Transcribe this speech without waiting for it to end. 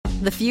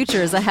The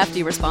future is a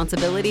hefty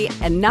responsibility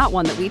and not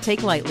one that we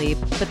take lightly,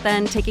 but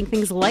then taking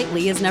things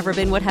lightly has never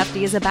been what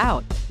Hefty is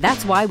about.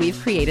 That's why we've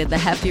created the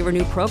Hefty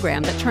Renew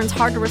program that turns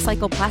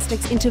hard-to-recycle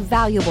plastics into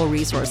valuable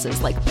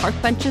resources like park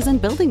benches and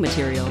building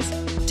materials.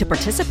 To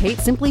participate,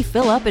 simply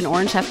fill up an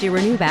orange Hefty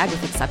Renew bag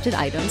with accepted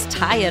items,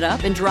 tie it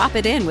up, and drop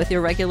it in with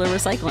your regular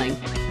recycling.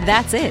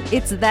 That's it.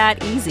 It's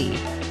that easy.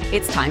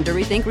 It's time to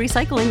rethink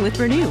recycling with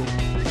Renew.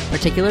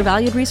 Particular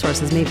valued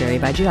resources may vary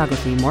by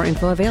geography. More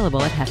info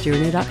available at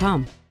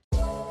heftyrenew.com.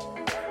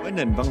 Với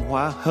nền văn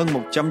hóa hơn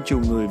 100 triệu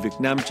người Việt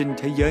Nam trên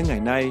thế giới ngày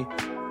nay,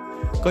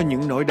 có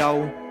những nỗi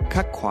đau,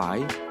 khắc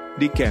khoải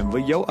đi kèm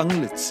với dấu ấn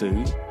lịch sử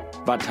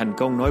và thành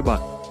công nổi bật.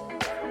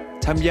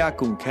 Tham gia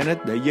cùng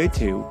Kenneth để giới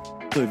thiệu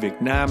người Việt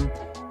Nam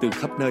từ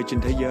khắp nơi trên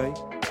thế giới.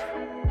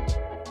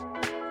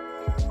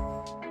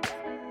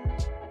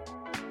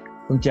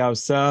 Con chào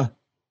Sir.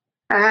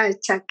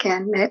 Chào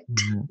Kenneth.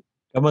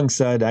 Cảm ơn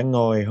Sir đã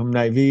ngồi hôm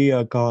nay với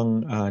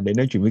con để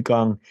nói chuyện với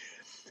con.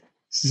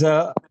 Sir,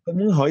 tôi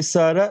muốn hỏi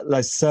Sir đó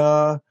là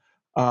Sir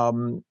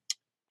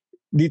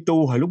đi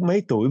tu hồi lúc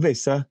mấy tuổi về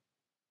Sir?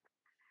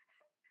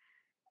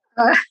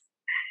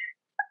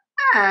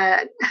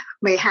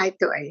 12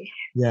 tuổi.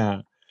 Dạ.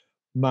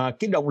 Mà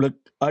cái động lực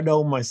ở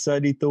đâu mà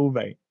Sir đi tu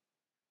vậy?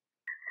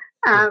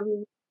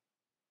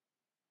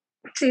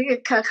 Thì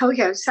không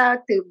hiểu sao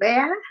từ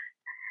bé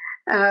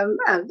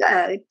ở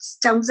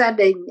trong gia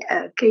đình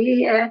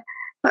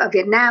ở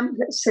Việt Nam,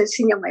 Sir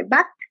sinh ở ngoài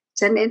Bắc,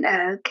 cho nên ở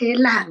cái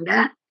làng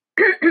đó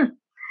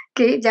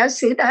cái giáo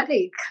xứ đó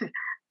thì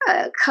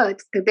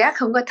từ bé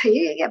không có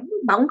thấy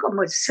bóng của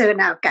một Sir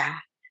nào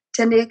cả,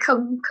 cho nên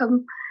không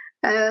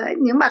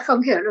nhưng mà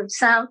không hiểu làm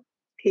sao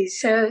thì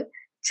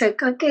Sir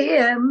có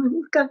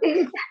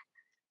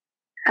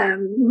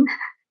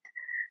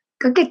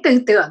cái tư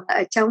tưởng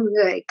ở trong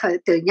người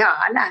từ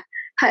nhỏ là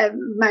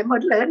mai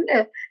mốt lớn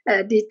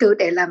đi tu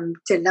để làm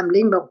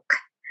linh mục.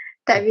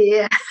 Tại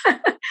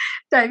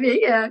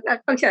vì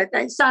không hiểu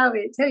tại sao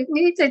vậy, tôi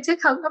nghĩ chứ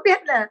không có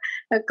biết là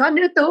có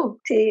nữ tu.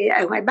 Thì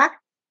ở ngoài Bắc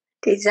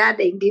thì gia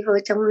đình đi vô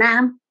trong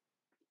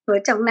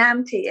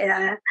Nam thì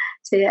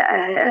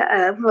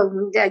ở vùng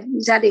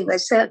gia đình ở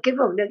cái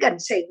vùng đó gần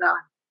Sài Gòn.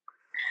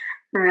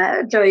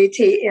 Rồi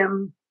thì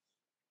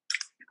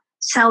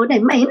sau đấy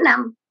mấy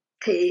năm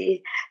thì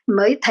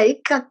mới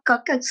thấy có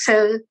các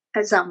Sir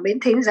dòng Bến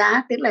Thánh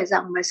Giá, tức là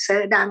dòng mà Sir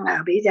đang ở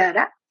bây giờ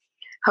đó.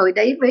 Hồi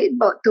đấy với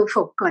bộ tu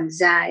phục còn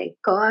dài,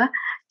 có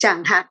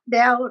tràng hạt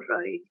đeo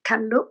rồi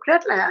khăn lúp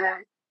rất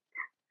là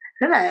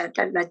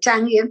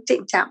trang nghiêm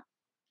trịnh trọng.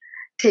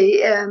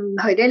 Thì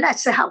hồi đấy là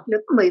Sir học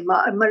lớp 11,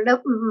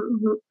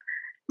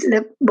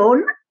 lớp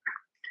 4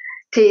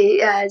 thì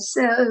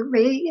Sir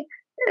mới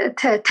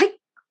thích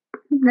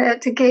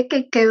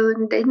cái kêu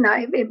để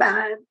nói với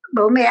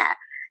bố mẹ,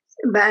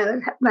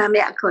 bà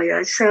mẹ của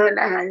Sir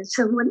là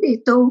Sir muốn đi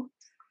tu.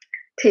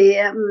 Thì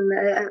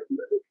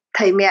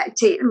thầy mẹ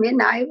chị mới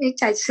nói với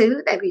trai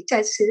xứ, tại vì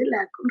trai xứ là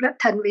cũng rất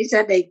thân với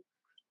gia đình,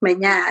 mà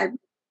nhà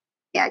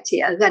chị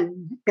ở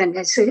gần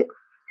nhà xứ.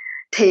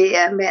 Thì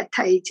mẹ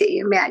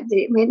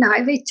chị mới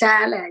nói với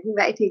cha là như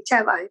vậy, thì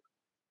cha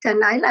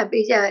nói là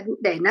bây giờ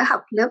để nó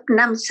học lớp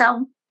 5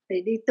 xong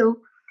để đi tu.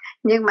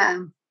 Nhưng mà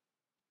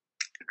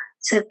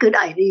Sir cứ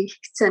đợi đi,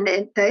 cho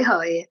nên tới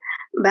hồi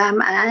ba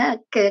má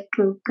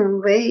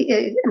với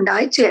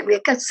nói chuyện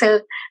với các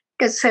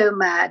Sir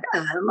mà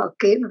ở một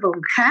cái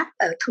vùng khác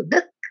ở Thủ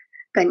Đức.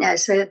 Cả nhà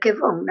Sir cái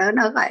vùng đó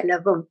nó gọi là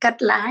vùng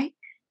Cát Lái,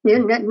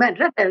 nhưng mà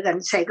rất là gần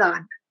Sài Gòn,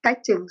 cách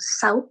chừng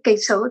 6 cây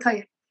số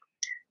thôi.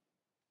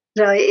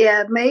 Rồi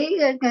mấy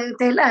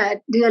thế là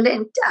đưa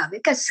lên ở với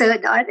các Sir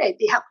đó để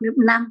đi học lớp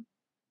 5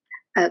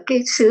 ở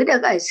cái xứ đó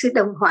gọi xứ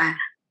Đông Hòa.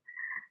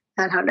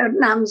 Học lớp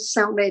 5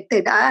 xong rồi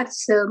từ đó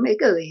Sir mới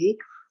gửi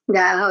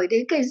là hồi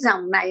đấy cái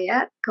dòng này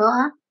á, có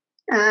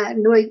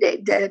nuôi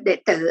đệ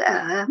tử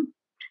ở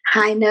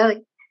hai nơi,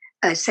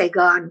 ở Sài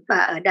Gòn và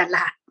ở Đà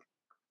Lạt.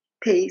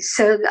 Thì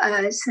Sir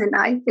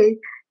nói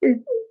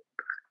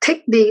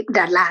thích đi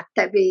Đà Lạt,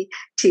 tại vì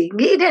chỉ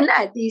nghĩ đến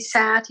là đi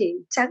xa thì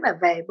chắc là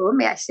về bố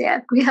mẹ sẽ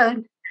quý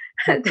hơn.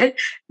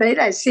 Đấy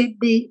là xin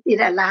đi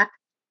Đà Lạt.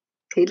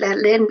 Thì là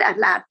lên Đà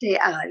Lạt thì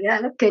ở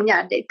cái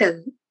nhà đệ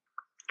tử.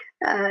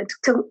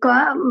 Cũng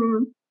có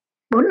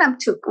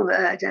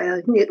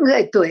 40-50 những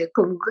người tuổi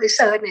cùng với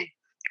Sir này.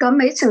 Có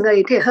mấy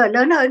người thì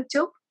lớn hơn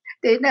chút.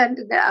 Thế nên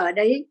ở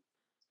đấy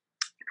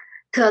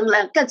thường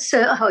là các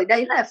Sir hồi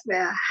đấy là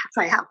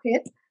phải học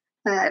hết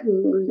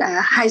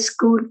high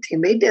school thì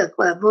mới được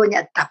vô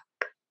nhà tập.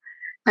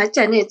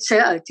 Cho nên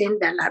Sir ở trên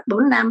Đà Lạt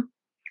 4 năm.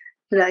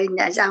 Rồi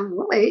nhà dòng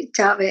ấy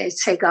cho về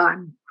Sài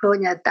Gòn vô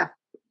nhà tập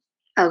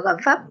ở Gò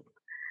Vấp.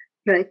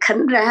 Rồi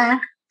khấn ra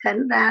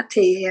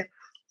thì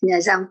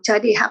nhà dòng cho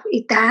đi học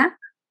y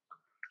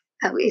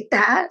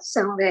tá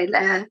xong rồi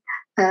là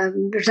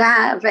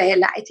ra về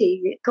lại thì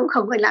cũng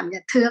không có làm nhà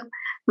thương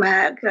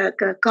mà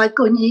coi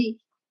cô nhi.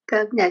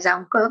 Nhà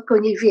dòng có cô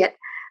nhi Việt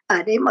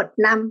ở đấy 1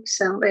 năm,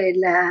 xong rồi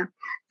là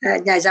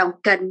nhà dòng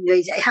cần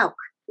người dạy học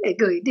để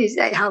gửi đi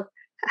dạy học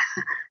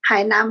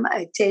 2 năm ở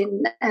trên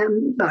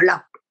Bảo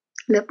Lộc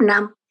lớp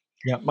 5.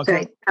 Dạ, mà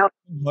rồi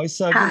hỏi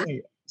Sir cái này,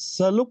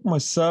 Sơ lúc mà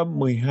Sơ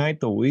 12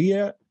 tuổi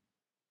á,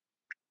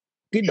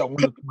 cái động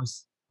lực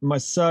mà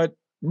Sơ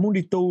muốn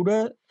đi tu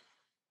đó,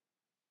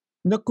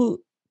 nó cứ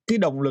cái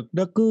động lực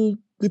đó cứ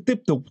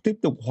tiếp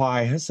tục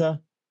hoài hả Sơ?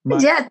 Mà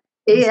Dạ,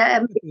 thì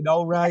từ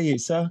đâu ra vậy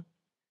Sơ?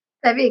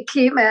 tại vì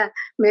khi mà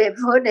về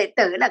phối đệ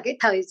tử là cái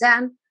thời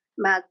gian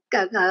mà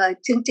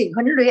chương trình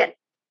huấn luyện,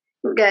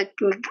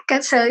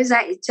 các sơ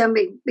dạy cho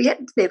mình biết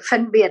để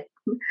phân biệt,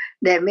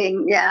 để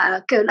mình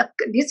kêu là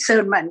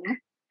discernment,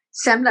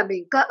 xem là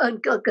mình có ơn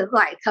kêu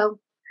gọi không,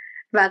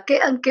 và cái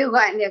ơn kêu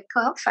gọi này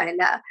có phải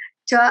là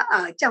cho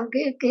ở trong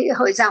cái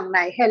hội dòng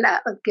này hay là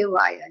ơn kêu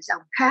gọi ở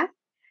dòng khác.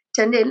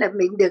 Cho nên là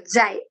mình được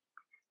dạy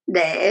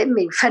để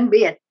mình phân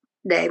biệt,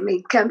 để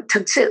mình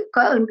thực sự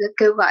có ơn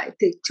kêu gọi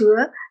từ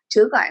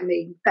Chúa gọi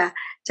mình. Và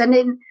cho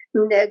nên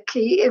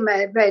khi mà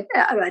về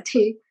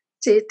thì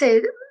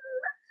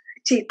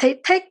chị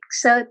thấy thích,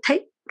 Sơ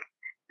thích,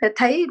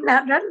 thấy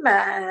nó rất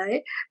là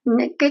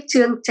những cái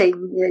chương trình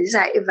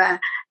dạy, và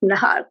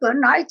họ có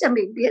nói cho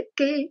mình biết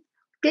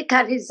cái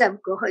charism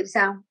của hội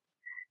dòng,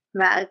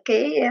 và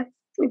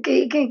những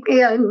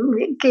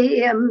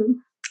cái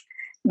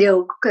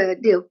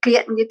điều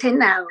kiện như thế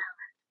nào,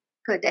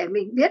 rồi để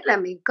mình biết là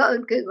mình có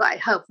ơn kêu gọi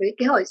hợp với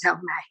cái hội dòng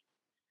này.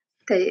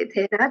 Thì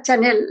đó, cho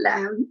nên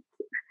là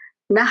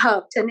nó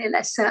hợp, cho nên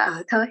là Sơ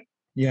ở thôi.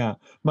 Dạ,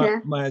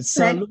 mà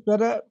Sơ lúc đó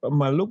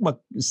mà lúc mà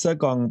Sơ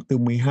còn từ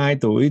 12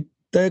 tuổi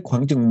tới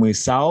khoảng chừng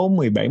 16,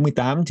 17,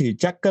 18 thì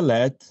chắc có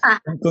lẽ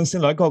con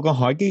xin lỗi con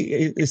hỏi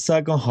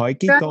Sơ, con hỏi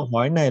cái câu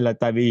hỏi này là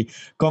tại vì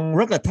con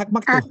rất là thắc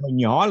mắc từ hồi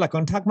nhỏ, là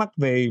con thắc mắc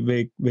về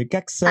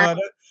các Sơ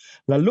đó,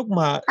 là lúc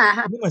mà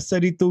Sơ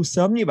đi tu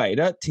sớm như vậy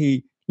đó,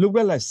 thì lúc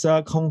đó là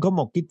Sơ không có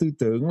một cái tư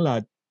tưởng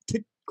là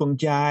thích con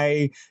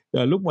trai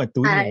lúc mà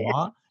tuổi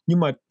nhỏ, nhưng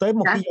mà tới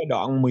một cái giai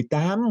đoạn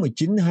 18,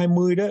 19,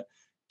 20 đó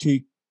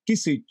thì cái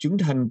sự trưởng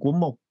thành của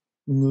một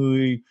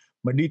người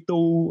mà đi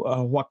tu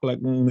hoặc là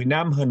người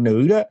nam hay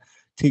nữ đó,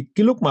 thì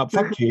cái lúc mà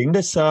phát triển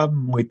đó Sơ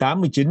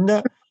 18, 19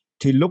 đó,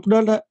 thì lúc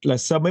đó là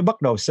Sơ mới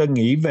bắt đầu Sơ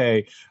nghĩ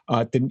về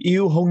tình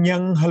yêu, hôn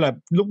nhân, hay là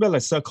lúc đó là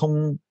Sơ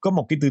không có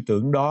một cái tư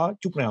tưởng đó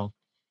chút nào?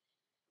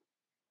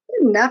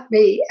 Not me.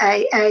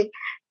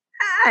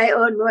 I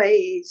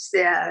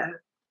always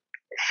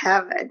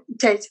have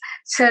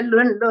Sơ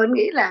luôn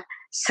nghĩ là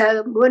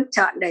Sơ muốn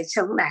chọn đời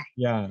sống này.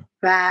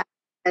 Và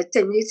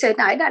như Sơ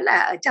nói đó, là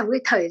ở trong cái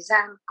thời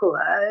gian của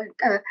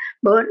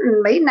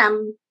mấy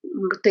năm,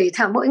 tùy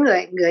theo mỗi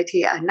người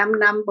thì ở 5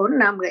 năm, 4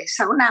 năm, người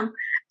 6 năm,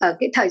 ở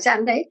cái thời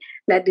gian đấy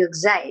là được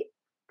dạy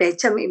để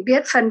cho mình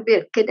biết phân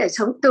biệt cái đời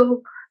sống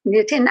tu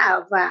như thế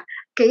nào, và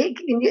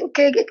những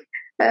cái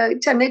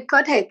cho nên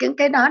có thể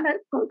cái đó nó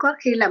cũng có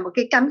khi là một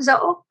cái cám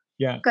dỗ.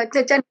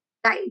 Cho nên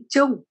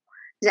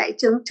dạy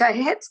chung cho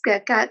hết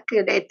các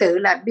đệ tử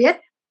là biết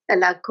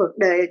là cuộc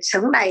đời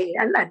sống này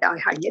là đòi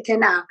hỏi như thế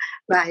nào,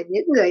 và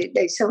những người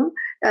đời sống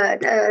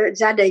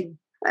gia đình,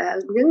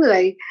 những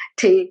người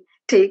thì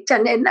cho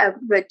nên là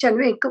cho nên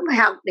mình cũng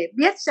học để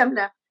biết xem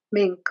là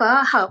mình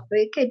có hợp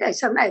với cái đời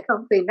sống này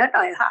không, vì nó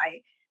đòi hỏi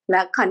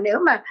là, còn nếu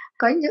mà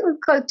có những,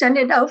 cho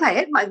nên đâu phải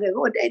hết mọi người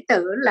một đệ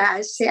tử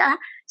là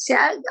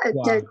sẽ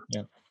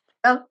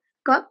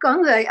có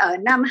người ở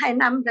 1-2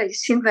 năm rồi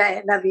xin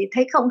về là vì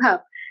thấy không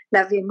hợp,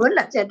 là vì muốn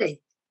lập gia đình,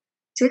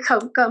 chứ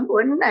không có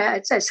muốn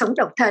sống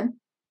độc thân,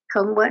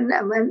 không muốn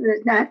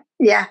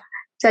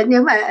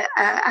nhưng mà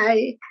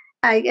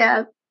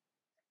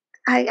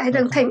I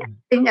don't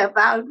think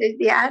about the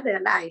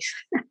other life.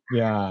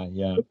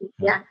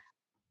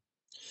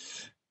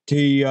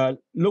 Thì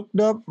lúc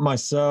đó mà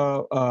Sơ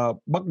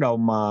bắt đầu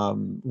mà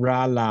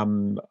ra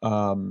làm,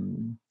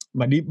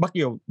 mà đi bắt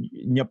đầu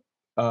nhập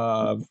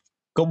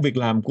công việc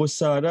làm của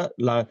Sơ đó,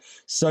 là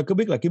Sơ có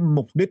biết là cái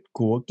mục đích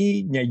của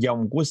cái nhà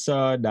dòng của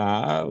Sơ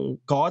đã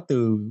có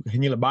từ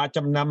hình như là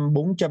 300 năm,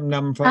 400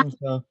 năm phải không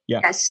Sơ?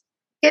 Yes.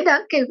 Cái đó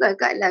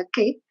gọi là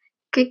cái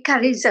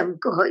charism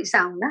của hội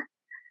dòng đó.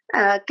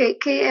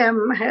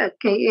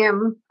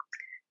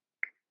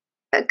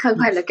 Không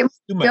phải là cái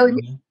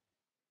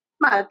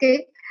mà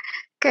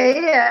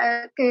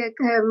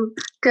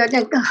cái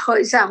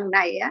hội dòng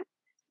này á,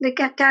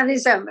 cái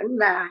charism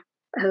là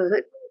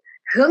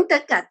hướng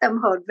tất cả tâm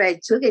hồn về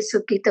Chúa Giêsu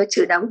Kitô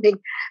trừ đóng đinh,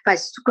 và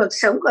cuộc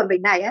sống của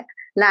mình này á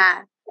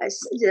là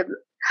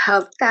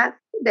hợp tác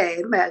để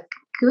mà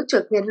cứu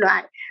chuộc nhân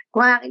loại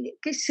qua những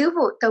cái sứ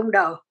vụ tông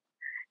đồ.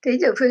 Thế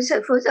rồi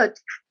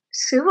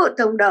sứ vụ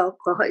tông đồ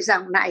của hội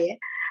dòng này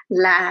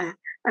là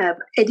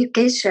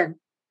education,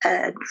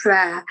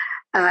 và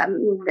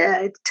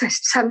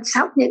chăm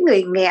sóc những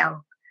người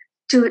nghèo,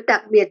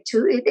 đặc biệt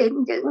chú ý đến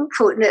những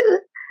phụ nữ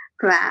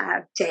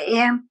và trẻ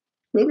em,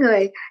 những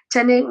người.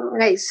 Cho nên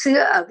ngày xưa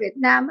ở Việt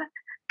Nam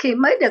khi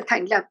mới được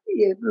thành lập,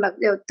 mặc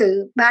dù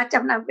từ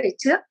 300 năm về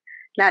trước,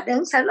 là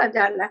đến sau là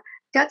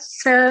các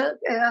sơ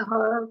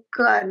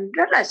còn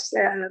rất là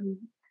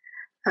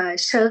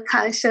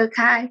sơ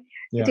khai,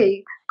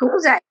 thì cũng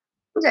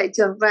dạy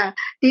trường, và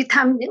đi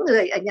thăm những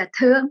người ở nhà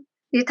thương,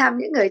 đi thăm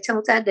những người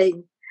trong gia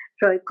đình,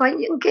 rồi có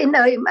những cái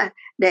nơi mà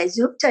để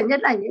giúp cho,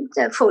 nhất là những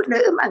phụ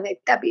nữ mà người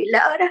ta bị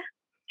lỡ đó,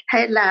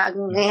 hay là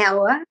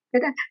nghèo á,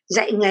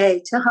 dạy nghề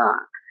cho họ,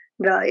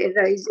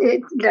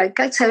 rồi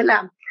các sơ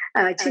làm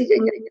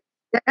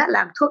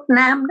làm thuốc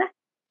nam đó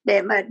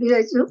để mà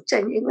đưa giúp cho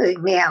những người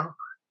nghèo,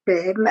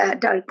 để mà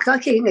rồi có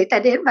khi người ta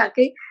đến vào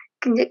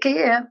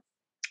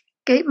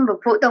cái một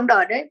vụ tông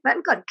đỏ đấy vẫn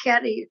còn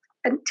carry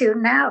until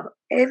now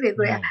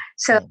everywhere.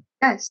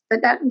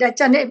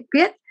 Cho nên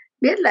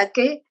biết là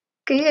cái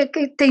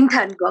tinh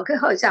thần của cái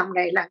hội dòng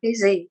này là cái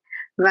gì,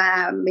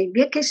 và mình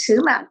biết cái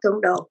sứ mạng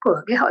tông đồ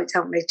của cái hội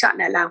dòng này chọn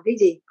là làm cái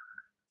gì.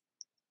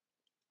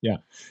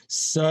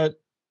 Sơ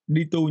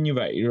đi tu như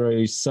vậy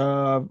rồi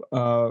Sơ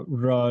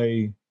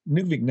rời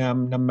nước Việt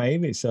Nam năm mấy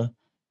vậy Sơ?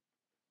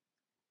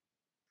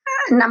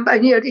 Năm bao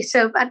nhiêu thì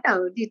Sơ bắt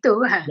đầu đi tu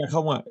hả? Dạ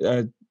không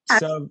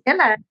Sơ nghĩa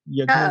là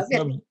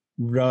Sơ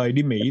rời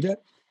đi Mỹ đó.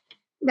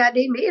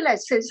 Đi Mỹ là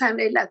Sơ sang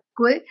đây là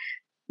cuối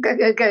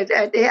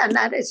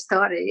another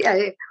story,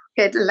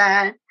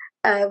 là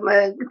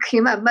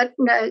khi mà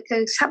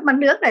sắp mất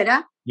nước này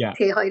đó,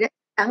 thì hồi đấy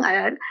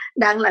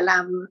đang là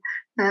làm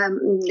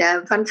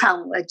văn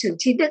phòng ở trường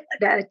Trí Đức,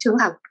 trung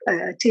học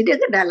Trí Đức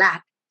ở Đà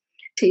Lạt,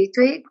 thì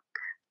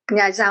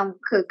nhà dòng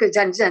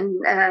dần dần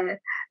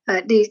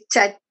đi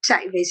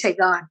chạy về Sài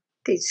Gòn,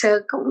 thì Sơ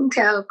cũng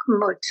theo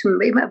một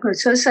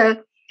số Sơ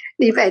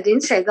đi về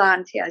đến Sài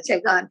Gòn, thì ở Sài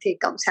Gòn thì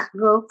cộng sản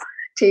vô,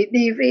 thì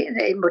đi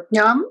với một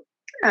nhóm,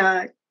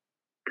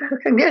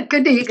 cứ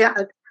đi cả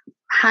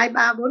 2,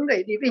 3, 4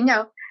 người đi với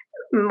nhau,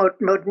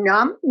 một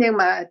nhóm, nhưng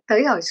mà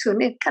tới hồi xuống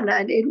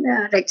đến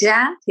Rạch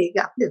Giá thì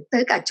gặp được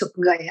tới cả chục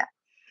người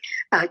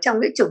ở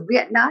trong cái chủng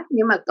viện đó.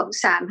 Nhưng mà cộng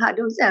sản họ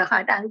đúng giờ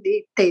họ đang đi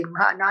tìm,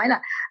 họ nói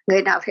là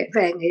người nào phải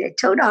về người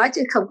chỗ đó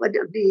chứ không có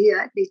được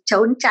đi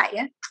trốn chạy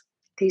á.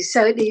 Thì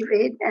Sơ đi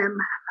với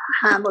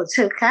một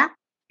Sơ khác,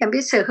 em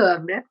biết Sơ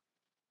Hường đó.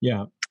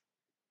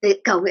 Thì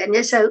cầu nguyện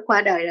cho Sơ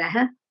qua đời rồi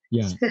ha.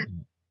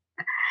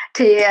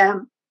 Thì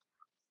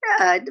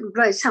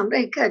rồi xong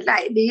đây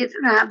lại đi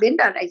ra bến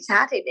đò Rạch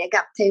Giá thì để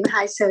gặp thêm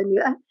 2 Sơ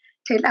nữa.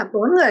 Thế là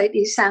 4 người đi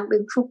sang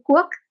bên Phú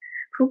Quốc.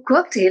 Phú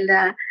Quốc thì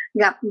là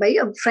gặp mấy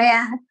ông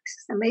Phe,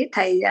 mấy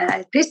thầy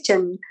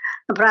Christian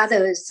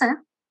Brothers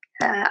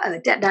ở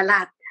Đà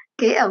Lạt.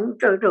 Cái ông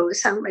rủ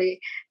xong rồi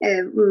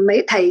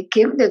mấy thầy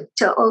kiếm được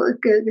chỗ,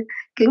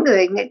 cái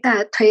người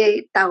ta thuê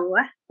tàu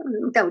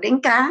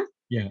đánh cá.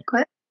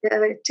 Có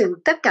chừng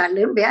tất cả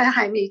lớn bé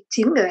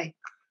 29 người.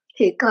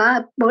 Thì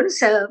có 4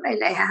 Sơ với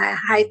lại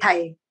 2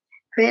 thầy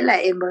với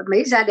lại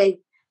mấy gia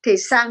đình, thì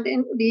sang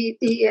đến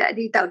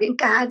đi tàu đánh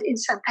cá đến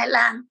sang Thái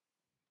Lan.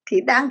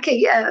 Thì đang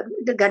khi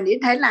gần đến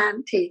Thái Lan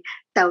thì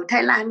tàu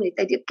Thái Lan người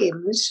ta đi kiểm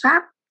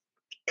soát,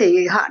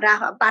 thì họ ra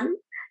họ bắn,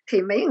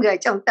 thì mấy người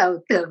trong tàu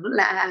tưởng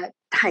là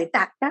hải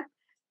tặc đó,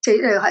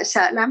 chứ rồi họ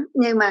sợ lắm.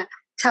 Nhưng mà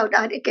sau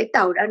đó thì cái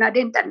tàu đó nó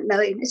đến tận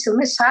nơi, nó xuống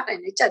nó soát rồi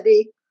nó cho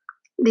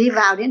đi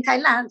vào đến Thái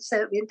Lan.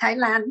 Sơ đến Thái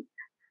Lan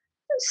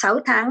 6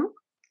 tháng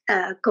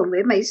cùng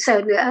với mấy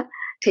Sơ nữa,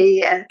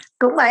 thì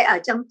cũng phải ở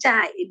trong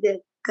trại được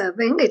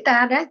với người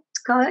ta đó,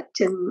 có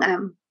chừng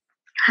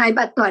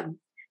 2-3 tuần.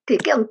 Thì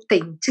cái ông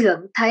tỉnh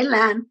trưởng Thái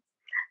Lan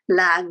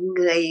là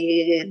người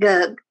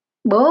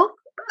bố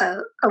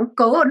ông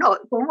cố nội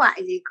cố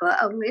ngoại gì của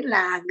ông ấy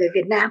là người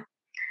Việt Nam,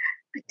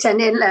 cho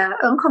nên là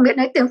ông không biết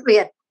nói tiếng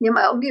Việt, nhưng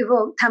mà ông đi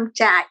vô thăm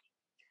trại,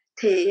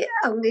 thì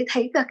ông ấy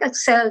thấy các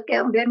Sơ, cái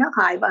ông đấy nó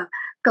hỏi bảo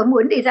có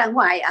muốn đi ra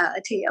ngoài ở,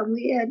 thì ông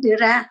ấy đưa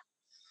ra.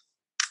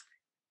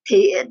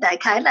 Thì đại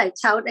khái là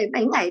sau đây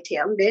mấy ngày thì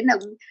ông đến,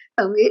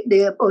 ông ấy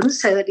đưa 4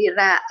 Sơ đi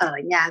ra ở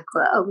nhà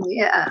của ông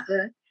ấy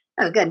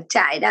ở gần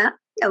trại đó.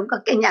 Ông có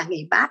cái nhà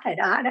nghỉ mát ở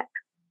đó đó,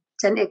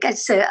 cho nên các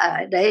Sơ ở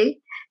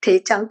đấy.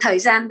 Thì trong thời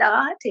gian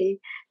đó thì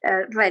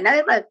phải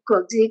nói là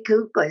cuộc di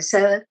cư của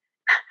Sơ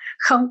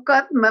không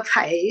có mà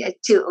phải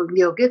chịu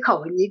nhiều cái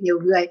khổ như nhiều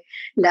người,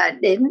 là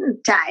đến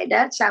trại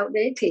đó. Sau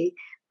đấy thì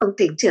ông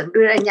tỉnh trưởng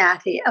đưa ra nhà,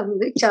 thì ông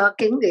ấy cho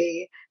cái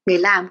người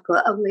làm của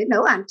ông ấy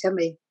nấu ăn cho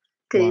mình.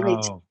 Thì mình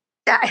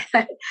trại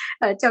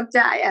ở trong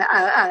trại,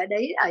 ở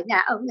đấy ở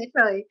nhà ông ấy,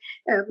 rồi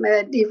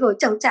đi vô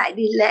trong trại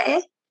đi lễ,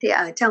 thì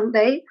ở trong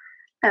đấy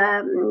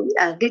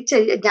ở cái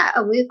nhà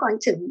ông ấy quan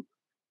chừng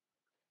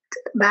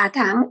 3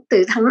 tháng,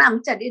 từ tháng 5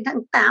 cho đến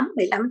tháng 8,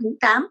 15 tháng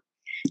 8,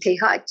 thì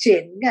họ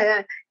chuyển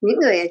những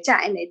người ở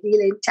trại này đi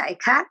lên trại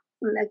khác,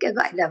 cái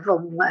gọi là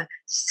vùng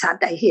xã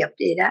Đại Hiệp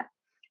gì đó.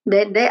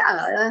 Đến đấy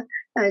ở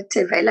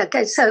thì phải là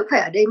cái Sơ phải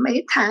ở đây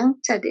mấy tháng,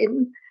 cho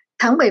đến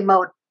tháng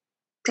 11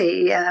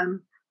 thì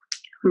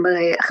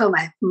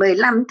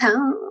 15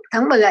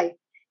 tháng 10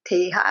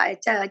 thì họ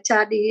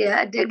cho đi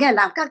nghe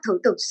làm các thủ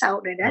tục sau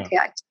rồi đó. Thì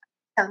họ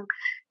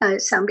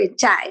sang bên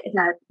trại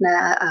là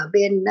ở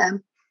bên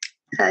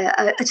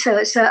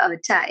Sơ ở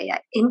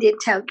trại Indian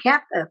Town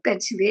Gap ở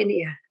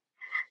Pennsylvania.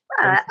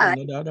 Ở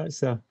đó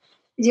Sơ.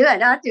 Dưới ở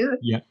đó chứ.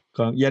 Dạ,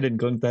 còn gia đình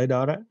con tới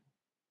đó đó.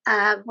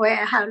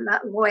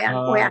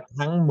 Where?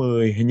 Tháng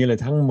 10, hình như là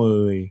tháng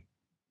 10.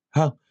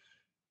 Không,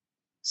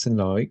 xin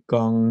lỗi,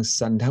 con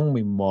sinh tháng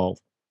 11.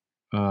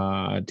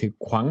 Thì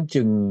khoảng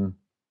chừng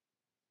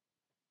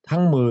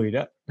tháng 10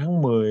 đó,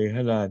 tháng 10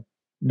 hay là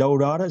đâu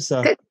đó đó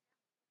Sơ.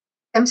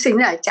 Em sinh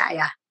ở trại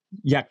à?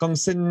 Dạ con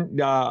sinh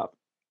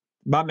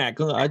ba mẹ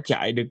con ở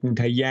trại được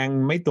thời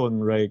gian mấy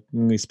tuần rồi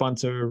người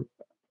sponsor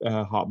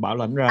họ bảo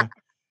lãnh ra.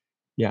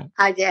 Dạ.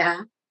 Vậy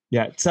hả?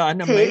 Dạ. Sơ ở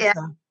năm Thì mấy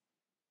sơ?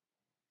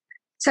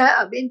 sơ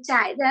ở bên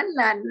trại đó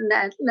là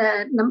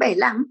năm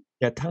 75.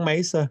 Dạ, tháng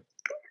mấy sơ?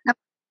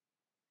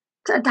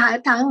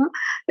 Tháng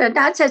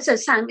đã sơ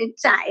sang đến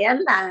trại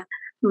là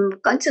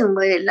có chừng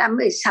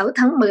 16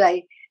 tháng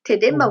 10, thì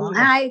đến mùng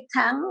 2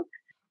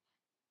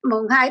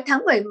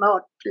 tháng 11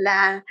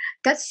 là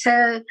các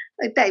sơ,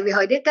 tại vì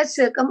hồi đấy các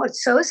sơ có một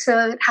số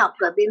sơ học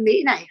ở bên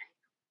Mỹ này,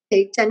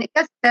 thì cho nên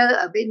các sơ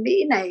ở bên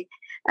Mỹ này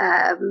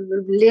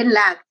liên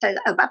lạc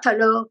ở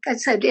Buffalo, các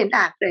sơ liên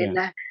lạc rồi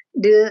là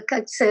đưa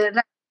các sơ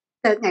ra.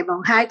 Ngày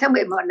mùng 2 tháng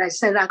 11 là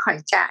sơ ra khỏi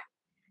trại,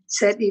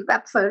 sơ đi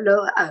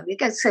Buffalo ở với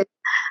các sơ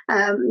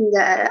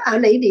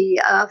Our Lady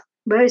of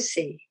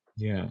Mercy.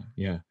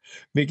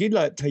 Vì cái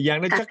là thời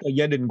gian đó chắc là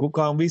gia đình của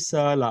con với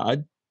sơ là ở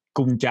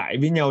cùng trại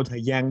với nhau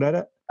thời gian đó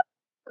đó.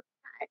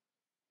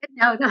 Biết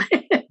nhau thôi.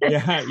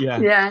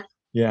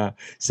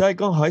 Sơ,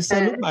 con hỏi sơ,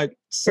 lúc mà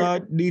sơ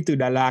đi từ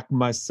Đà Lạt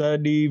mà sơ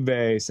đi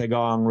về Sài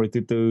Gòn rồi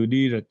từ từ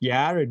đi Rạch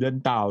Giá rồi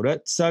lên tàu đó,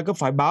 sơ có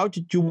phải báo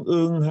cho trung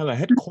ương hay là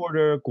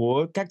headquarter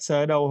của các sơ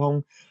ở đâu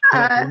không?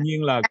 Hay là tự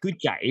nhiên là cứ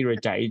chạy rồi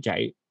chạy?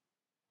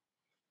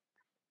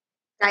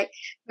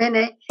 Bên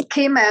này,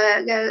 khi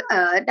mà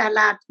ở Đà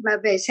Lạt mà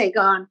về Sài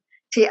Gòn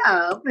thì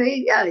ở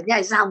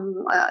nhà dòng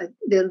ở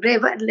đường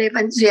Lê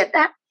Văn Duyệt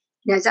á,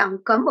 nhà dòng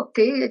có một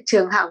cái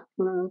trường học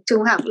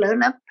trung học lớn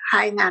lắm,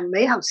 2.000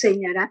 mấy học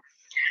sinh rồi đó,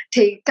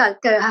 thì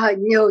hồi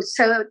nhiều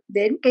sơ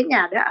đến cái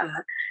nhà đó ở.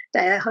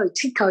 Tại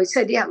hồi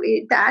sơ đi học y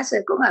tá, sơ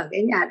cũng ở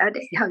cái nhà đó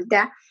để học y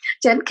tá.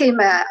 Cho nên khi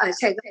mà ở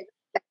Sài Gòn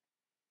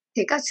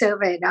thì các sơ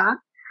về đó,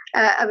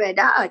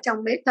 ở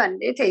trong mấy tuần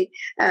đấy thì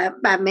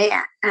bà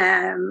mẹ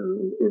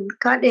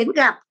có đến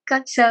gặp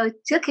các sơ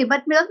trước khi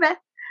mất nước đó,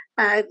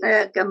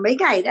 mấy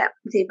ngày đó,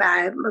 thì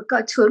bà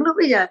có xuống lúc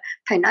bây giờ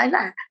phải nói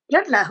là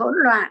rất là hỗn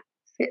loạn,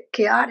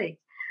 chaotic,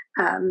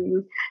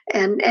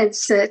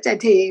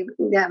 thì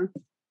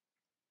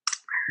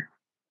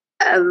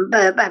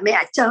bà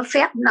mẹ cho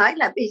phép nói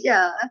là bây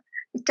giờ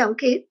trong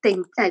cái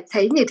tình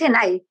thấy như thế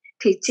này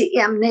thì chị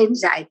em nên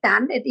giải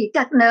tán để đi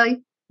các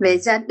nơi, về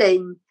gia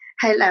đình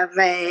hay là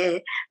về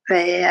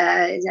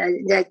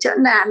chỗ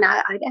nào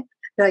ở đấy,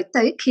 rồi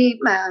tới khi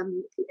mà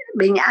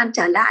bình an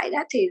trở lại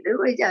đó thì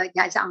bây giờ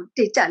nhà dòng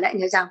thì trở lại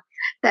nhà dòng.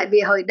 Tại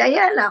vì hồi đấy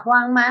là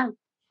hoang mang,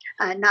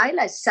 nói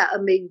là sợ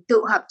mình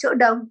tụ họp chỗ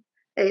đông,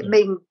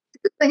 mình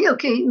có nhiều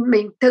khi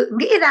mình tự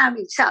nghĩ ra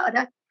mình sợ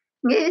đó,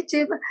 nghĩ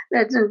chứ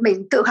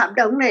mình tụ họp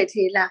đông này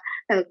thì là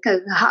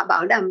họ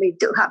bảo là mình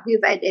tụ họp như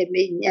vậy để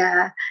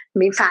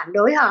mình phản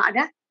đối họ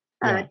đó.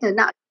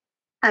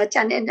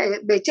 Cho nên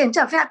bề trên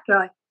cho phép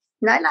rồi,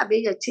 nói là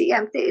bây giờ chị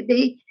em tự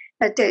đi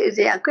tự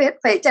giải quyết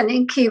vậy. Cho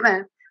nên khi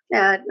mà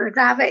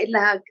ra vậy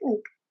là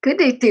cứ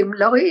đi tìm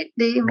lối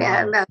đi, đường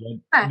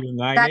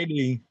ai nấy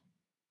đi.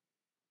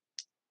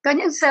 Có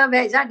những sơ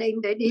về gia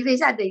đình để đi với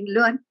gia đình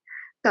luôn,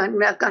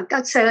 còn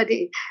các sơ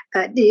thì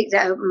đi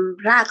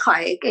ra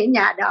khỏi cái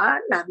nhà đó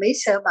là mấy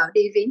sơ bảo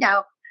đi với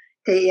nhau.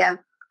 Thì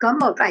có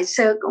một vài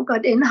sơ cũng có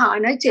đến họ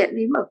nói chuyện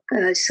với một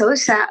số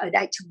xa ở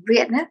Đại chủng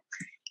viện á,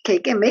 thì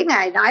cái mấy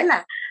ngày nói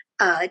là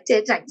ở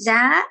trên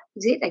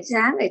dưới Rạch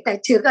Giá người ta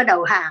chưa có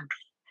đầu hàng,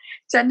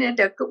 cho nên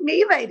là cũng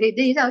nghĩ vậy thì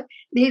đi thôi.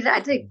 Đi ra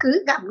thì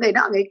cứ gặp người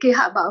nọ người kia,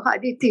 họ bảo họ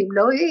đi tìm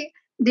lối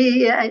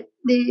đi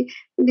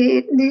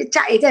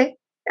chạy thôi.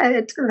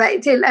 Vậy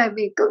thì là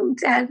mình cũng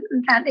ra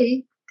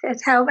đi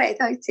theo vậy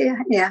thôi chứ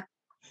nhỉ.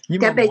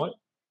 Nhưng mà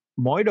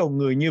mỗi đầu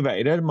người như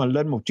vậy đó mà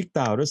lên một chiếc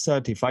tàu đó sơ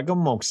thì phải có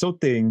một số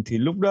tiền, thì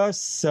lúc đó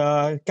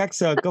các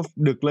sơ có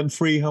được lên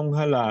free không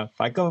hay là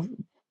phải có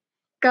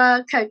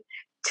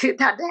sự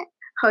thật đấy.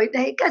 Hồi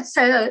đấy các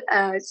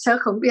sơ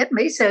không biết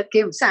mấy sơ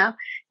kiếm sao,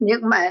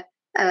 nhưng mà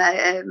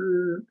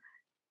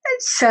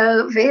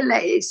sơ với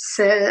lại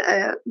sơ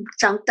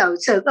trong tàu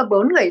sơ có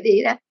 4 người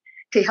đi đó,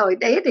 thì hồi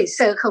đấy thì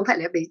sơ không phải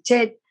là bề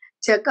trên,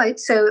 sơ có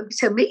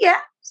sơ Mỹ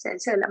á,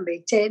 sơ làm bề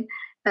trên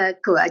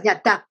của nhà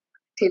tập,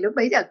 thì lúc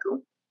bấy giờ cũng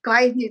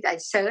coi như là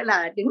sơ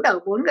là đứng đầu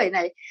 4 người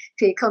này,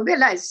 thì không biết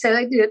là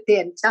sơ đưa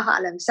tiền cho họ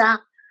làm sao.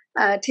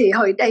 Thì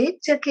hồi đấy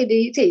trước khi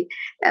đi thì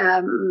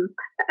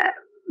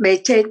bề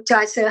trên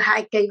cho sơ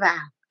 2 cây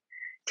vàng,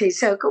 thì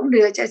sơ cũng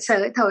đưa cho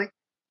sơ thôi,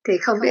 thì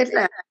không biết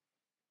là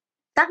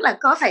chắc là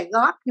có phải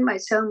góp, nhưng mà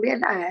sơ không biết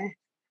là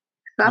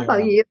góp bao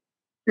nhiêu.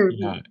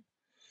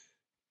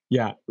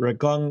 Rồi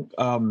con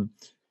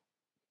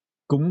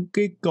cũng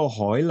cái câu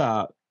hỏi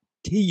là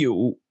thí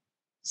dụ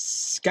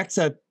các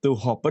sơ tụ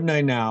họp ở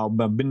nơi nào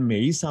mà bên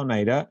Mỹ sau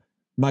này đó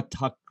mà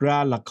thật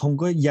ra là không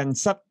có danh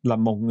sách là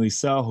một người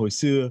sơ hồi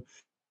xưa,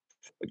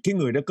 cái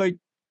người đó có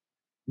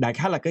đại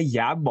khái là cái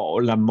giả bộ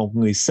là một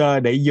người sơ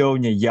để vô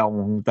nhà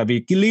dòng, tại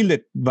vì cái lý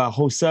lịch và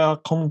hồ sơ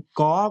không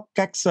có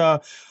các sơ,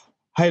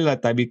 hay là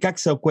tại vì các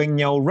sơ quen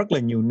nhau rất là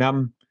nhiều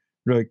năm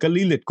rồi cái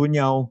lý lịch của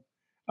nhau.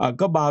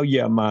 Có bao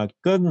giờ mà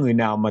có người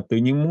nào mà tự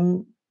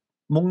nhiên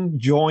muốn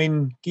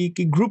join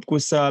cái group của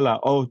sơ là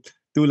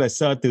tôi là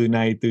sơ từ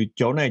này, từ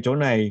chỗ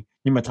này,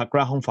 nhưng mà thật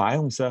ra không phải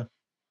không sơ?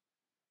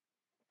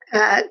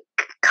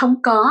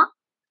 Không có.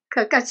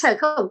 các sơ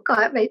không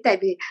có vậy, tại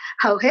vì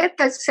hầu hết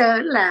các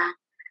sơ là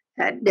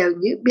đều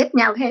như biết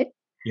nhau hết.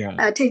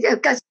 Thì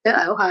các sơ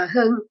ở Hòa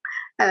Hưng,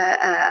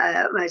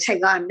 ở Sài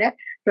Gòn đó,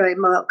 rồi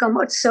có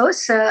một số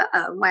sơ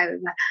ở ngoài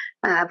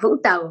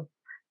Vũng Tàu,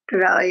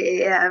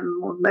 rồi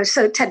một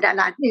sơ Trần Đà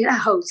Lạt, như là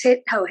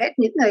hầu hết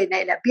những người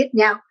này là biết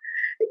nhau.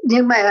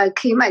 Nhưng mà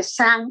khi mà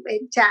sang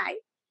bên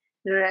trại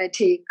rồi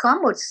thì có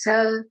một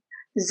sơ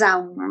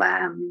dòng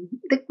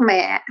Đức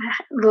Mẹ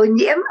Vô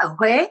Nhiễm ở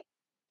Huế,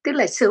 tức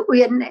là sơ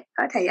Uyên này,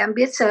 có thể em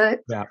biết sơ.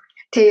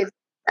 Thì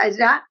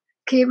đó,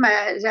 khi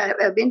mà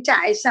ở bên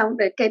trại xong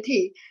rồi cái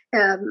thì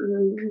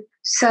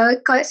sơ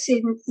có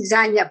xin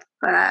gia nhập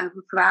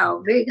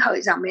vào với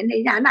hội dòng Miến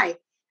Thánh Giá này,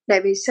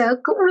 tại vì sơ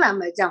cũng làm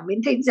ở dòng Miến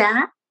Thánh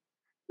Giá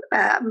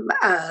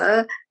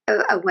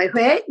ở ngoài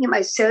Huế, nhưng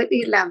mà sơ đi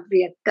làm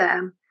việc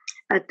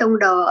tông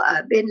đồ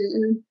ở bên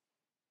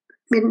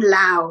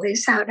Lào hay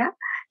sao đó.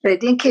 Rồi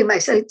đến khi mà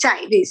sơ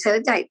chạy thì sơ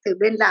chạy từ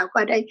bên Lào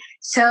qua đây,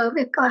 sơ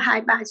với có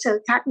 2-3 sơ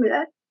khác nữa,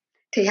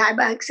 thì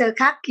 2-3 sơ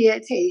khác kia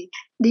thì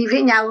đi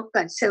với nhau.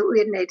 Còn sơ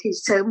Uyên này thì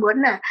sơ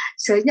muốn là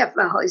sơ nhập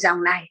vào hội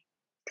dòng này,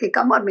 thì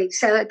có một mình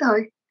sơ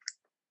thôi.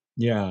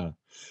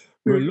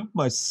 Rồi lúc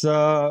mà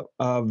sơ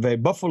về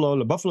Buffalo,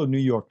 là Buffalo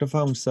New York đó phải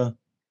không sơ?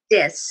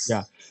 Yes.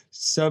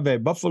 Sơ về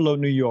Buffalo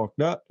New York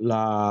đó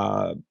là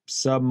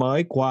sơ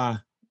mới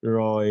qua,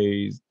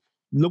 rồi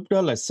lúc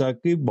đó là sơ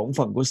cái bổn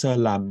phận của sơ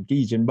làm cái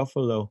gì trên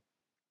Buffalo?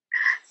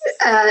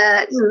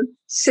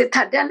 Sự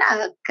thật đó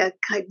là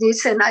như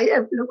sơ nói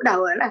lúc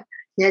đầu là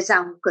nhà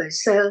dòng của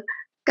sơ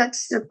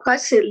có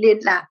sự liên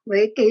lạc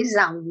với cái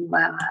dòng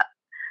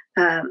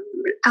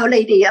Our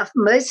Lady of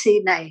Mercy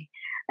này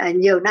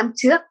nhiều năm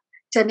trước,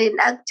 cho nên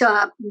đã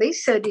cho mấy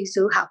sơ đi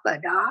du học ở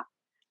đó.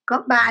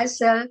 Có 3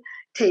 sơ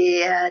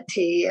thì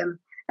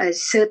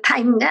sơ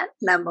Thanh đó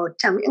là một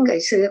trong những người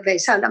sơ về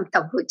sau làm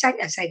tổng phụ trách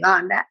ở Sài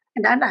Gòn đó.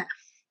 Đó là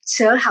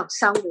sơ học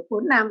xong được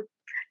 4 năm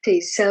thì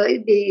sơ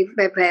đi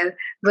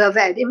vừa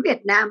về đến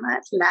Việt Nam á,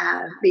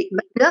 là bị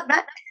mất nước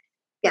đó,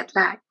 kẹt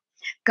lại.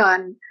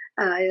 Còn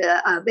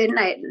ở bên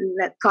này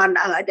còn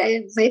ở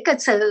đây với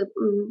các sơ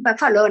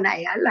Buffalo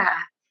này á,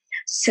 là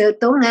sơ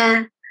Tố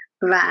Nga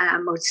và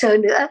một sơ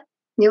nữa,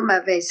 nhưng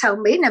mà về sau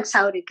mấy năm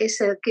sau thì cái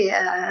sơ kia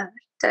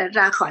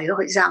ra khỏi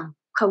hội dòng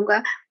không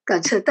có,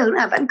 còn sơ Tố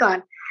Nga vẫn còn.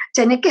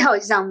 Cho nên cái hội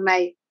dòng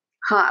này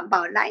họ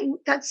bảo lãnh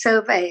các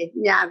sơ về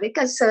nhà với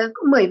các sơ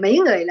cũng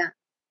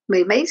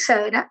mười mấy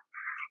sơ đó.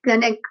 Cho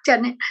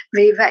nên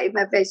vì vậy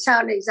mà về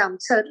sau này dòng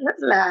sơ rất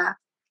là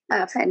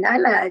phải nói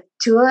là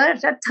Chúa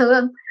rất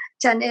thương.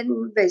 Cho nên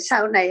về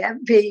sau này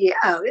vì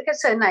ở với các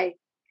sơ này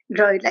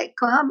rồi lại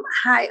có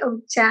 2 ông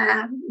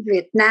cha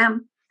Việt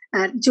Nam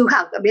du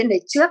học ở bên này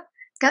trước,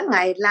 các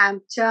ngài làm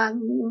cho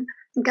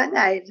các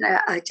ngài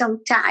ở trong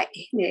trại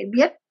để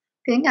biết,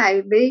 thế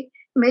ngài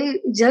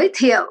mới giới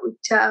thiệu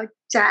cho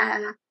cha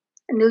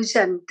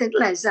Nugent, tức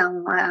là dòng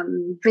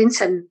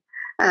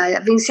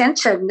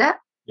Vincentian đó,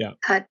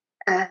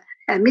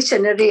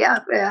 missionary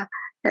of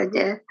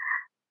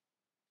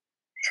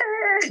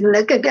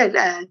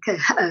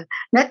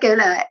nó kêu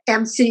là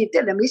MC,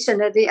 tức là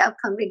missionary of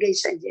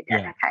congregation gì đó,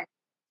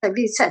 là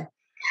Vincent.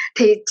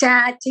 Thì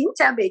chính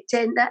cha bề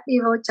trên đã đi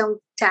vô trong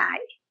trại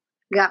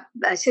gặp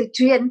sư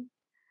Chuyên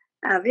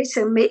với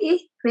sư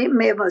Mỹ,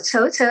 với một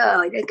số sơ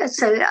ở đây, các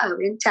sơ ở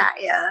bên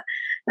trại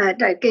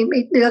rồi cái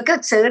mới đưa các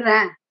sơ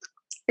ra,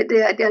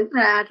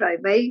 rồi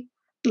mấy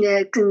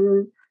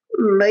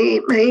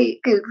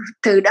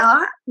từ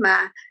đó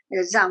mà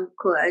dòng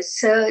của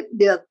sơ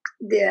được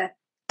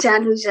cha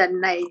Nugent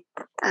này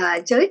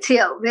giới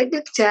thiệu với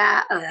đức cha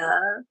ở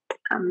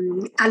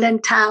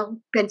Allentown,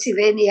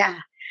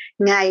 Pennsylvania.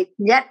 Ngài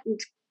nhận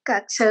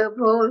các sơ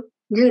vô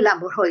như là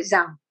một hội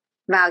dòng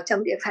vào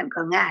trong địa phận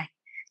của ngài,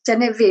 cho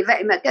nên vì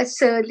vậy mà các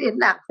sơ liên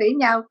lạc với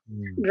nhau.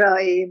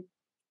 Rồi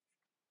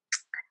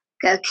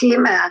khi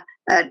mà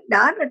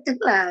đó tức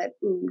là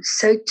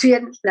sơ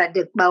Chuyên là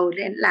được bầu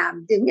lên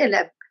làm giống như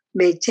là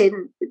bề trên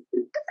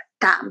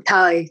tạm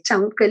thời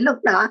trong cái lúc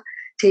đó,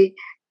 thì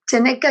cho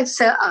nên các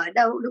sơ ở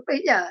đâu lúc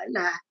bấy giờ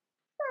là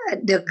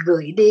được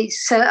gửi đi.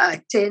 Sơ ở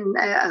trên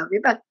ở với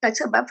các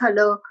sơ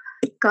Buffalo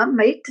có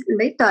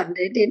mấy tuần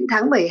đến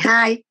tháng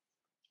 12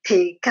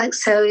 thì các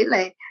sơ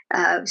lại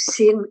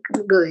xin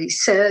gửi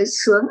sơ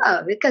xuống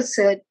ở với các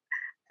sơ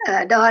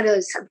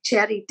Daughters of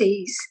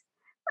Charities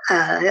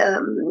ở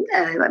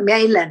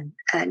Maryland,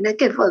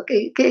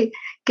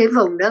 cái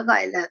vùng đó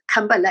gọi là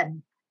Cumberland,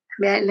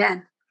 Maryland.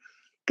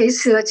 Cái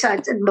xưa cho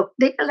mục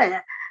đích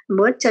là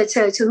muốn cho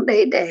sơ xuống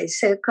đấy để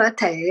sơ có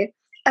thể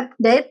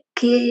update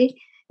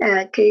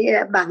cái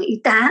bằng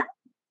y tá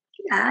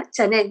đó,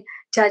 cho nên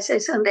cho sơ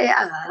xuống đấy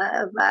ở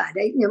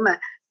đấy. Nhưng mà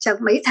trong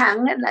mấy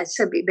tháng là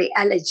sơ bị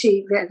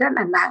allergy rất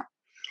là nặng,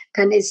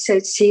 cho nên sơ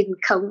xin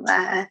không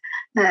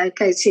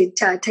xin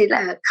cho thấy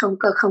là không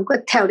có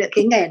theo được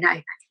cái nghề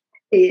này,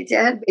 thì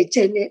sẽ bị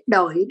trên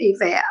đổi đi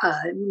về ở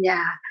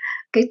nhà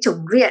cái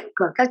chủng viện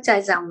của các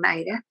cha dòng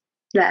này đó.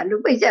 Là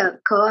lúc bây giờ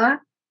có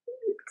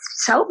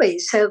 6-7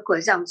 sơ của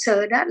dòng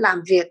sơ đó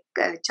làm việc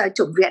cho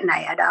chủng viện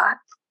này ở đó,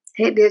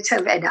 thế đưa sơ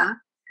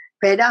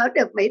về đó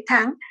được mấy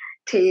tháng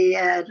thì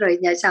rồi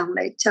nhà dòng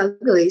lại cho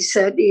gửi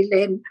sơ đi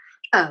lên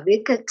ở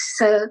với các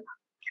sơ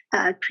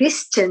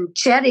Christian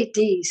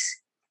Charities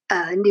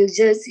ở New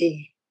Jersey.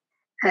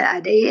 Ở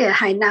đấy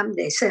 2 năm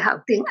để sơ học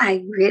tiếng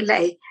Anh, với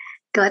lại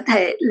có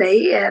thể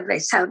lấy về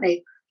sau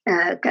này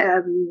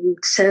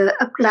sơ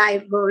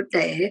apply vô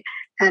để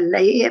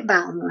lấy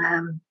bằng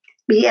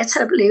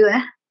BSW,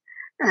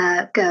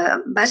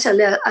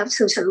 Bachelor of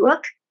Social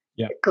Work,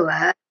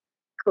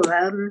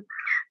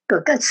 của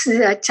các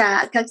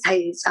cha, các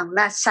thầy dòng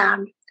La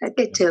Salle,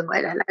 cái trường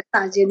gọi là La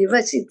Salle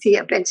University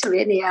of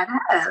Pennsylvania đó,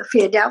 ở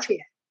Philadelphia.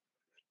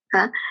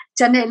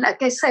 Cho nên là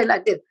cái sơ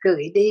là được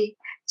gửi đi.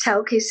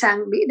 Sau khi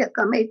sang Mỹ được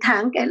có mấy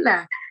tháng, cái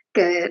là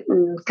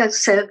các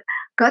sơ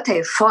có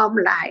thể form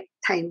lại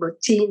thành một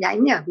chi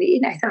nhánh ở Mỹ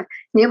này thôi,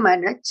 nhưng mà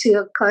nó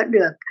chưa có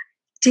được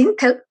chính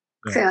thức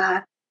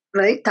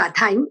với tòa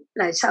thánh.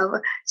 Là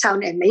sau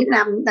này mấy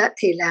năm đó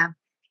thì là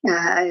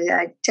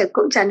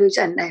cũng cha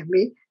Nugent này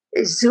mới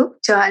giúp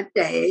cho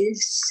để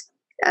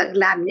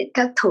làm những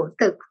các thủ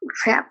tục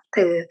phép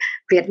từ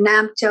Việt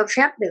Nam cho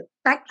phép được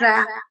tách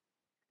ra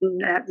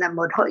là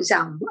một hội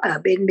dòng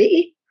ở bên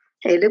Mỹ.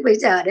 Thì lúc bây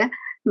giờ đó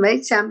mấy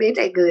cha mới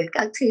lại gửi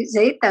các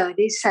giấy tờ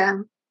đi sang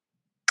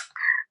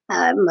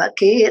mở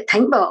cái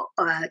thánh bộ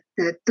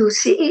tu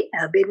sĩ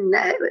ở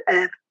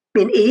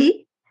bên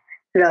Ý,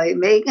 rồi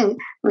mới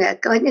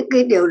có những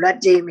cái điều luật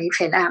gì mình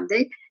phải làm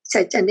đấy.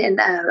 Cho nên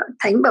là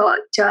thánh bộ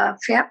cho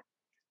phép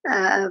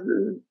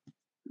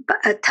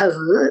thử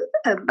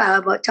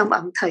trong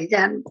vòng thời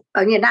gian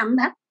bao nhiêu năm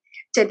đó,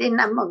 cho đến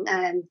năm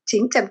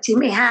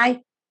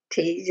 1992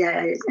 thì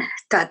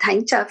tòa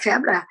thánh cho phép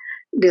là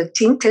được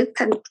chính thức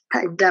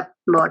thành lập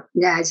một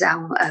nhà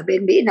dòng ở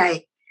bên Mỹ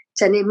này,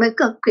 cho nên mới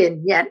có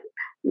quyền nhận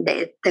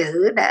đệ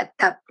tử đã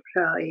tập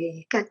rồi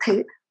các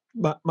thứ.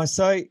 Mà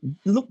sơ,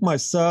 lúc mà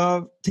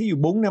sơ thí dụ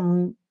 4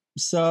 năm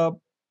sơ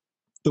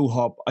tụ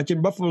họp ở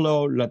trên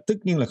Buffalo là tất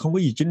nhiên là không có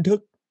gì chính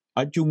thức,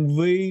 ở chung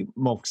với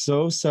một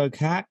số sơ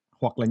khác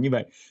hoặc là như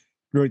vậy.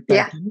 Rồi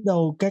tài chính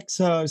đâu các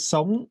sơ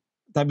sống,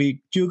 tại vì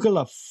chưa có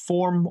là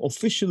form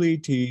officially,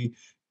 thì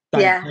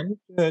tài chính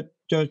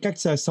cho các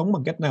sơ sống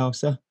bằng cách nào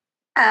sơ?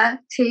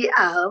 Thì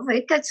ở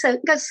với các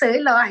sơ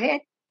lo hết.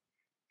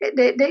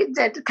 They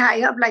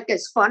kind of like a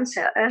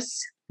sponsor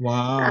us.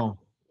 Wow.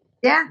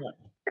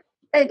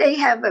 They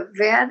have a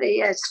very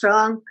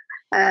strong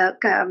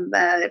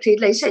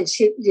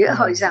relationship giữa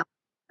hội dòng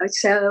ở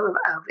sơ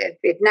ở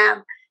Việt Nam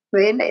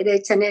với lại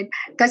đây, cho nên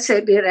các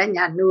sơ đưa ra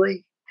nhà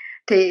nuôi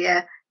thì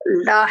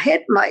lo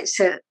hết mọi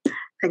sự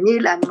như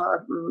là một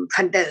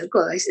phần tử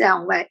của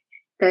dòng vậy.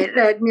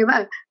 Nhưng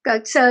mà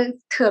các sơ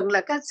thường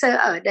là các sơ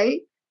ở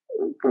đấy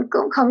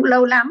cũng không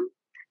lâu lắm,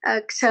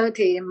 sơ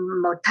thì 1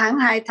 tháng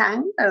 2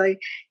 tháng rồi,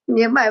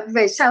 nhưng mà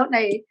về sau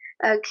này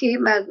khi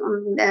mà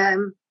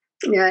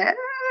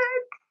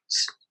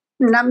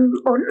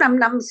 4-5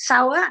 năm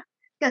sau á,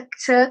 các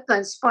sơ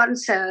còn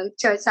sponsor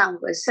cho dòng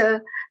của sơ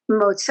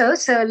một số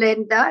sơ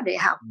lên đó để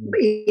học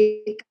y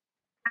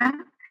tá,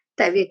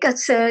 tại vì các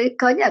sơ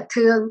có nhà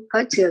thương,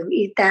 có trường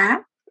y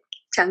tá,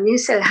 chẳng như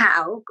sơ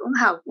Hảo cũng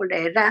học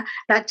để ra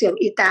trường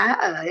y tá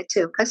ở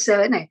trường các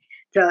sơ này,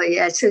 rồi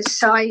sơ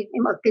Soi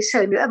một cái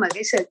sơ nữa, mà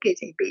cái sơ kia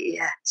thì bị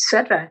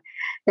xuất rồi,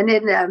 cho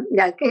nên là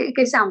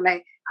cái dòng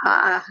này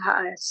họ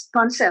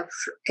sponsor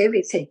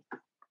everything.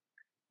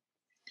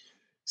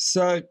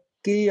 Sơ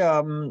cái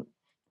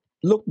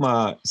lúc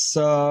mà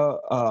sơ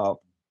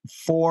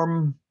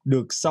form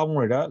được xong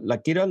rồi đó, là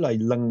cái đó là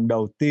lần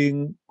đầu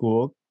tiên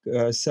của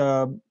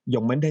sơ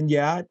dòng Mến Thánh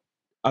Giá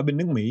ở bên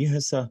nước Mỹ hả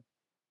sơ?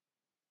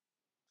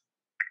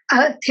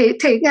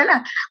 Thì nghĩa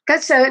là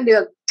các sơ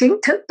được chính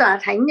thức tòa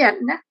thánh nhận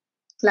đó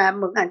là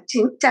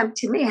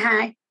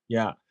 1992.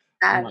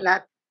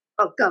 Là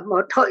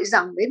một hội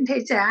dòng Mến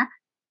Thánh Giá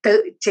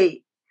tự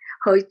trị.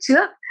 Hồi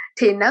trước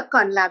thì nó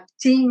còn là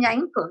chi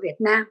nhánh của Việt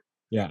Nam.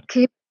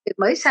 Khi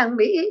mới sang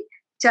Mỹ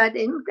cho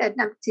đến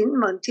năm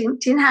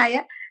 1992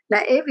 á, là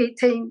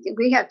everything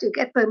we have to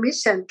get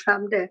permission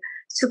from the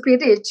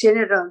Superior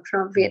General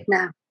from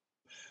Vietnam.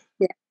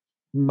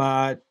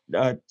 Mà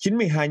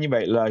 92 như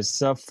vậy là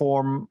sơ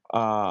form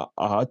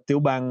ở tiểu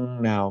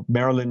bang nào?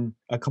 Maryland,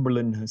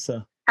 Cumberland hả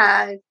sơ?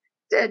 Ở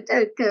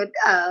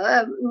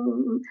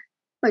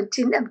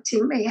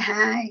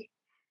 1992.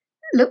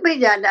 Lúc bây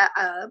giờ là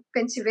ở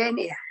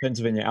Pennsylvania,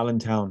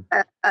 Allentown.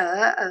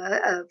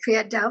 Ở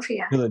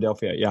Philadelphia.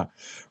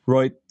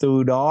 Rồi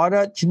từ đó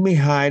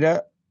 92 đó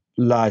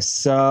là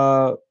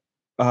sơ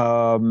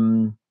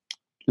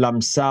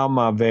làm sao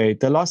mà về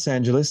tới Los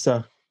Angeles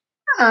sơ?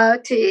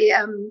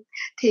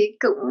 Thì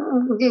cũng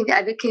như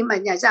vậy, khi mà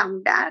nhà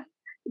dòng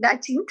đã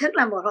chính thức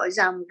là một hội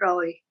dòng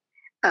rồi,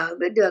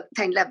 được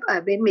thành lập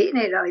ở bên Mỹ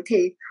này rồi,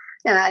 thì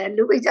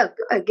lúc bây giờ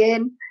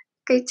again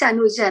cái cha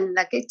Nugent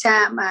là cái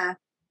cha mà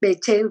bề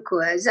trên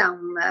của dòng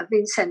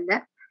Vincent đó,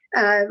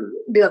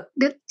 được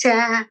đức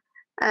cha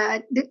ở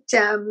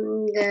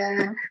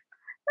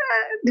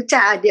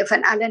địa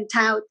phận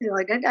Allentown,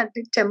 rồi đó là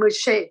đức cha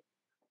Moshe,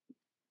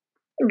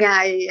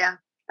 ngài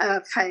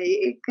phải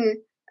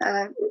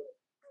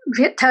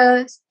viết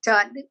thơ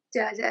cho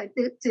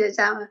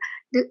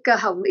Đức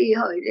Hồng Y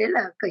hồi đấy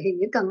là hình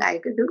như cả ngày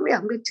cái Đức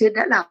Hồng Y chưa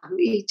đã làm Hồng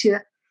Y chưa,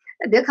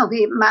 Đức Hồng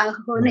Y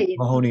Mahoney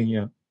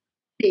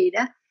thì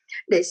đó,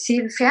 để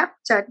xin phép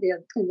cho được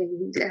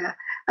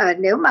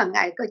nếu mà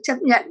ngài có chấp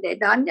nhận để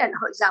đón nhận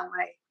hội dòng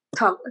này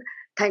thuộc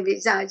thành vì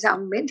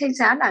dòng Miễn Thánh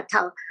Giá là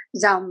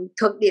dòng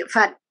thuộc địa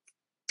phận,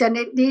 cho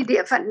nên đi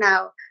địa phận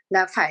nào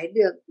là phải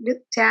được Đức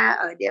Cha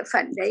ở địa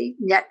phận đấy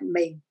nhận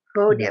mình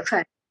vô địa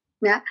phận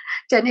đó.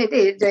 Cho nên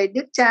thì rồi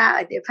Đức Cha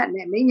ở địa phận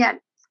này mới nhận.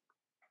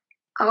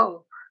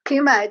 Khi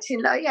mà xin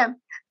lỗi em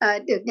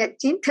được nhận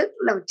chính thức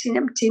là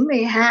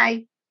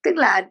 1992, tức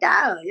là đã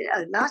ở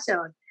LANH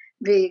rồi,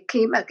 vì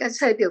khi mà các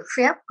sơ được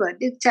phép của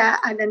Đức Cha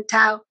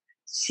Allentown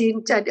xin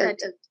cho được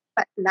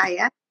phận này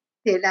á,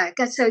 thì là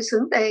các sơ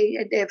xuống đây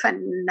để phần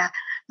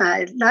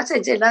Los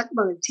Angeles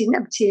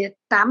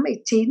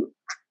 1989.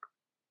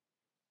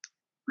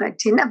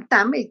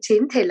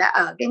 1989 thì là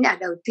ở cái nhà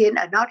đầu tiên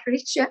ở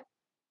Northridge á,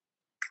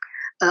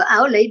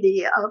 ở Our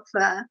Lady of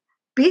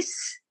Peace.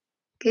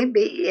 Cái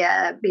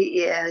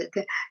bị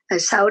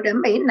sau đó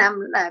mấy năm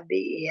là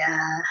bị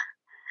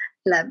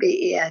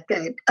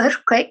cái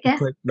earthquake á,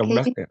 động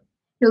đất.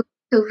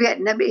 Tu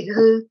viện nó bị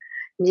hư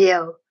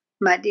nhiều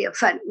mà địa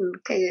phận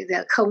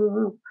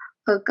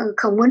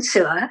không muốn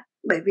sửa,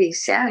 bởi vì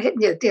sẽ hết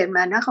nhiều tiền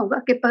mà nó không có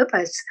cái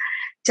purpose,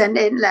 cho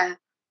nên là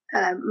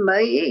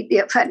mới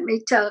địa phận mới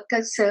cho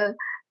các sơ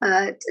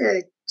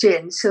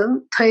chuyển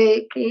xuống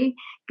thuê cái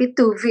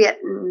tu viện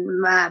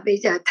mà bây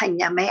giờ thành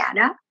nhà mẹ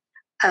đó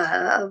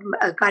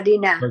ở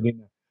Gardena.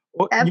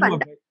 Nhưng mà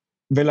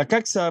vậy là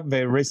các sơ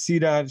về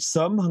Reseda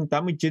sớm hơn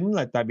 89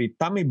 là tại vì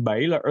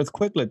 87 là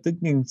earthquake, là tất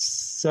nhiên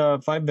sơ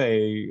phải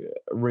về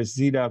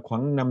Reseda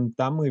khoảng năm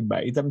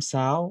 87,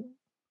 86.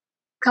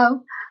 Không,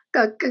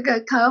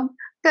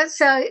 các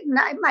sơ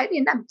mãi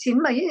đến năm 9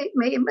 mới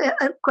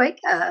earthquake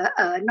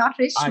ở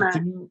Northridge mà.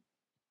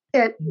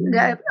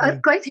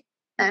 Earthquake thì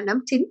là năm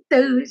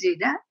 94 gì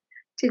đó.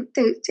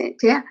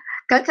 94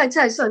 các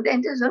sơ xuống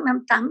đến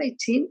năm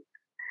 89.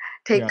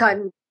 Thì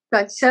còn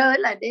sơ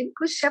là đến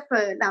Good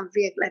Shepherd làm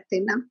việc là từ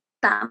năm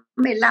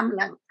 85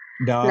 lần.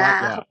 Đó,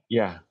 là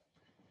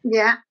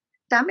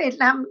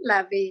 85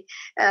 là vì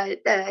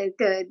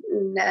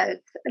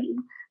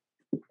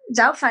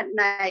giáo phận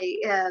này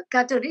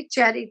Catholic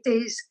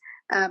Charities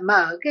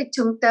mở cái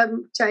trung tâm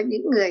cho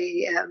những người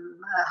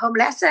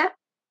homeless á,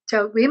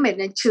 cho women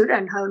and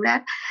children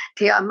homeless,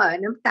 thì họ mở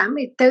năm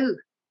 84.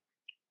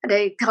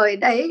 Đây thời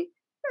đấy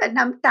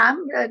năm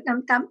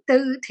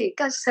 84 thì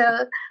các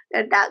sơ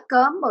đã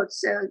có một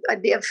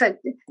địa phận,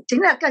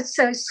 chính là các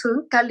sơ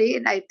xuống Cali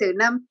này từ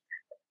năm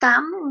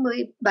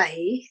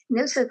 87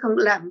 nếu sơ không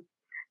lầm,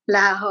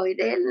 là hồi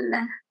đấy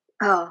là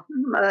ở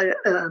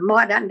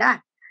More Than That.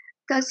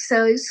 Các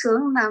sơ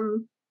xuống năm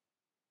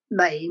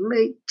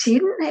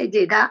 79 hay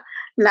gì đó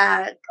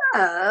là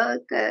ở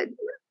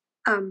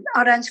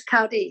Orange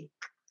County.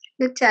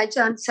 Đức cha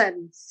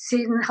Johnson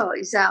xin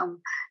hội dòng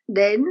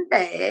đến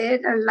để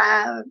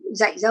là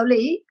dạy giáo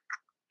lý,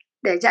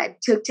 để dạy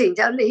chương trình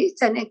giáo lý,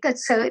 cho nên các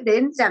sơ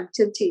đến giảm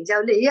chương trình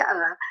giáo lý ở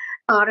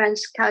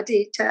Orange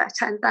County cho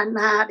Santa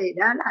Ana, thì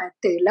đó là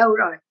từ lâu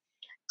rồi.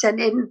 Cho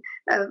nên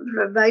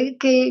với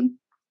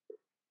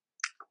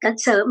các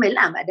sơ mới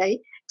làm ở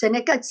đấy, cho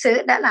nên các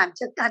sơ đã làm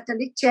cho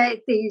Catholic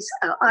Charities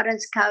ở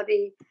Orange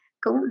County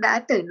cũng đã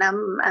từ năm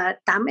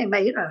 80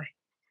 mấy rồi.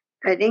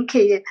 Rồi đến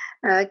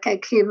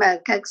khi mà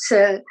các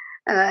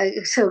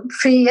sơ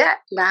Phi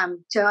làm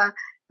cho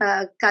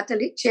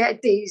Catholic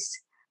Charities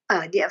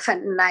ở địa phận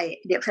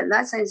này, địa phận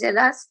Los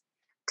Angeles,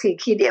 thì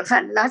khi địa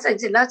phận Los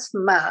Angeles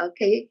mở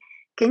cái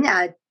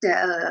nhà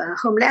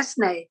homeless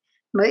này,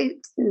 mới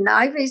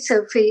nói với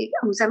Sophie,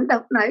 ông giám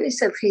đốc nói với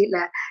Sophie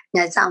là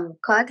nhà dòng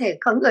có thể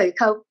có người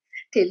không,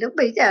 thì lúc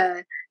bây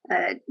giờ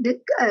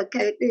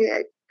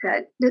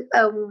Đức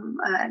ông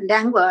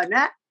LANH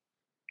á,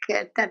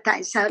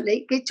 tại sao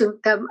lấy cái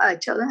trung tâm ở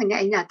chỗ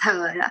ngay nhà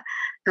thờ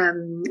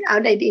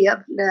Our Lady of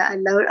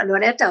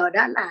Loretto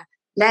đó là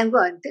LANH,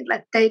 tức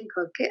là tên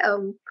của cái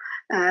ông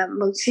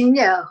một xí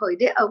nhờ hồi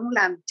đấy ông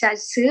làm cha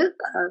xứ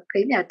ở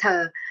cái nhà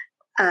thờ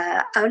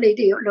Our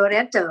Lady of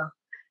Loretto,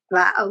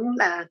 và ông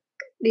là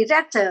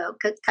director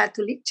của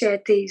Catholic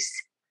Charities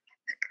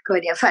của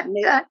địa phận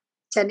nữa,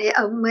 cho nên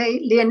ông mới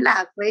liên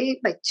lạc với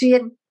bà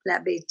Chuyên là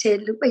bề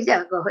trên lúc bây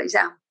giờ của hội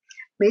dòng,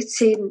 mới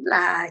xin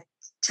là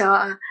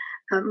cho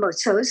một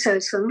số sơ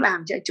xuống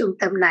làm cho trung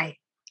tâm này.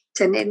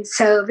 Cho nên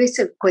sơ với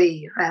sự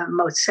quỳ và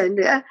một sơ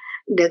nữa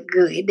được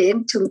gửi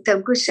đến trung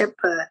tâm của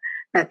Shepherd,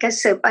 là các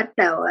sơ bắt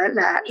đầu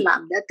là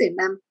làm đã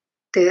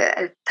từ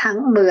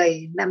tháng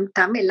 10 năm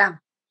 85.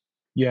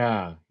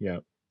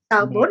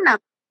 Sau 4 năm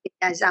thì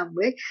nhà dòng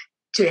mới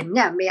chuyển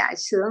nhà mẹ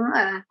xuống,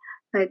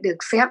 được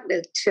phép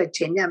được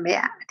chuyển nhà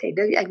mẹ, thì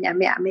nhà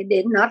mẹ mới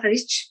đến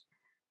Northridge.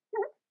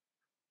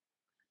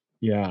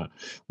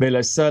 Vậy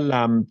là sơ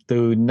làm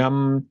từ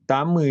năm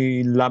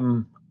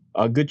 85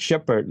 ở Good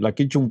Shepherd, là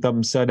cái trung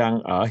tâm sơ đang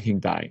ở hiện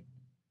tại.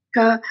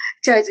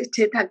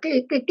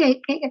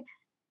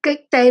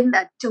 Cái tên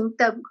là trung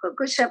tâm của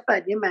Good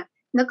Shepherd, nhưng mà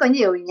nó có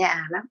nhiều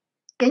nhà lắm.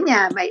 cái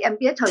nhà mà em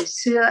biết hồi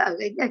xưa ở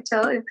cái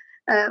chỗ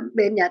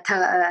bên nhà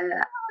thờ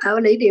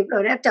Our Lady of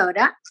Loretto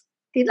đó,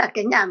 thì là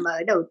cái nhà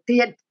mở đầu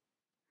tiên.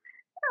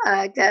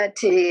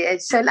 Thì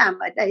sơ làm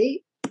ở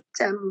đấy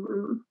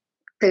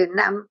từ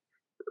năm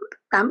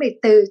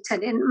 84 cho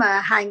đến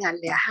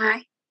 2002.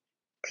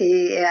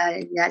 Thì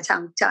nhà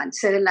dòng chọn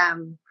sơ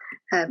làm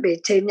bề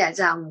trên nhà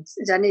dòng,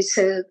 cho nên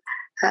sơ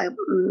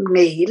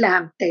nghỉ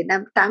làm từ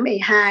năm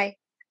 82,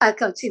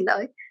 xin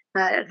lỗi,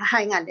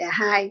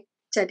 2002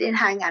 cho đến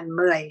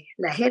 2010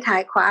 là hết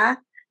 2 khóa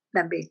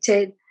làm bề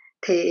trên.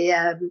 Thì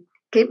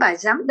cái bà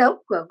giám đốc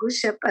của Good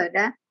Shepherd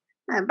đó,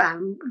 bà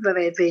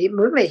về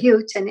muốn về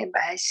hưu, cho nên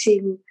bà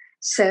xin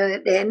sơ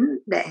đến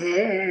để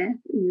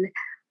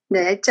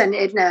cho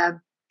nên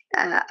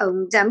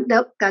ông giám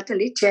đốc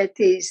Catholic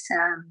Charities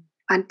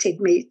wanted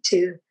me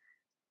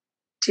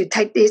to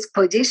take this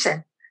position.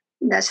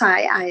 That's why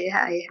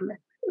I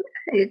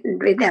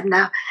with them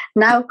now.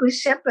 Now Good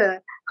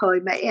Shepherd hồi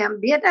mà em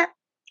biết á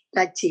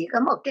là chỉ có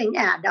một cái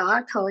nhà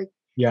đó thôi.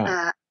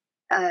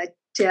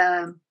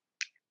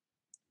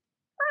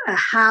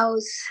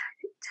 House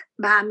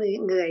 30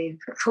 người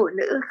phụ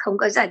nữ không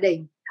có gia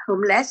đình,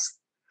 homeless.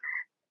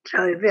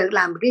 Rồi việc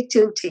làm cái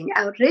chương trình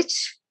outreach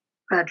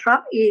và drop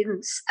in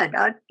ở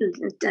đó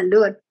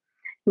luôn.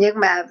 Nhưng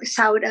mà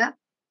sau đó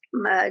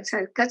mà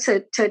các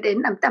cho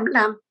đến năm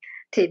 85,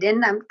 thì đến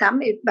năm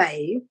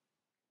 87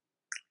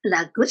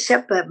 là Good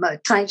Shepherd mở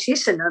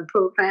transitional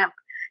program,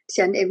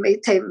 cho nên mới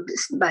thêm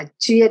bà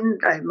chuyên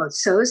rồi một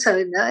số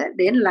sơ nữa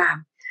đến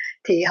làm.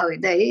 Thì hồi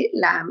đấy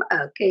làm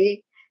ở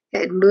cái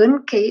mướn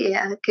cái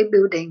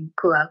building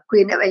của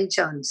Queen of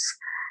Angels.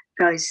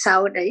 Rồi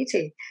sau đấy thì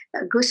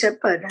Good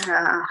Shepherd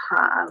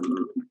họ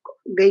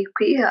gây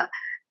quỹ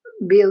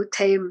build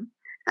thêm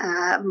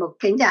một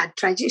cái nhà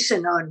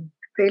transitional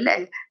với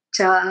lại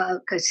cho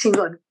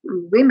single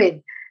women,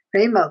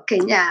 với một cái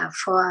nhà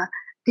for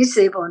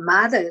disabled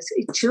mothers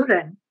and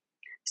children.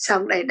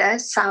 Xong rồi đã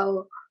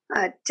sau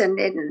cho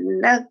nên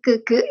nó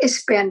cứ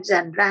expand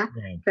dần ra.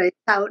 Rồi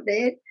sau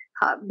đấy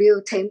họ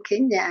build thêm cái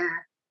nhà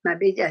mà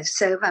bây giờ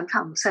sơ văn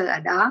phòng sơ ở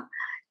đó,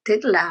 tức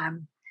là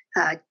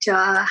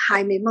cho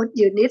 21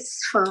 units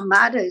for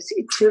mothers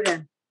and children.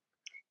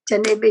 Cho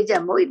nên bây giờ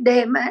mỗi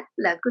đêm á,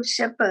 là Good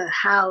Shepherd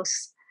House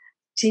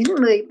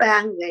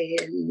 93 người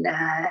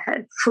là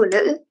phụ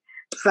nữ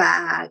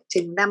và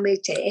chừng 50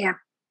 trẻ em.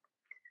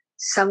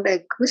 Xong rồi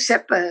Good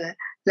Shepherd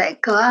lại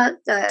có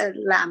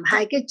làm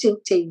 2 cái chương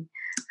trình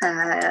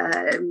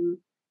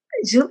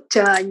giúp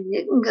cho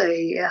những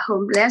người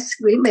homeless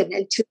women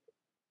and children.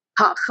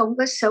 Họ không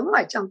có sống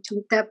ở trong trung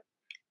tâm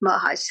mà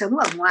họ sống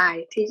ở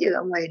ngoài, thí dụ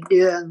ở ngoài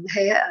đường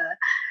hay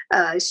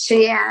ở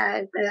xe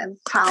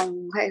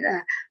phòng hay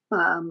là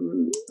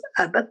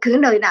ở bất cứ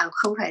nơi nào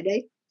không phải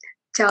đấy.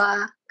 Cho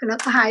nó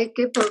có 2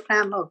 cái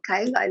program, một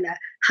cái gọi là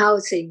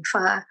housing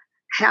for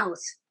health,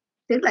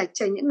 tức là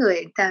cho những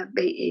người ta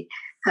bị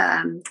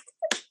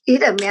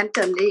either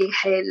mentally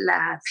hay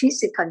là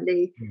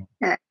physically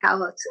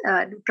health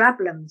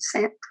problems.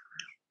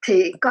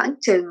 Thì có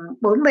chừng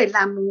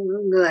 45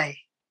 người.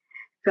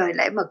 Rồi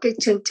lại một cái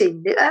chương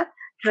trình nữa,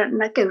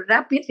 nó kêu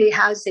rapid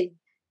rehousing,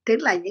 tức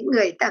là những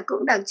người ta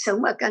cũng đang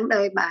sống ở các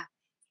nơi mà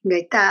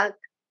người ta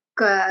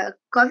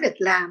có việc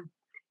làm,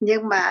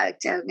 nhưng mà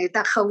người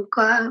ta không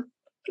có,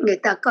 người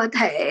ta có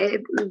thể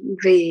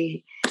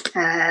vì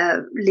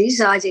lý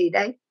do gì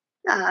đấy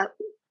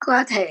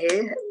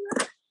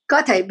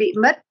có thể bị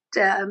mất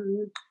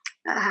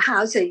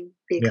housing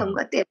vì không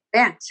có tiền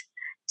rent.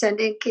 Cho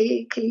nên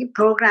cái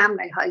program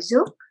này họ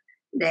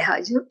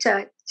giúp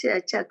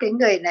cho cái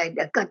người này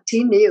được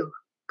continue,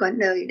 có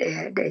nơi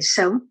để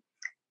sống.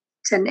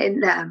 Cho nên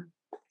là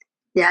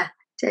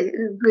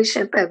Good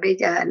Shepherd bây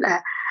giờ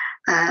là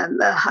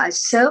họ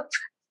serve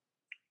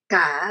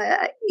cả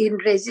in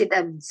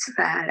residence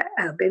và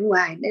ở bên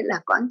ngoài, đấy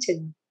là khoảng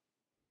chừng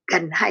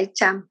gần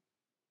 200.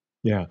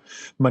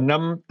 Mà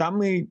năm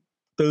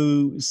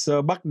 84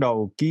 sơ bắt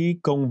đầu cái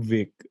công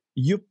việc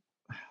giúp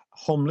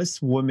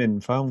homeless women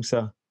phải không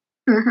sơ?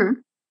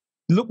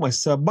 Lúc mà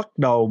sơ bắt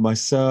đầu mà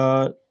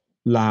sơ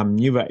làm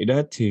như vậy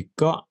đó thì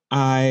có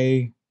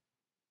ai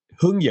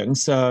hướng dẫn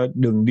sơ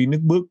đường đi nước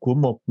bước của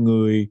một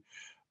người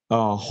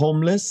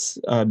homeless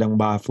đàn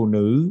bà phụ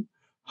nữ,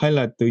 hay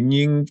là tự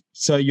nhiên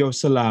sơ vô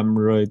sơ làm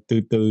rồi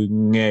từ từ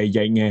nghề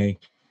dạy nghề?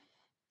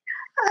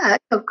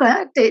 Không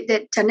có,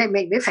 cho nên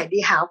mình mới phải đi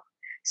học.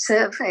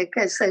 Sơ phải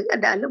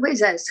đã lúc bây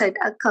giờ sơ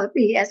đã có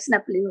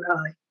BSW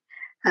rồi.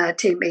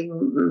 Thì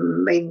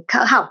mình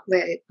có học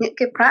về những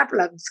cái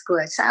problems của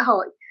xã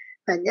hội,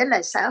 và nhất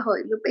là xã hội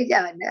lúc bây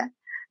giờ nữa.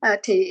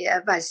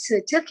 Và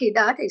trước khi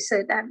đó thì sơ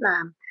đã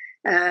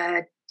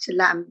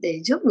làm để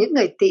giúp những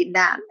người tị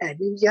nạn ở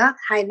New York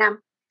 2 năm.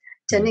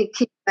 Cho nên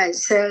khi mà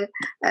sơ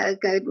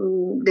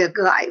được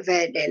gọi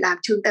về để làm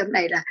trung tâm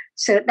này là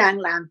sơ đang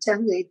làm cho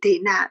người tị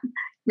nạn,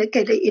 những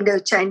cái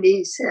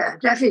Indo-Chinese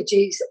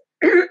refugees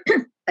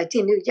ở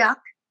trên New York.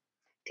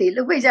 Thì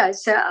lúc bây giờ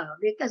sơ ở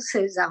với các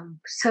sơ dòng,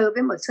 sơ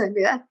với một sơ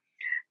nữa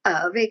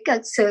ở với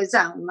các sơ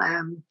dòng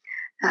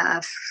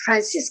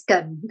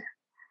Franciscan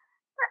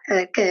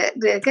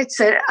cái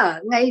sơ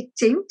ở ngay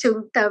chính trung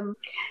tâm.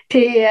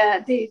 Thì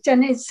cho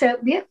nên sơ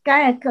biết, các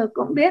anh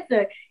cũng biết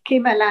rồi, khi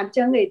mà làm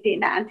cho người tị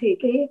nạn thì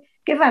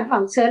cái văn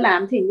phòng sơ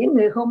làm thì những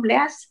người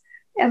homeless,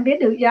 em biết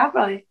New York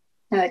rồi,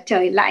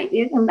 trời lạnh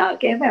biết không nói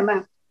cái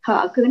mà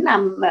họ cứ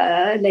nằm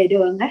ở lề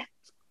đường ấy,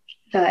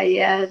 rồi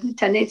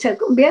cho nên sơ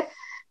cũng biết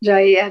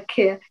rồi.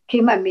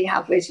 Khi mà mình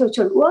học về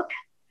social work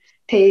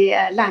thì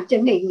làm cho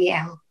người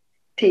nghèo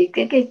thì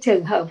cái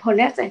trường hợp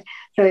homeless này,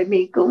 rồi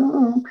mình cũng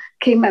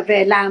khi mà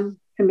về làm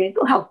thì mình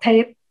cũng học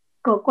thêm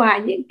qua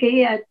những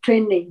cái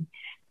training,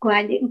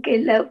 qua những cái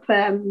lớp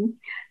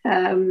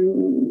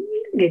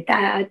người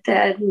ta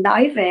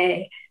nói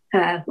về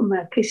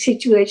mà cái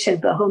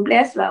situation của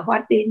homeless và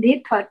what they need,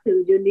 what do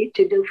you need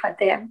to do for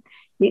them,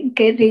 những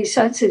cái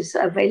resources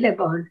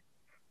available.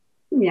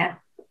 Yeah.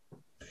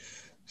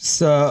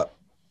 So,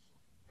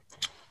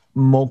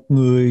 một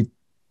người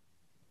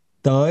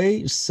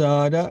tới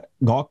sơ đó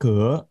gõ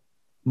cửa,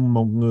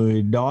 một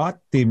người đó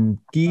tìm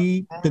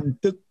cái tin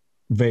tức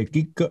về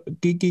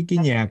cái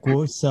nhà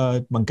của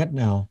sơ bằng cách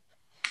nào?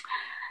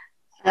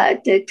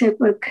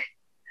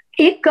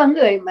 Ít có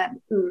người mà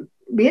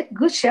biết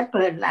Good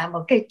Shepherd là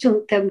một cái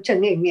trung tâm cho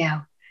người nghèo,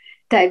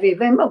 tại vì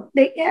với mục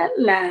đích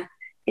là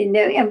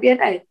nếu em biết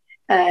là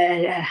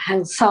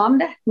hàng xóm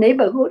đó,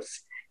 neighborhood,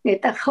 người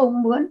ta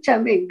không muốn cho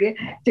mình biết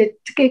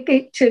cái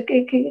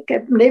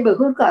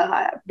neighborhood của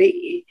họ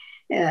bị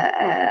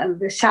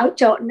xáo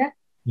trộn đó.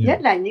 Nhất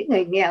là những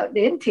người nghèo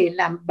đến thì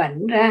làm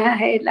bẩn ra,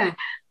 hay là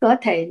có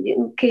thể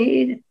những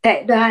cái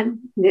tệ đoan,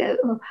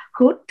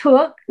 hút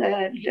thuốc,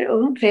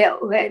 uống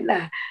rượu, hay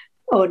là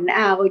ồn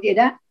ào gì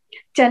đó.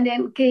 Cho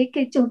nên cái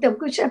trung tâm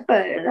Good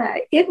Shepherd là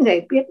ít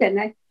người biết đến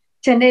này.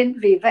 Cho nên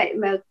vì vậy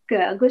mà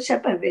Good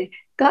Shepherd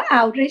có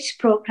outreach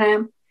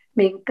program.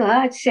 Mình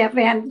có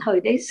Seven hồi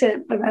đấy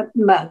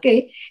mở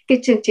cái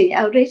chương trình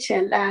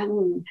outreach là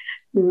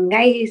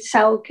ngay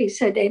sau khi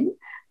sơ đến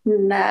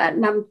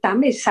năm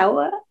 86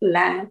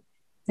 là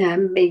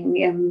mình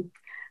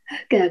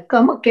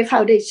có một cái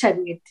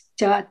foundation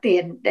cho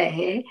tiền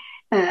để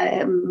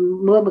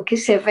mua một cái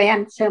xe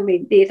van, cho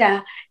mình đi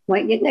ra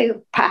ngoài những cái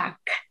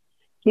park,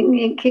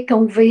 những cái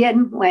công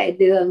viên ngoài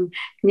đường,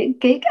 những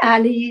cái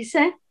alleys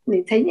á,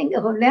 mình thấy những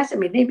cái homeless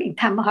mình đi mình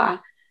thăm họ,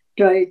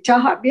 rồi cho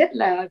họ biết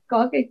là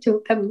có cái trung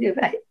tâm như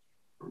vậy.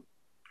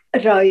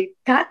 Rồi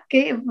các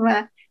cái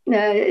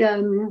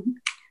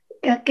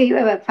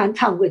văn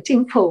phòng của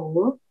chính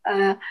phủ,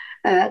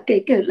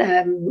 cái kiểu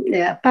là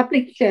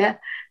public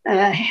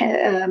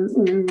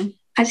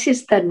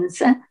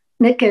assistance,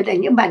 nơi kiểu là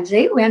những bản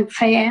giấy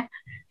welfare,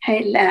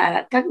 hay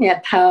là các nhà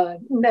thờ,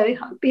 nơi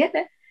họ biết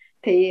ấy,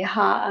 thì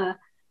họ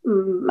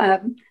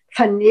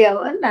phần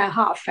nhiều là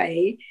họ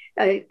phải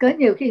có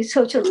nhiều khi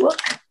social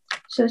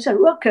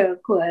worker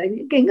của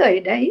những cái người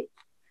đấy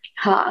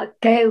họ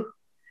kêu,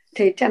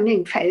 thì cho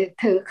mình phải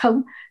thử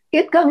không.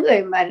 Ít có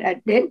người mà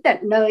đến tận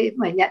nơi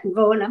mà nhận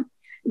vô lắm,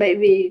 bởi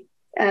vì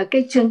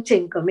cái chương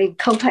trình của mình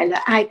không phải là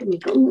ai thì mình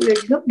cũng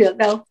giúp được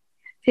đâu.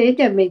 Thế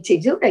cho mình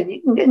chỉ giúp được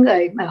những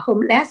người mà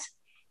homeless,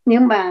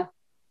 nhưng mà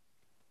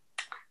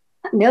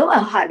nếu mà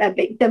họ là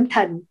bệnh tâm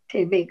thần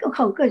thì mình cũng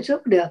không có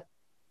giúp được.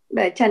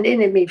 Và cho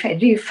nên là mình phải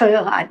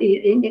refer họ đi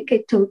đến những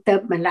cái trung tâm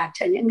mà làm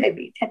cho những người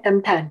bị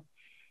tâm thần,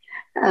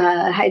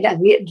 hay là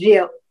nghiện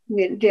rượu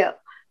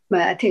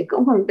mà thì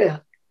cũng không được.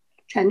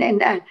 Cho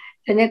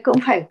nên cũng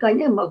phải có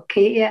những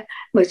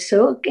một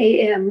số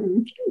cái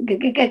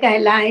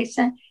guidelines,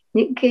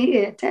 những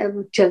cái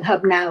trường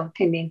hợp nào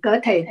thì mình có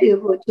thể đưa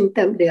vô trung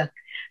tâm được,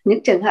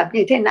 những trường hợp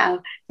như thế nào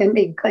thì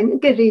mình có những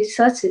cái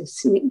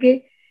resources, những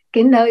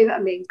cái nơi mà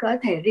mình có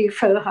thể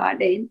refer họ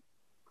đến.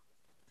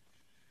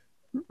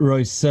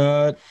 Rồi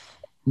sơ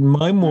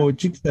mới mua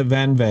chiếc xe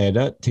van về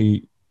đó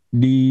thì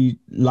đi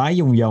lái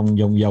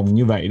vòng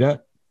như vậy đó,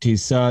 thì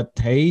sơ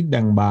thấy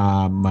đàn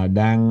bà mà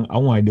đang ở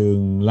ngoài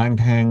đường lang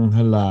thang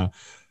hay là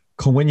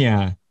không có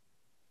nhà,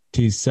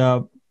 thì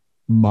sơ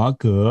mở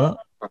cửa,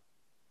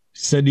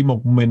 sơ đi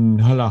một mình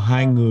hay là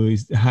hai người,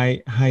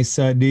 hai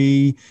sơ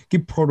đi,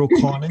 cái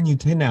protocol nó như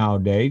thế nào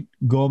để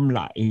gom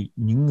lại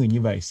những người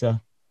như vậy sơ?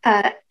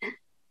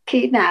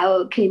 Khi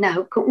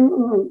nào cũng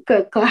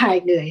có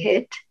hai người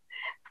hết.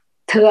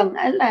 Thường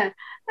là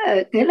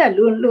nghĩa là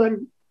luôn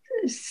luôn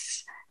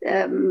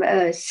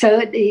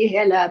sơ đi,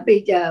 hay là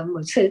bây giờ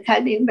một sơ khác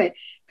đi,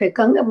 phải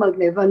có một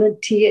người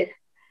volunteer.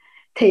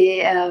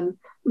 Thì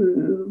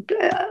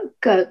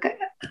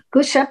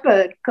Good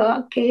Shepherd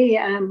có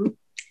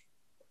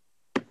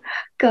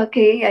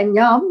cái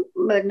nhóm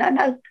mà nó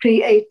đã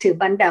create từ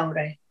ban đầu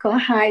rồi. Có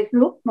hai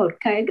group, một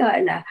cái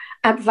gọi là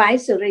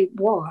advisory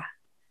board.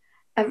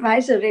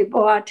 Advisory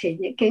board thì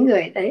những cái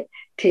người đấy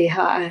thì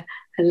họ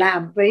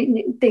làm với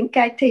những tính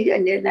cách thì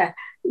như là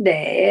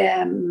để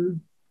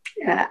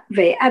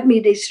về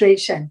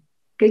administration,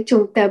 cái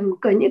trung tâm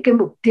có những cái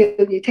mục tiêu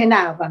như thế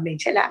nào và mình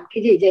sẽ làm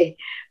cái gì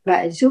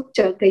và giúp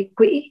cho cái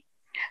quỹ.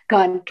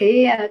 Còn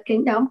cái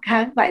nhóm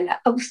khác gọi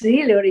là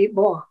auxiliary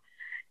board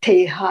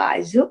thì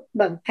họ giúp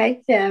bằng cách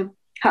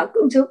họ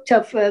cũng giúp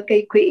cho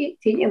cái quỹ,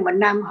 thì nhưng một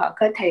năm họ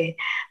có thể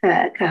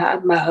họ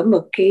mở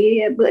một cái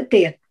bữa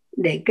tiệc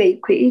để gây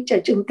quỹ cho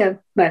trung tâm,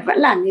 và vẫn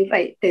làm như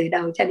vậy từ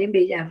đầu cho đến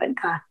bây giờ vẫn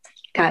còn.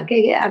 Cả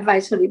cái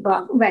advisory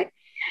board cũng vậy.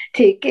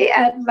 Thì cái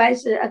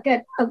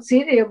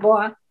auxiliary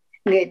board,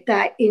 người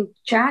ta in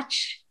charge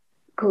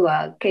của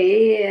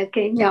cái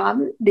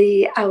nhóm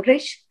đi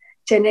outreach,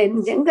 cho nên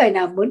những người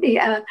nào muốn đi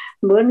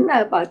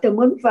bảo tôi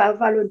muốn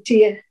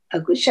volunteer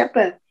ở Good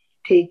Shepherd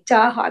thì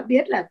cho họ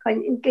biết là có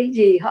những cái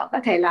gì họ có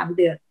thể làm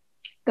được,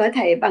 có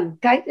thể bằng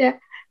cách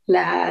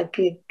là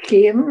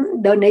kiếm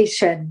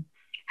donation,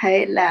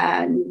 hay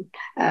là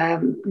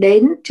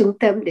đến trung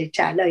tâm để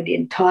trả lời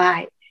điện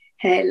thoại,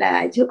 hay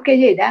là giúp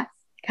cái gì đó,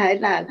 hay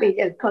là bây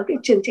giờ có cái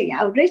chương trình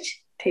outreach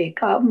thì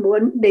có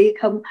muốn đi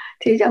không,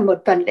 thì trong một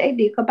tuần lễ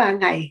đi có 3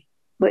 ngày,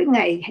 mỗi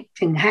ngày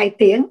chừng 2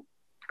 tiếng,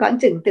 khoảng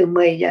chừng từ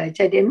 10 giờ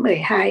cho đến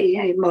 12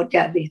 hay 1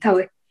 giờ thì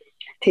thôi.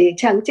 Thì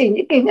chẳng chỉ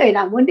những cái người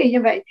nào muốn đi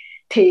như vậy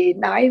thì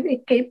nói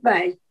với cái bà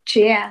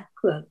chair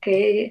của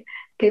cái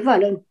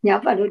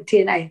nhóm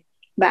volunteer này,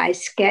 bà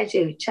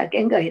schedule cho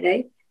cái người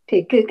đấy,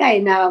 thì cứ ngày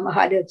nào mà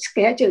họ được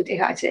schedule thì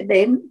họ sẽ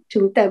đến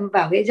trung tâm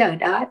vào cái giờ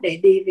đó để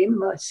đi với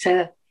một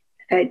sơ,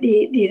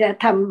 đi ra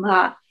thăm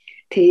họ.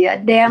 Thì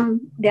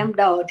đem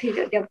đồ, thì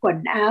đem quần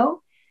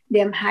áo,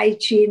 đem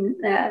hygiene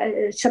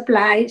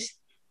supplies,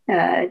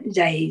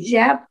 giày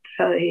dép,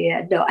 rồi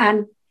đồ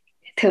ăn,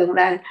 thường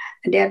là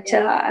đem cho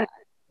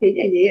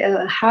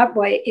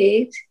hard-boiled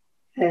eggs,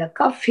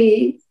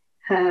 coffee,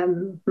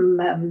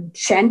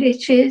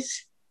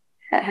 sandwiches,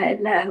 hay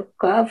là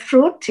có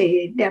fruit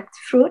thì đem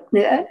fruit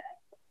nữa.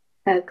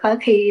 Có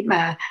khi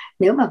mà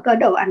nếu mà có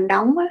đồ ăn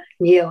nóng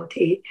nhiều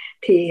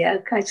thì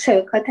các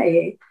sơ có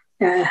thể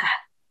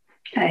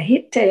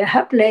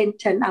hấp lên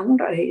cho nóng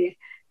rồi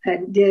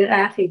đưa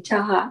ra thì cho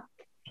họ.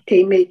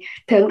 Thì mình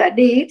thường là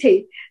đi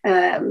thì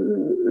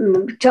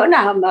chỗ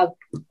nào mà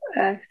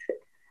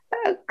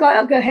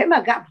có hễ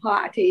mà gặp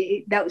họ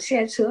thì đậu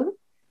xe xuống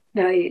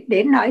rồi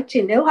đến nói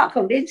chuyện. Nếu họ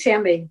không đến xe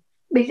mình,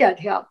 bây giờ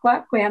thì họ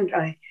quá quen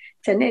rồi,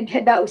 cho nên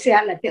đậu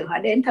xe là tự họ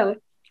đến thôi.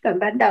 Còn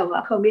ban đầu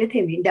họ không biết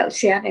thì mình đậu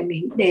xe để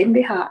mình đến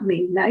với họ,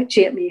 mình nói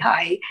chuyện, mình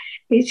hỏi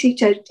cái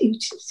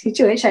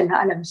situation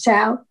họ làm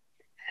sao,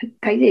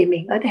 cái gì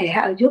mình có thể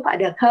giúp họ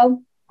được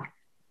không.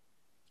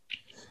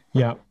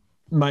 Dạ,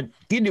 mà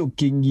cái điều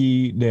kiện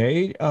gì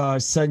để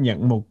sơ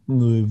nhận một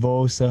người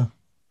vô sơ?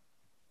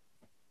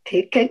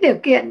 Thì cái điều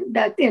kiện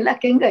đầu tiên là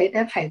cái người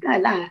đó phải gọi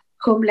là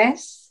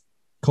homeless,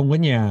 không có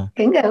nhà.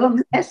 cái người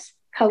homeless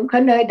không có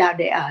nơi nào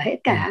để ở hết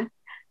cả.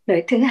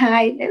 Rồi thứ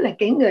hai nữa là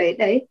cái người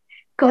đấy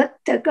có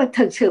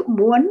thực sự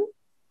muốn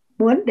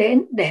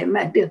đến để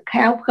mà được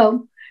help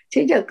không.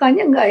 Chứ có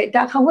những người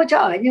ta không có chỗ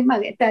ở nhưng mà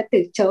người ta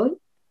từ chối,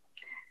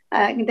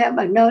 người ta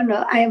bảo no,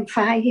 I am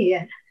fine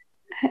here.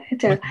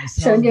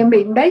 So như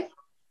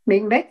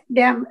mình make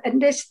them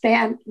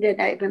understand that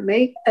I will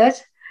make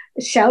us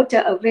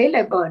shelter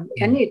available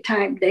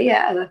anytime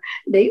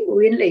they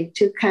willing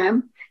to come.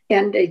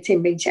 And thì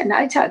mình sẽ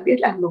nói cho biết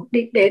là mục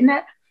đích đến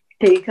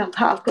thì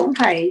họ cũng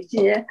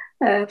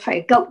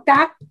phải cộng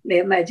tác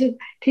để mà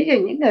thí dụ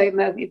những người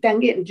mà người ta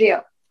nghiện rượu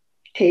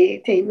thì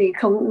mình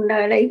không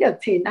lấy được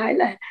thì nói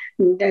là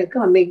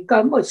còn mình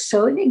có một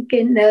số những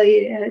cái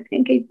nơi,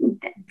 những cái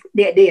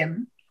địa điểm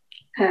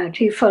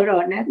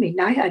referral, mình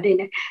nói ở đây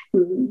này,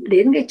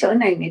 đến cái chỗ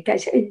này người ta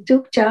sẽ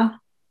giúp cho.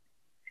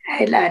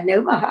 Hay là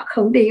nếu mà họ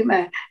không đi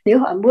mà nếu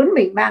họ muốn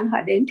mình mang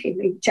họ đến thì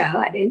mình chở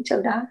họ đến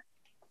chỗ đó.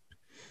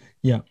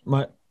 Dạ,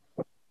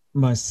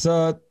 mà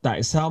sơ,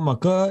 tại sao mà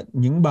có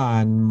những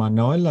bà mà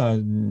nói là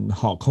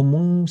họ không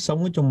muốn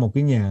sống ở trong một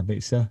cái nhà vậy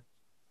sơ?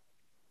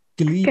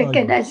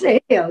 Cái đó dễ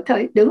hiểu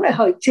thôi. Đúng là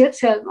hồi trước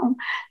sơ cũng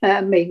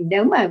mình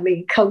nếu mà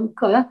mình không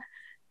có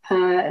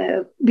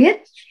biết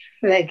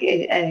về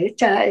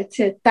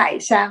tại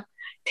sao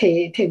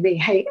thì mình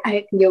hay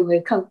nhiều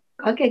người không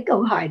có cái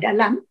câu hỏi đó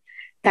lắm.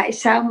 Tại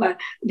sao mà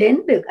đến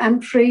được ăn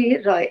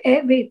free rồi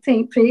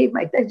everything free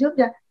mà ta giúp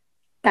cho?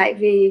 Tại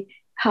vì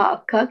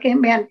họ có cái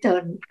mental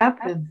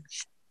problem,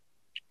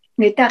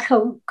 người ta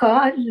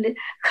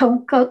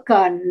không có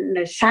còn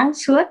sáng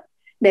suốt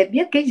để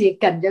biết cái gì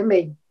cần cho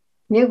mình,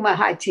 nhưng mà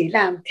họ chỉ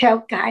làm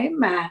theo cái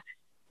mà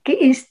cái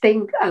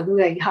instinct ở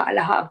người họ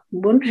là họ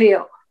muốn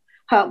rượu,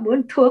 họ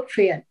muốn thuốc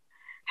phiện,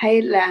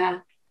 hay là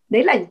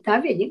đấy là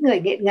nói về những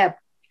người nghiện ngập.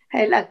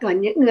 Hay là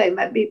còn những người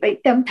mà bị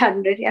bệnh tâm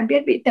thần rồi thì em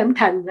biết bị tâm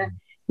thần rồi,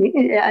 những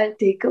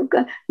thì cũng có,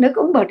 nó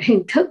cũng một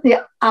hình thức như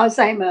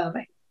Alzheimer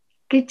vậy,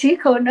 cái trí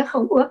khôn nó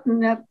không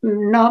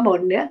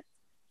normal nữa,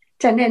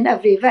 cho nên là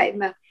vì vậy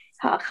mà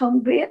họ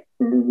không biết.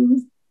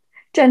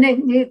 Cho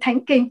nên như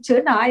Thánh Kinh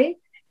Chúa nói,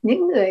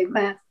 những người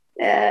mà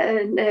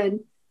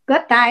có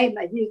tai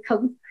mà như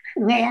không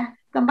nghe,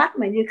 có mắt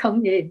mà như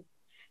không nhìn,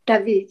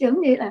 tại vì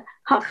giống như là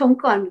họ không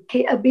còn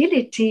cái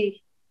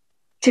ability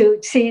to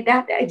see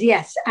that,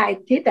 yes, I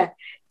did that.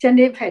 Cho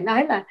nên phải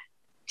nói là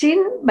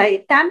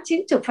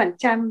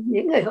 90%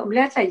 những người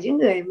homeless là những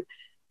người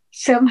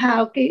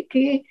somehow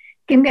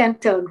cái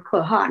mental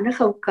của họ nó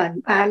không còn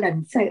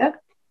balance nữa.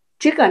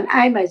 Chứ còn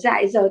ai mà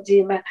dại dột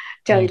gì mà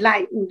trời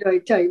lạnh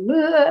rồi trời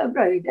mưa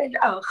rồi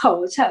ở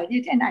khổ sở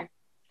như thế này.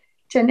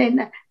 Cho nên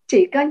là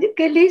chỉ có những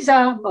cái lý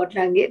do, một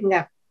là nghiện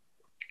ngập,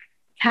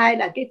 hai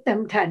là cái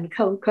tâm thần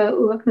không có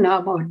ước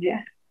no more nữa.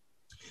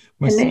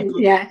 Mà Cho sao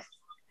nên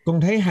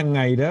con thấy hàng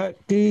ngày đó,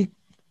 cái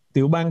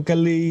tiểu bang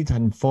Cali,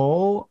 thành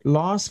phố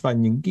Los và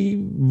những cái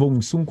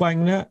vùng xung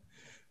quanh đó,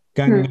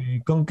 càng ngày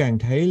con càng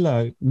thấy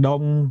là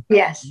đông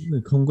yes. những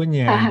người không có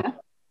nhà.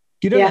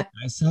 Cái đó là Yeah.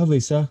 tại sao, vì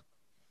sao?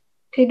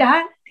 Thì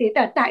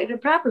là tại the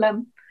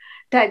problem.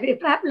 Tại vì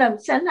problem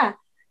sẽ là,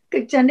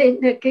 cho nên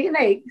cái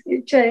này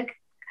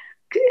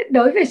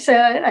đối với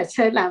sơ là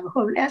sơ làm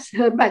homeless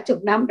hơn 30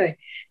 năm rồi,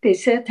 thì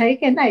sơ thấy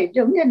cái này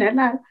giống như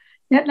là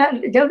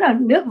giống là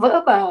nước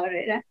vỡ bờ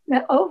rồi đó, nó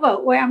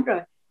overwhelmed rồi.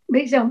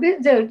 Bây giờ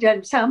biết giờ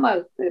dần sao mà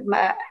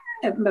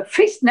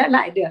fix nó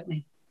lại được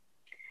này.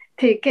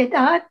 Thì cái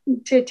đó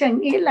tôi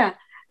nghĩ là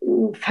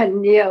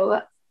phần nhiều,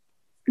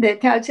 để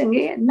theo tôi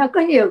nghĩ nó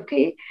có nhiều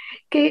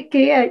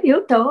cái yếu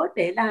tố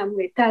để làm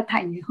người ta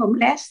thành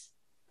homeless.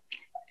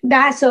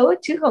 Đa số,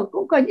 chứ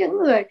cũng có những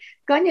người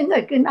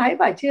cứ nói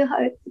bảo chứ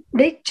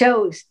they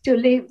chose to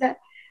live that.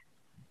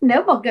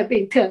 Nếu một người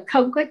bình thường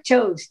không có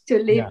chose to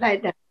live like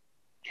that,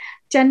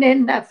 cho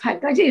nên là phải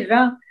có gì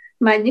wrong.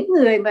 Mà những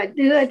người mà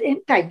đưa đến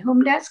cảnh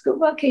homeless cũng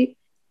có khi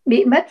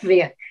bị mất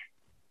việc,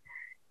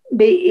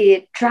 bị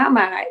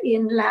trauma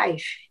in life,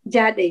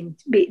 gia đình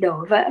bị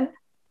đổ vỡ.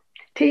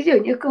 Thí dụ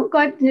như cũng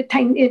có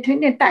thanh niên, thế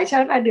nên tại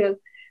sao ra được?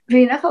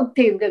 Vì nó không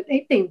tìm được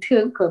cái tình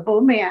thương của bố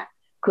mẹ,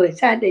 của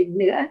gia đình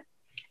nữa.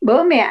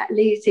 Bố mẹ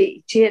ly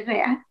dị chia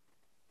rẽ,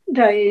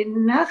 rồi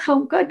nó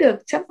không có được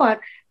support.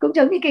 Cũng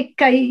giống như cái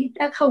cây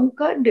nó không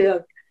có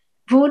được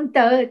vun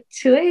tơ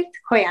tưới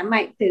khỏe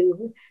mạnh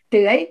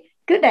từ ấy,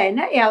 cứ để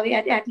nó eo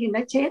ẹt thì nó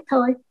chết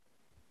thôi.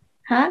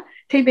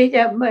 Thì bây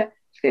giờ mà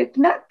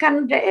nó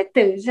căn rễ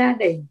từ gia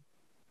đình.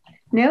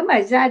 Nếu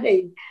mà gia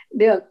đình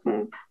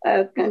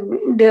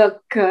được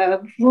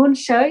vun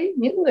sới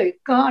những người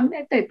con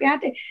từ bé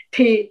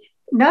thì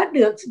nó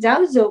được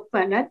giáo dục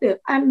và nó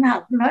được ăn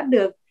học, nó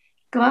được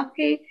có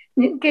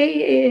những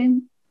cái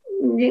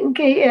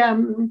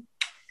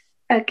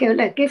kiểu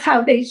là cái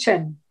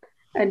foundation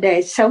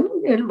để sống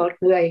như một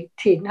người,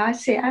 thì nó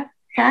sẽ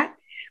khác.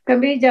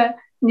 Còn bây giờ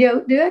nhiều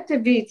đứa,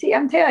 vì chị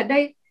em thấy ở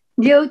đây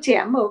nhiều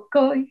trẻ mồ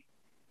côi,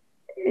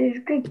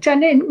 cho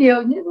nên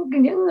nhiều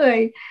những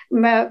người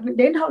mà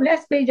đến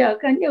homeless bây giờ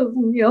có nhiều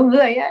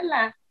người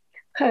là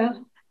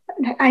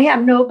I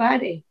have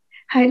nobody,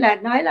 hay là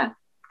nói là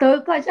tôi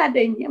có gia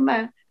đình nhưng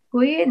mà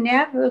quý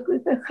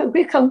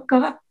không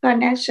có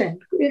connection,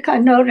 quý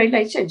không no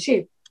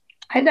relationship,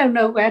 I don't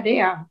know where they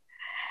are.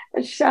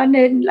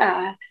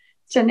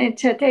 Cho nên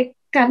tôi thấy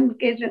căn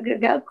cái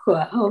gỡ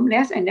của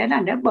homeless này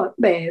là nó bột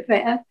bể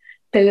về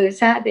từ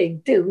gia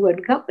đình, từ nguồn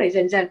gốc, rồi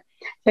dần dần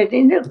rồi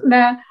đến lúc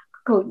là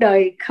cuộc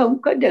đời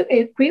không có được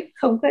equip,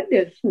 không có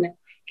được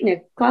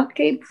có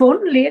cái vốn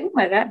liếng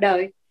mà ra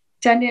đời,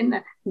 cho nên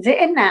là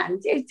dễ nản,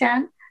 dễ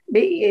chán,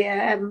 bị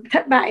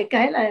thất bại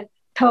cái là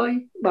thôi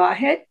bỏ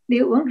hết, đi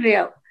uống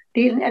rượu,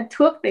 đi ăn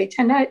thuốc để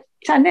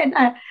cho nên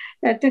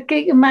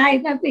cái mai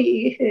nó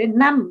bị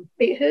nằm,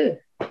 bị hư.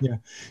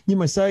 Nhưng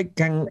mà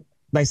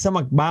tại sao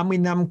mà 30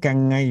 năm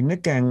càng ngày nó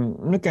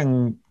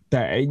càng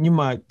tệ? Nhưng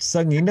mà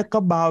sao nghĩ nó có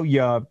bao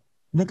giờ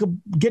nó có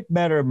get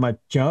better mà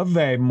trở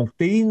về một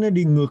tí, nó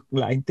đi ngược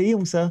lại một tí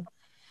không sơ?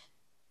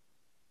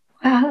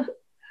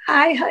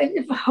 Ai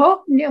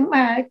hope, nhưng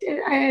mà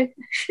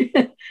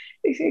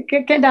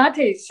cái đó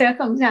thì sơ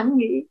không dám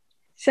nghĩ.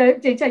 Sơ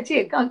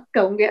chỉ có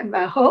cầu nguyện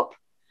và hope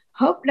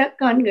đó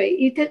con người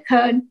ý thức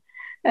hơn,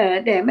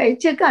 để mấy,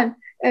 chứ còn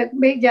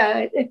bây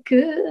giờ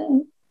cứ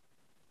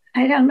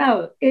I don't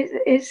know,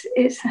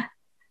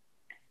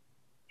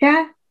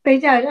 bây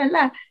giờ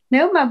là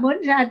nếu mà muốn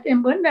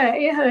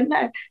ấy hơn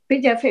là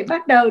bây giờ phải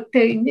bắt đầu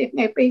từ những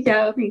ngày bây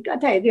giờ mình có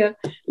thể được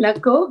là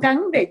cố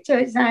gắng để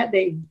cho gia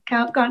đình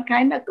con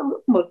cái nó có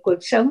một cuộc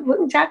sống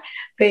vững chắc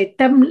về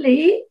tâm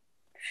lý,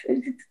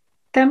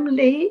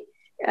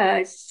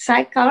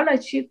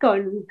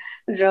 psychological,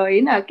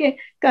 rồi là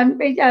còn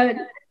bây giờ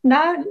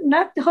nó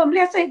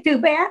homeless từ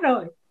bé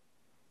rồi,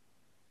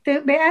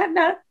 từ bé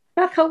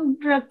nó không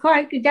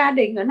coi cái gia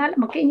đình của nó là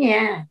một cái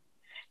nhà.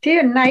 Thế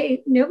hôm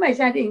nay nếu mà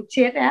gia đình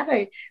chia rẽ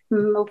rồi,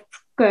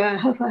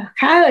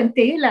 khá hơn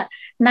tí là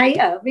nay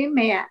ở với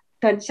mẹ,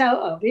 tuần sau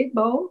ở với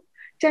bố,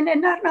 cho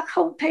nên nó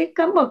không thấy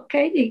có một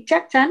cái gì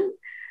chắc chắn.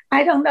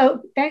 I don't know,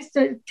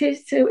 that's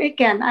this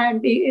weekend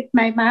I'll be with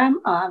my mom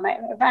or my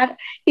dad,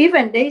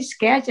 even they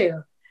schedule.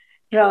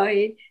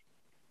 Rồi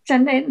cho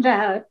nên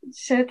là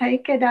sẽ thấy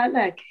cái đó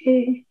là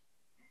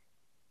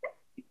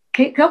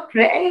cái gốc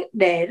rễ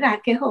để ra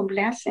cái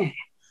homeless này.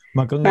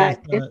 Mà con nghe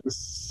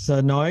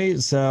sơ nói,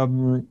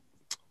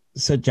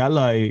 sơ trả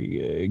lời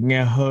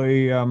nghe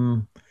hơi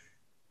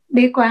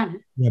bi quan.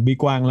 Bi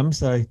quan lắm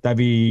sơ. Tại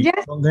vì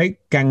con thấy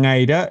càng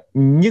ngày đó,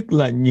 nhất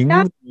là những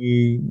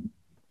người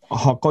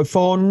họ coi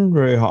phone,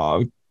 rồi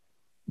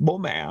bố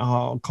mẹ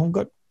họ không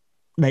có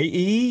để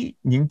ý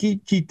những cái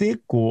chi tiết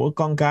của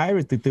con cái,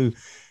 rồi từ từ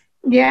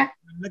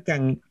nó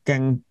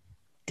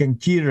càng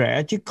chia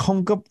rẽ, chứ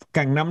không có,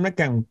 càng năm nó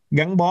càng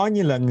gắn bó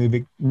như là người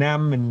Việt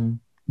Nam mình,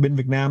 bên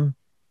Việt Nam.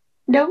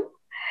 Đúng.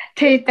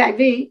 Thì tại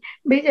vì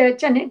bây giờ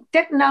cho nên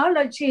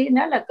technology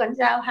nó là con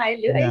dao hai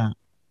lưỡi.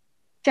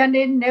 Cho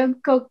nên nếu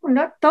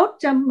nó tốt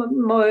cho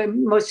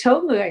một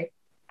số người,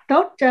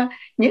 tốt cho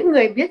những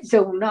người biết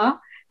dùng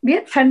nó,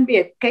 biết phân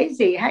biệt cái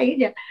gì hay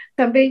được.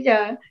 Còn bây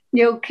giờ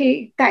nhiều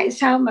khi tại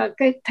sao mà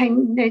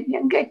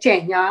những cái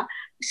trẻ nhỏ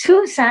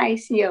suicide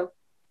nhiều,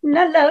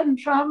 nó learn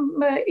from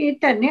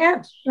internet,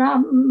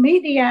 from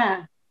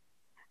media,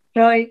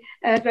 rồi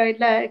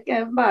là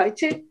bảo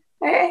chứ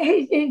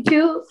hey,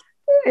 you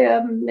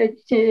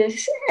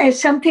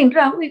something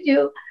wrong with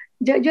you,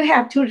 you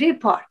have to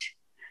report.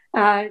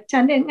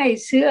 Cho nên ngày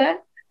xưa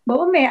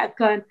bố mẹ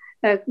còn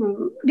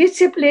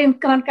discipline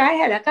con cái,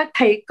 hay là các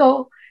thầy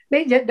cô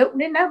bây giờ đụng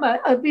đến nó mà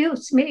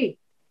abuse me,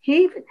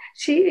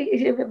 she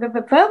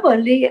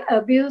verbally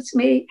abused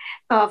me,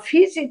 or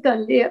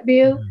physically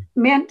abused,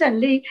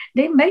 mentally,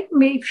 they make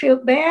me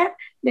feel bad.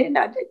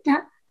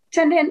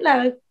 Cho nên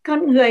là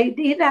con người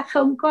đi ra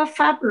không có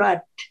pháp luật.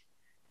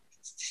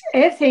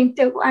 I think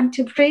I want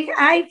to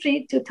free. I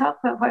free to talk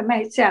for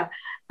myself.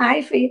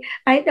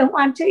 I don't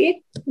want to eat.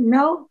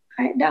 No,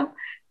 I don't.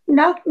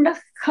 Nó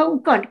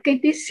không còn cái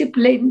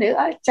discipline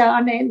nữa, cho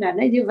nên là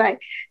nó như vậy.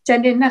 Cho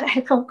nên nó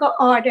không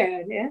có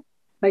order nữa.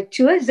 Mà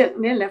Chúa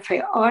dựng nên là phải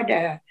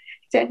order.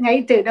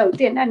 Ngay từ đầu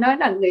tiên đã nói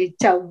là người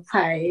chồng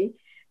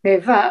người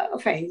vợ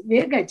phải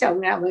biết người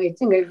chồng nào,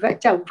 người vợ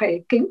chồng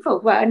phải kính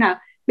phục vợ nào.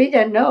 Bây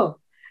giờ no.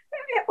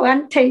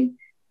 One thing,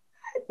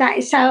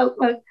 tại sao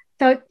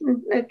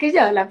cái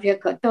giờ làm việc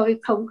của tôi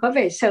không có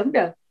về sớm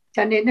được,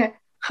 cho nên là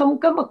không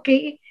có một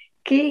cái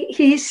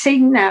hy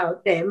sinh nào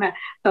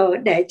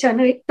để cho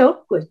nó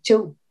tốt của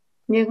chung,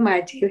 nhưng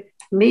mà chỉ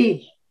me,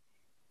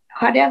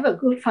 whatever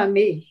good for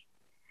me.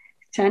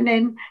 Cho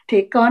nên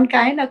thì con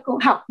cái nó cũng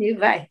học như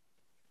vậy,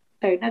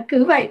 rồi nó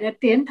cứ vậy nó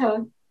tiến thôi.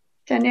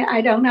 Cho nên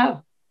I don't know.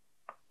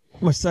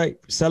 Mà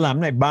sao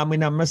làm này 30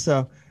 năm đó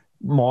sao?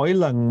 Mỗi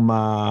lần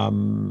mà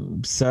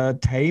Sơ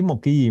thấy một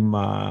cái gì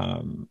mà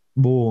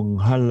buồn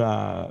hay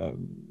là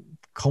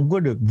không có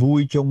được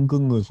vui trong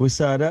con người của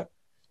Sơ đó,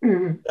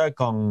 Sơ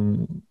còn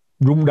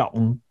rung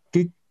động,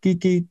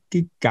 cái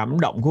cảm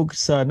động của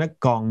Sơ nó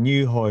còn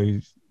như hồi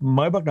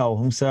mới bắt đầu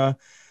không Sơ?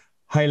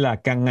 Hay là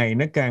càng ngày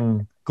nó càng,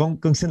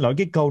 con xin lỗi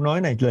cái câu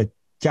nói này là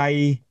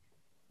chay,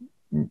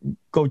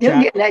 câu giống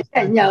cha như là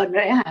nhờn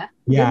rồi hả?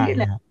 Giống như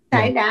là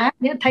trái đá,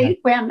 nếu thấy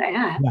quen rồi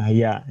hả?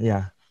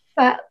 Yeah.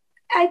 But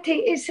I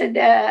think it's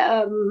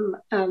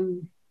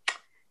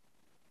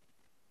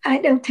I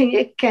don't think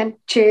it can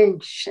change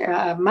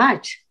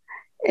much.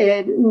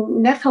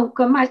 Nó không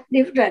có much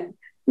different.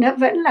 Nó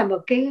vẫn là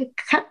một cái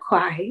khắc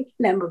khoải,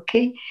 là một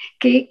cái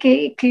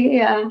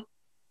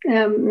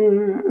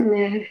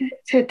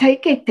thấy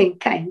cái tình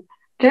cảnh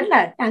rất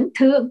là đáng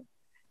thương.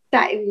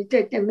 Tại vì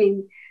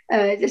mình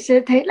sẽ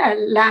thấy là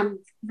làm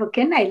một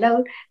cái này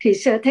lâu thì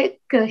sẽ thấy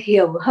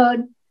hiểu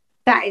hơn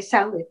tại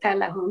sao người ta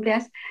là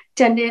homeless.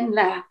 Cho nên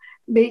là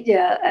bây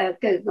giờ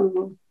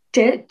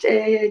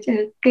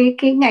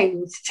cái ngành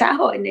xã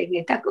hội này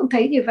người ta cũng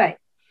thấy như vậy,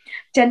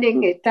 cho nên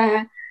người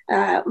ta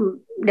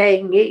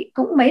đề nghị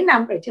cũng mấy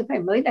năm rồi chứ phải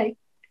mới đây.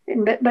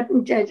 But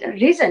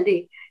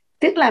recently,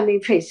 tức là mình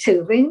phải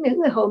xử với những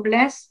người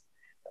homeless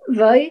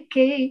với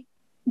cái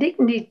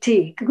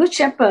dignity, cái good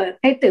shepherd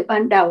ngay từ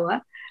ban đầu á,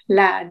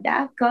 là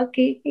đã có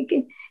cái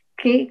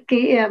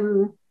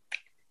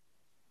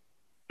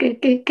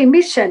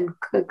mission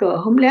của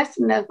homeless,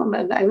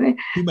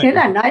 nghĩa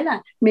là nói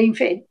là mình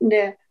phải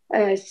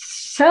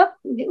serve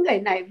những người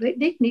này với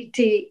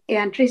dignity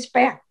and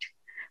respect.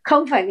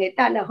 Không phải người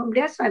ta là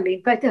homeless mà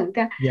mình coi thường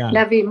ta,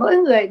 là vì mỗi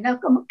người nó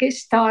có một cái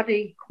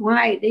story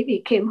why they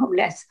became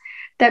homeless.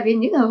 Tại vì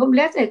những người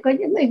homeless này có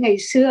những người ngày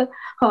xưa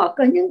họ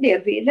có những địa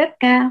vị rất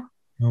cao.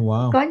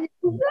 Wow.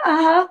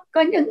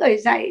 Có những người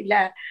dạy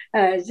là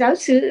giáo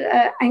sư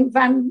Anh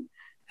văn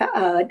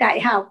ở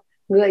đại học,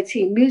 người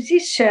thì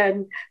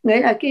musician, người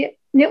là kia.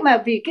 Nhưng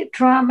mà vì cái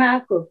trauma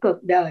của cuộc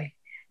đời,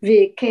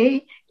 vì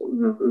cái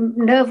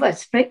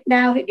nervous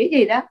breakdown hay cái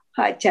gì đó,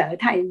 họ trở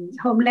thành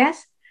homeless.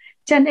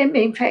 Cho nên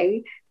mình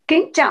phải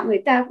kính trọng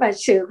người ta và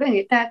xử với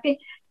người ta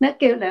nó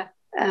kêu là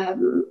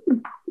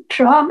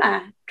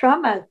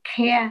trauma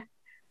care,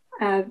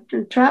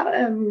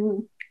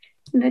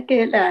 nó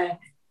kêu là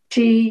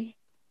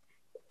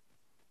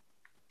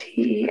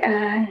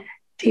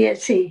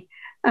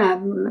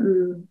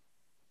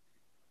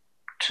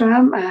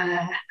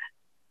trauma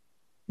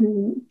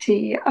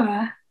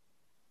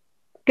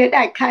cái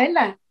đại khái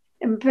là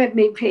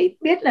mình phải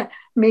biết là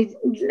mình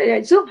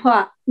giúp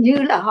họ như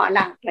là họ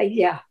làm bây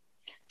giờ,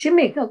 chứ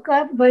mình không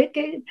có với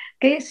cái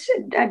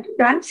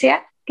đoán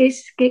xét,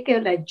 cái kêu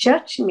là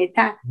judge người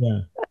ta.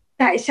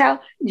 Tại sao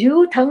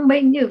you thông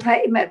minh như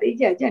vậy mà bây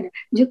giờ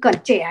you còn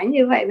trẻ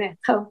như vậy mà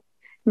không?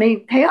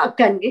 Mình thấy họ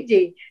cần cái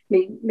gì,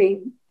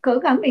 mình cố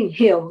gắng mình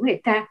hiểu người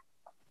ta,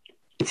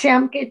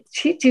 xem cái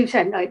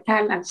situation người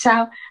ta làm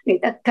sao, người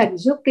ta cần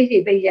giúp cái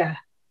gì bây giờ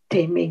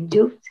thì mình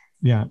giúp,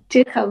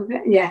 chứ không.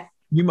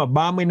 Nhưng mà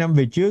 30 năm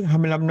về trước,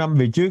 25 năm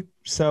về trước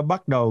Sơ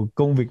bắt đầu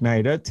công việc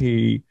này đó,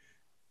 thì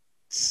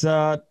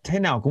Sơ thế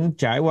nào cũng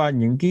trải qua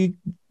những cái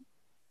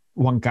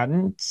hoàn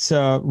cảnh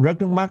Sơ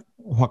rớt nước mắt,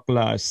 hoặc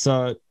là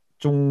Sơ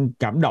trong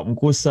cảm động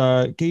của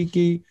Sơ,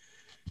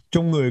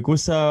 trong người của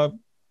sơ,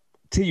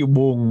 thí dụ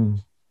buồn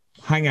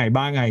 2 ngày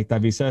 3 ngày, tại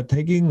vì sơ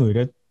thấy cái người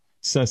đó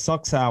sơ xót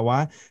xa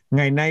quá.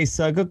 Ngày nay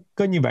sơ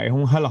có như vậy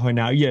không, hay là hồi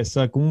nào giờ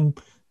sơ cũng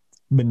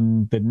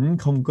bình tĩnh,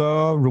 không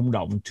có rung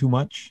động too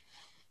much?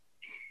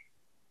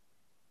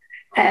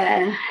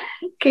 À,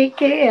 cái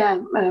cái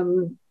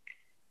um,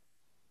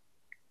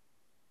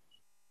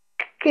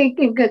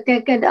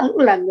 cái đó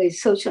là người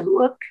social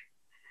work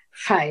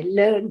phải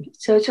learn,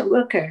 social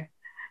worker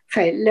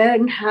phải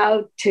learn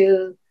how to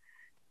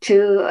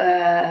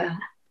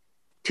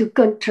to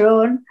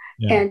control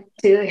and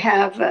to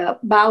have a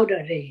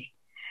boundary.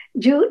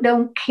 You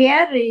don't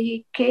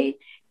carry cái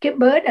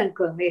burden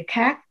của người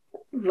khác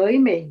với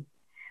mình,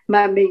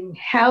 mà mình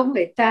help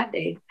người ta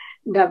để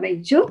là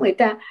mình giúp người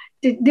ta.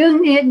 Thì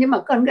đương nhiên, nhưng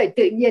mà con người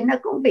tự nhiên nó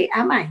cũng bị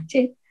ám ảnh chứ.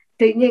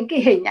 Tự nhiên cái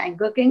hình ảnh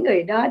của cái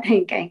người đó,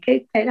 hình cảnh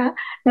cái đó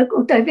nó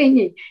cũng tới với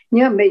mình.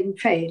 Nhưng mà mình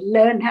phải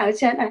learn how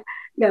to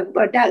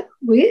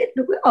we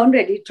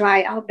already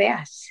try our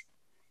best,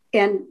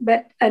 but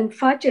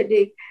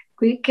unfortunately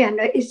we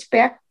cannot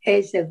expect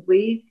as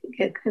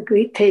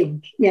we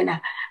think. You know,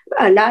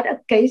 a lot of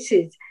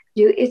cases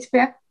you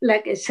expect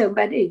like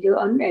somebody you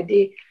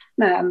already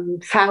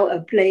found a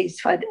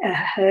place for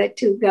her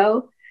to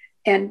go,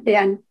 and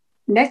then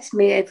next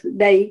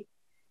day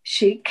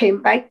she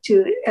came back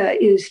to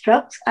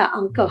instruct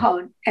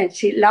alcohol, and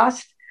she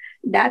lost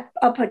that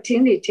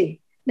opportunity.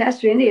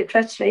 That's really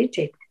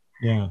frustrating.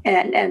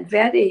 And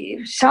very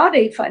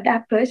sorry for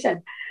that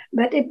person.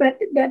 But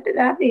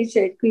that is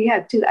it. We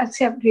have to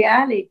accept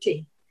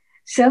reality.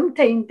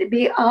 Something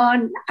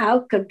beyond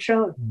our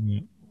control.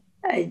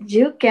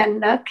 You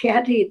cannot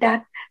carry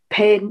that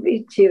pain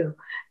with you,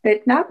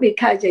 but not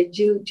because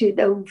you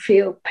don't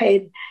feel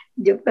pain.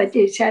 But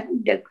you said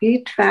that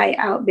we try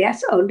our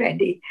best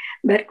already,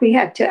 but we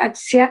have to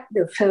accept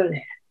the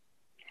feeling.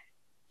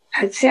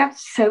 Accept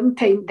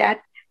something that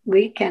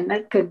we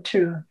cannot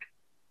control.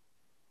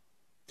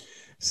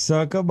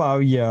 Sơ có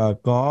bao giờ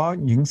có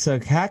những sơ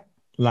khác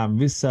làm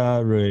với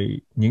sơ rồi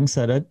những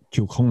sơ đó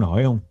chịu không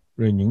nổi không?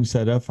 Rồi những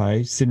sơ đó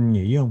phải xin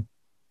nghỉ không?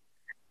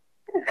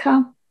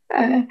 Không,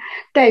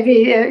 tại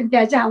vì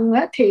nhà dòng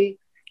thì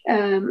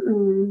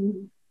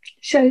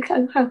sơ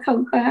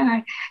không có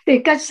ai. Thì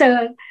các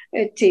sơ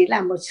chỉ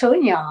là một số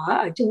nhỏ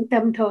ở trung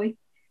tâm thôi,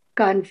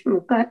 còn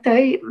có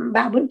tới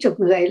 30-40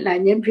 người là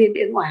nhân viên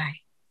bên ngoài.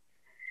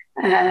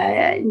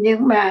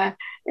 Nhưng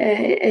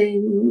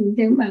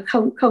mà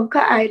không có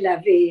ai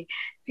là vì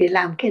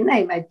làm cái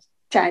này mà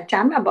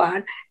chán mà bỏ.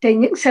 Thì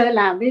những sơ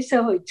làm với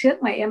sơ hồi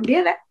trước mà em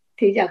biết á,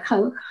 thì giờ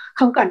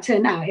không còn sơ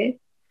nào hết.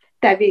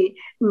 Tại vì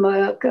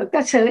mà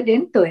các sơ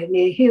đến tuổi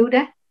nghỉ hưu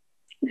đó,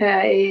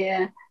 rồi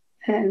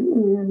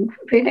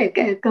với lại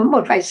có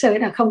một vài sơ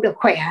là không được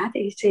khỏe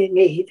thì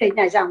nghỉ, thì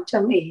nhà dòng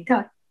cho nghỉ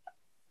thôi.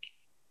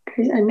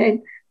 Thế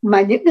nên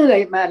mà những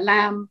người mà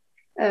làm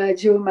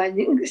dù mà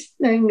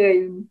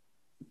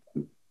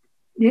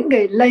những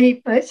người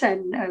lay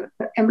person,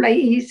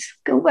 employees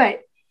cũng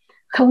vậy,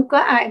 không có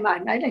ai mà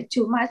nói là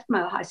too much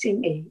mà họ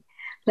xin nghỉ,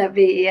 là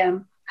vì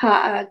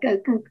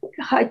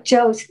họ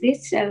chose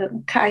this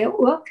kind of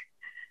work.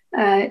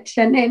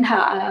 Cho nên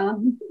họ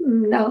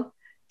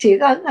chỉ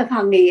có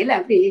họ nghĩ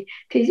là vì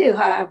thí dụ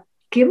họ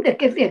kiếm được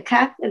cái việc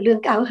khác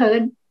lương cao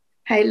hơn,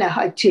 hay là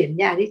họ chuyển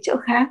nhà đi chỗ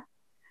khác,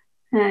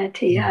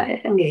 thì họ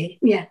nghĩ.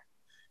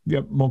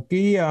 Một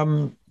cái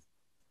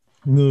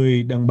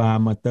người đàn bà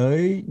mà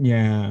tới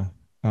nhà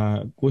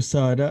của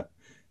sơ đó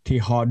thì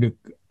họ được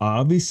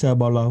ở với sơ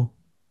bao lâu?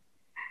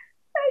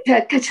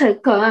 Các sơ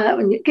có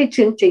những cái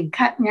chương trình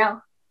khác nhau,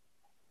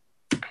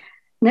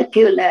 nó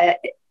kêu là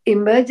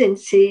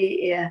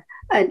emergency,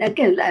 nó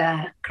kêu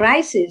là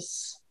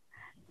crisis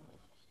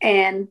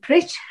and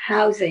bridge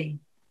housing.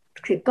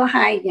 Thì có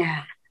 2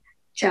 nhà,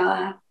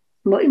 cho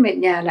mỗi một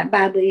nhà là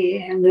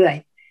 30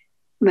 người,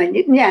 mà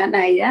những nhà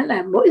này đó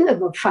là mỗi người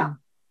một phòng,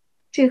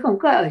 chứ không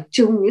có ở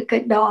chung những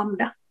cái dorm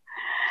đó.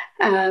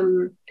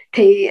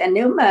 Thì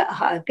nếu mà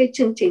họ cái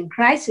chương trình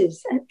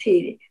crisis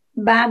thì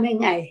 30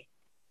 ngày,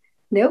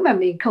 nếu mà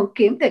mình không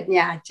kiếm được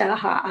nhà cho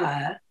họ ở,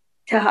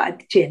 cho họ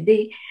chuyển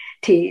đi,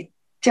 thì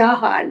cho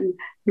họ,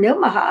 nếu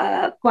mà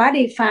họ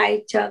qualify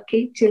cho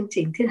cái chương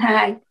trình thứ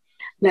hai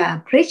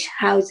là bridge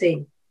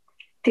housing.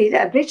 Thì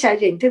là bridge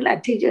housing tức là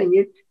thí dụ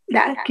như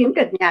đã kiếm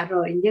được nhà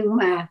rồi, nhưng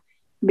mà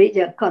bây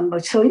giờ còn một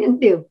số những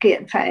điều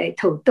kiện phải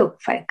thủ tục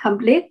phải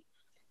complete.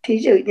 Thí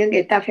dụ như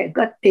người ta phải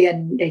có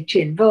tiền để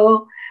chuyển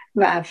vô,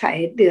 và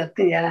phải được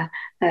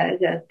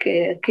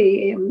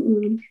cái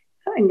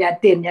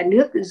tiền nhà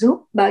nước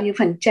giúp bao nhiêu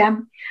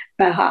 %,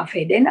 và họ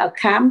phải đến ở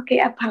khám cái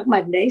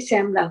apartment đấy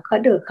xem là có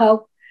được không.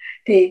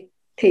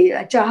 Thì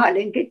cho họ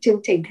lên cái chương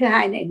trình thứ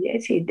hai này nữa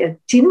thì được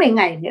 90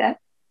 ngày nữa.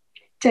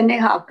 Cho nên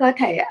họ có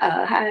thể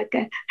ở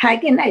hai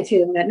cái này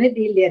thường là nó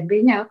đi liền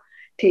với nhau,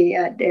 thì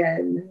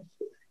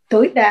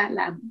tối đa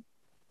là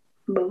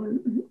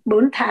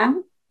 4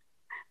 tháng,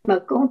 mà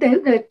cũng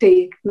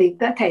tùy mình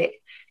có thể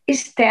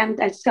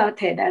extend cho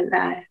thể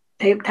là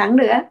thêm tháng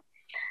nữa.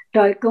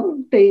 Rồi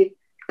cũng tùy,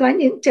 có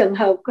những trường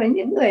hợp có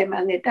những người mà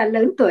người ta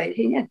lớn tuổi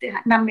thì từ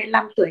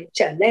 55 tuổi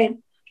trở lên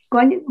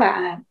có những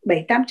bà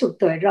 70-80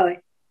 tuổi rồi,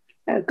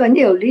 có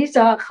nhiều lý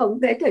do không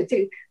tới tuổi thì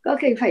có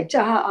khi phải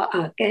cho họ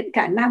ở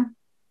cả năm.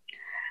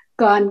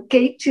 Còn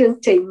cái chương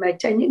trình mà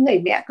cho những người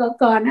mẹ có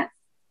con á,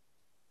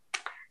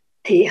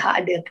 thì họ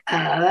được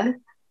ở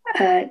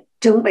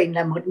trung bình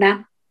là 1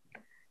 năm,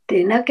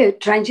 thì nó kêu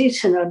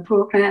transitional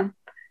program.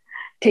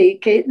 Thì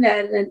cái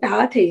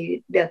đó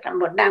thì được là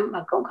 1 năm,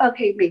 mà cũng có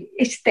khi mình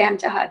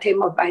extend cho họ thêm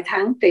một vài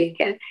tháng tùy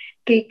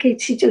cái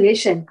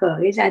situation của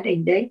cái gia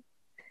đình đấy.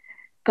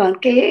 Còn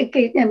cái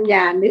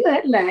nhà nữa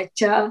là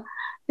cho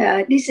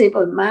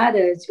disabled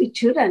mothers with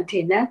children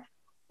thì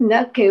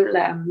nó kêu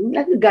là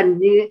nó gần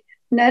như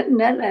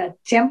nó là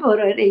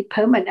temporary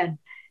permanent.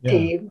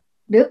 Thì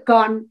đứa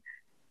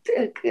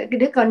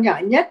con nhỏ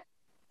nhất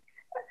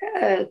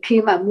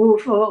khi mà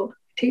move vô,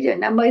 thì giờ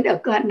nó mới được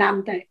có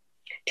 5 thôi,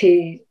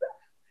 thì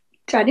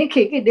cho đến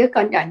khi cái đứa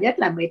con nhỏ nhất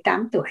là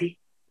 18 tuổi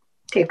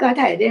thì có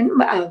thể đến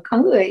có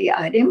người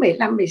ở đến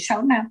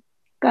 15-16 năm,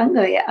 có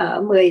người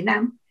ở 10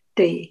 năm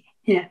tùy.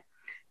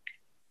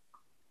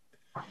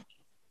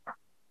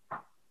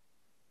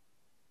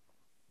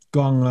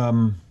 Con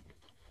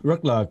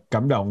rất là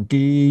cảm động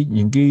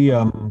những cái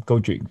câu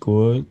chuyện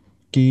của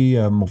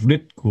mục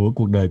đích của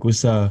cuộc đời của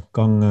Sơ.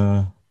 Con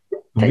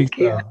biết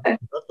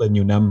rất là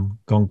nhiều năm,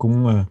 con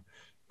cũng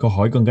câu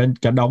hỏi con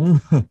cả đống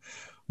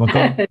mà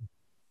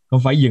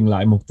con phải dừng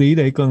lại một tí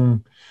để con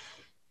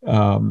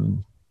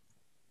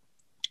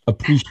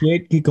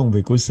appreciate cái công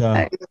việc của Sơ.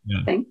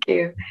 Thank you.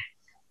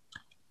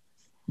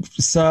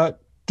 Sơ,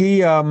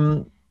 cái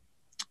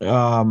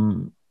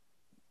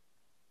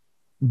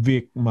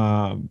việc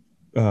mà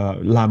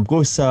làm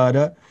của Sơ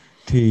đó,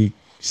 thì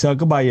Sơ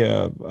có bao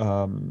giờ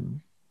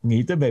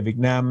nghĩ tới về Việt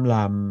Nam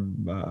làm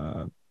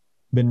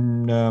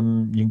bên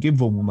những cái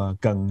vùng mà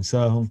cần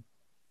Sơ không?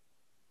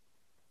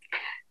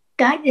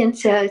 Cá nhân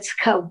Sơ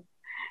không,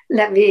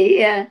 là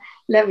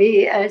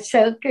vì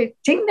Sơ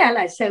chính ra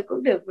là Sơ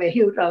cũng được về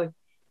hưu rồi,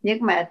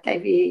 nhưng mà tại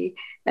vì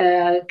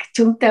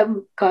trung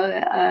tâm có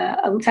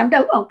ông giám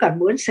đốc ông còn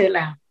muốn Sơ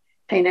làm,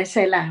 thành ra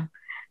Sơ làm.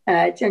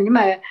 Nhưng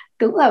mà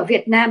cũng ở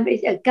Việt Nam bây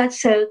giờ các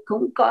Sơ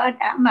cũng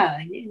đã mở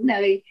những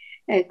nơi,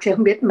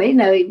 không biết mấy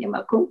nơi, nhưng mà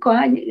cũng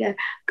có những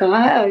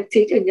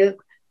ví dụ như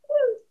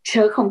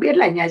Sơ không biết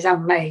là nhà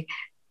dòng này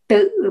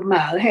tự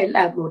mở hay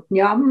là một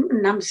nhóm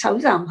 5-6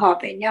 dòng họp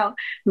với nhau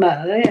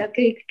mở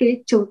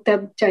cái trung tâm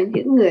cho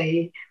những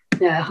người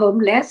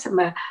homeless,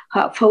 mà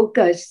họ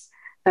focus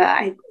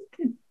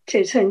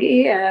tôi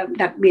nghĩ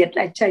đặc biệt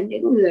là cho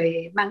những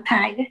người mang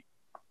thai đấy,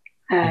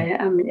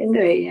 những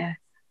người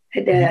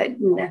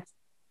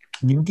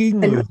những cái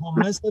người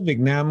homeless ở Việt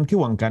Nam, cái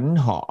hoàn cảnh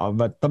họ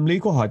và tâm lý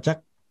của họ chắc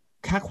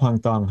khác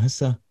hoàn toàn hết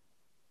Sơ?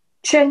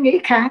 Sơ nghĩ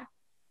khác.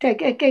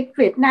 Cái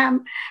Việt Nam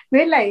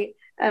với lại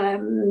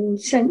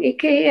Sơ nghĩ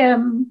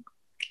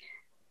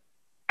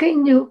cái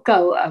nhu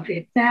cầu ở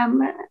Việt Nam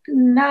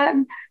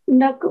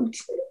nó cũng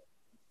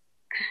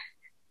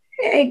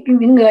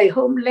những người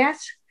homeless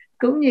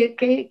cũng như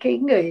cái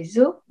người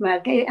giúp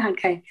mà cái hoàn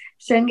cảnh,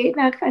 Sơ nghĩ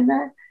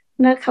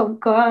nó không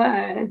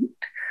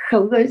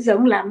có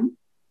giống lắm.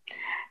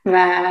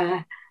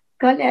 Và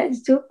có lẽ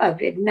giúp ở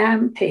Việt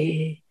Nam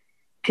thì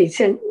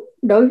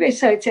đối với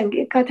Sơ nghĩ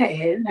có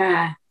thể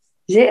là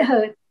dễ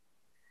hơn,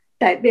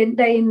 tại bên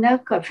đây nó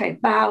còn phải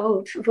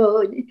bao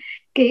vô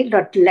cái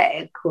luật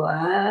lệ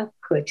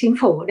của chính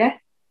phủ đấy.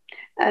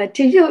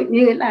 Ví dụ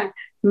như là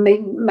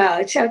mình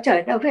mở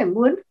shelter đâu phải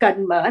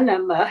cần mở là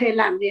mở hay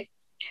làm gì,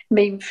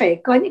 mình phải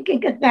có những cái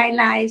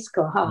guidelines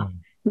của họ,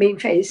 mình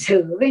phải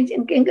xử với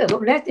những cái người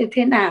homeless như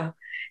thế nào,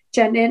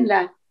 cho nên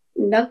là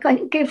nó có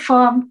những cái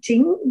form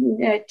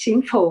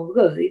chính phủ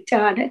gửi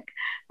cho đấy,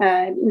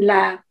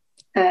 là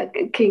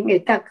khi người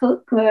ta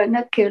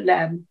nó kêu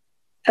là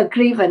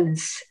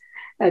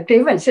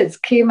grievances,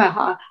 khi mà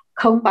họ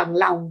không bằng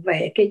lòng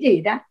về cái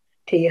gì đó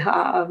thì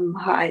họ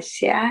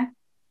sẽ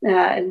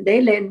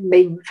đấy lên,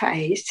 mình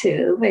phải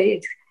xử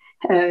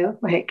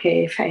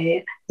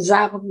phải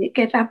giao những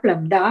cái pháp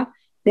lầm đó.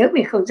 Nếu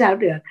mình không giao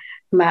được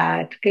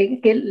mà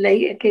cái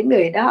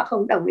người đó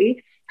không đồng ý,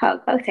 họ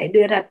có thể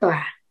đưa ra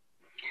tòa,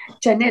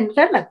 cho nên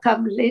rất là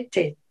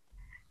complicated.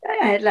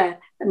 Là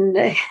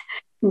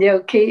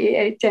nhiều khi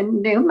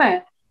nếu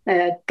mà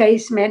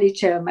case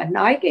manager mà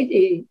nói cái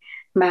gì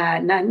mà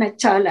nó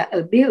cho là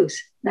abuse,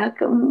 nó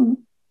cũng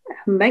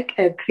make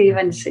a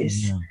grievances.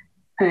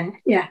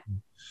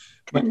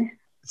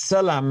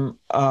 Sơ làm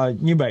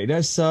như vậy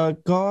đó, Sơ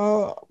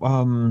có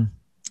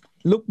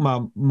lúc mà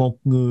một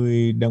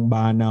người đàn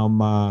bà nào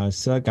mà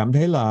Sơ cảm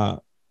thấy là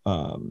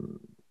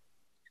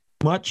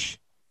much,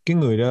 cái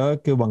người đó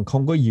kêu bằng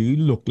không có giữ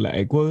luật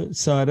lệ của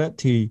Sơ đó,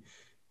 thì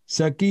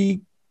Sơ cái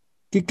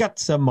cách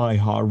Sơ mời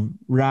họ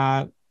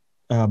ra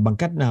bằng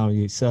cách nào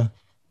vậy Sơ?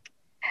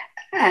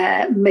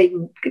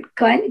 Mình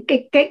có những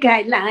cái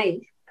guideline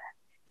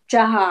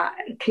cho họ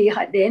khi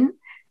họ đến,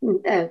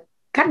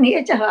 cắt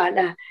nghĩa cho họ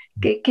là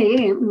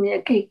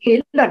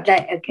cái luật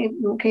lệ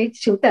cái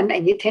trung tâm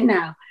này như thế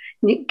nào,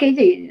 những cái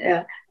gì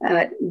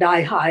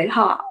đòi hỏi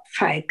họ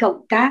phải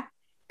cộng tác,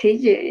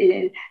 thì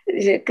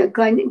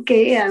có những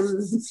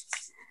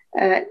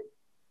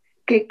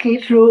cái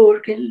rule,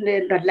 cái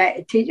luật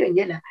lệ, thí dụ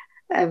như là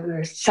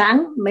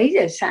sáng mấy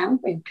giờ sáng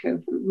mình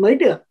mới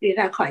được đi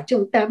ra khỏi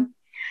trung tâm,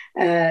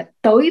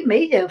 tối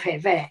mấy giờ phải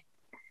về.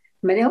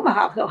 Mà nếu mà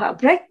họ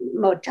break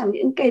một trong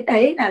những cái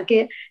đấy là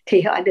kia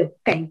thì họ được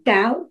cảnh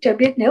cáo cho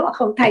biết, nếu mà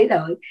không thay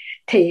đổi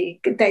thì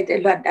cái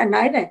luật đã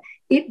nói là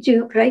if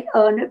you break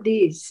all of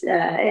these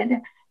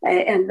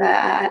and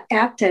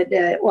after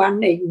the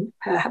warning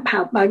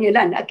học bao nhiêu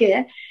lần ở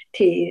kia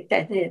thì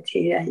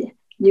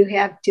you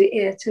have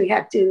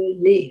to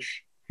leave.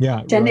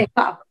 Cho nên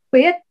họ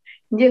biết,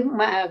 nhưng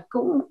mà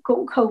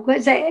cũng không có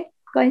dễ.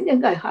 Có những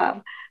người họ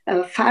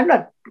phá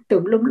luật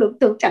tùm lum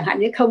tung, chẳng hạn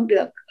như không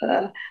được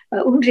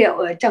uống rượu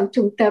ở trong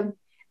trung tâm,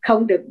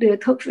 không được đưa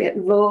thuốc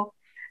viện vô,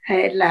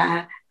 hay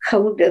là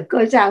không được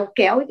có dao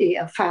kéo gì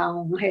ở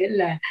phòng, hay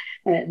là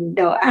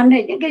đồ ăn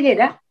hay những cái gì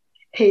đó,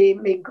 thì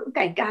mình cũng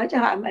cảnh cáo cho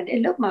họ. Mà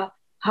đến lúc mà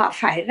họ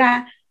phải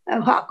ra,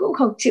 họ cũng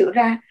không chịu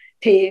ra,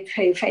 thì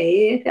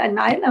phải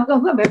nói là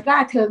không có được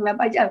ra. Thường là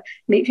bây giờ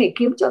mình phải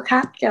kiếm chỗ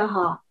khác cho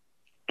họ.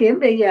 Kiếm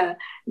bây giờ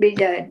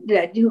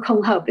như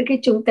không hợp với cái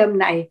trung tâm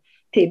này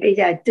thì bây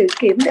giờ tự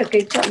kiếm được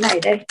cái chỗ này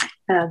đây,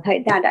 thầy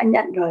ta đã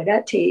nhận rồi đó,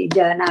 thì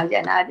giờ nào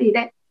đi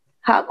đấy.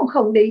 Họ cũng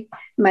không đi.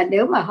 Mà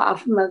nếu mà họ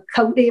mà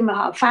không đi mà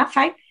họ phá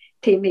phách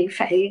thì mình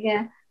phải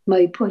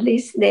mời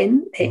police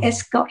đến để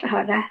escort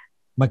họ ra.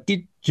 Mà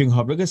cái trường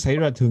hợp đó có xảy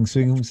ra thường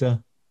xuyên không sir?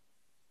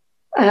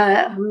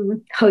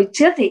 Hồi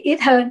trước thì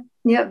ít hơn,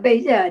 nhưng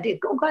bây giờ thì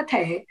cũng có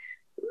thể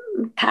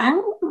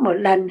tháng một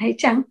lần hay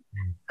chăng.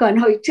 Còn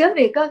hồi trước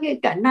thì có khi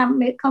cả năm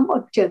mới có một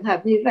trường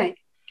hợp như vậy.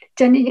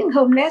 Cho nên những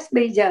homeless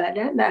bây giờ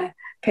đó là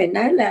phải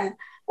nói là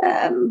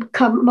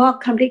more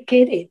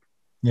complicated.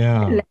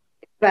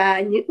 Và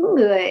những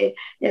người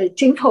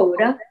chính phủ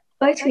đó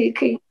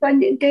khi có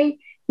những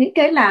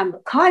cái làm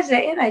khó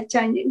dễ là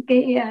cho những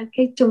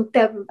cái trung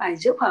tâm phải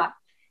giúp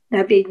họ,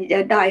 là vì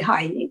đòi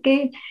hỏi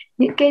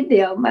những cái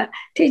điều mà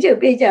thí dụ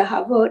bây giờ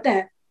họ vô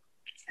là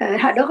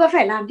họ đâu có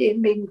phải làm gì,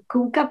 mình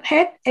cung cấp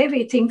hết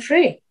everything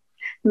free,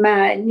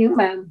 nhưng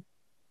mà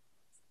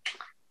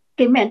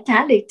cái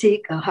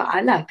mentality của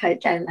họ là phải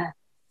là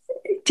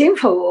chính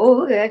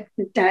phủ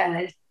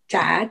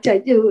trả cho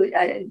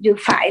dù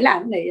phải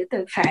làm này,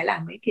 tôi phải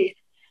làm cái kia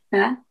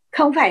đó.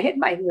 Không phải hết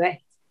mọi người,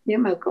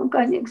 nhưng mà cũng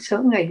có những số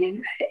người như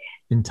vậy.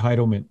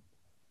 Entitlement.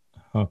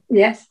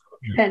 Yes,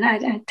 and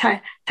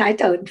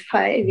title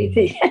for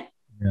everything.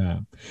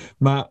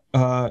 Mà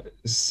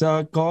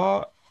sao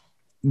có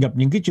gặp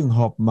những cái trường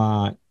hợp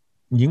mà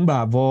những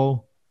bà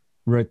vô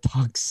rồi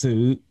thật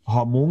sự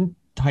họ muốn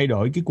thay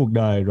đổi cái cuộc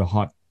đời rồi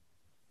họ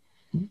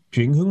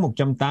chuyển hướng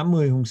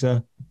 180 không sir?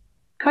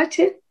 Có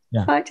chứ,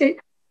 có chứ.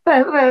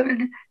 Và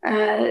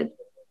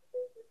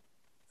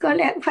có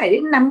lẽ cũng phải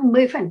đến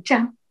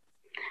 50%.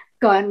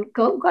 Còn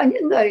cũng có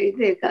những người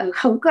thì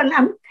không có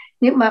lắm,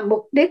 nhưng mà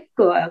mục đích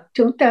của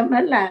trung tâm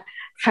đó là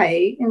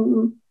phải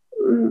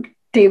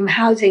tìm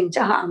housing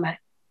cho họ, mà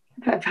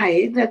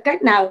phải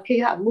cách nào khi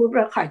họ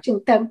move ra khỏi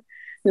trung tâm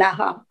là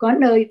họ có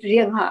nơi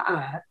riêng họ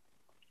ở,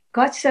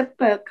 có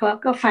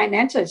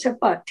financial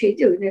support, thí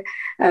dụ như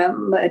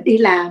đi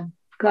làm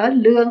có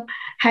lương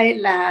hay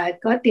là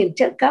có tiền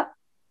trợ cấp.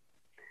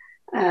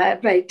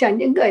 Vậy cho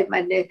những người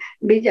mà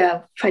bây giờ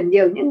phần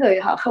nhiều những người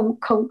họ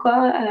không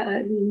có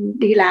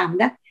đi làm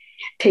đó,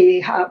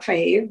 thì họ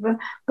phải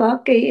có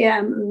cái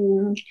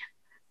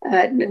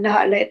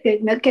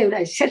nó kêu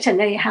là Section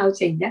A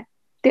housing đó,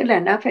 tức là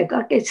nó phải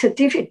có cái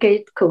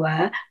certificate của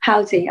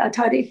Housing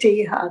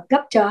Authority họ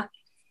cấp cho,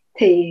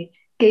 thì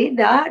cái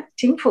đó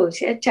chính phủ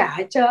sẽ trả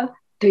cho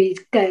tùy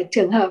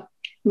trường hợp.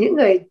 Những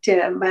người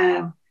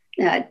mà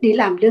đi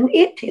làm lương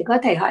ít thì có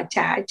thể họ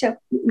trả cho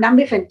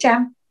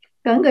 50%,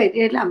 có người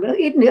đi làm lương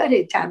ít nữa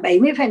thì trả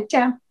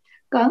 70%,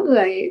 có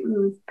người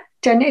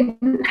cho nên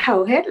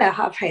hầu hết là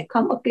họ phải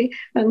có một cái,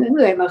 những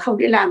người mà không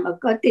đi làm mà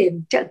có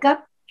tiền trợ cấp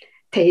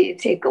thì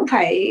cũng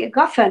phải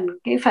góp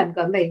cái phần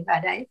của mình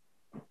vào đấy.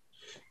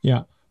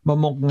 Mà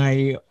một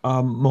ngày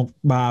một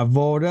bà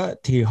vô đó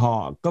thì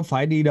họ có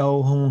phải đi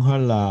đâu không, hay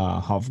là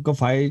họ có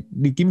phải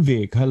đi kiếm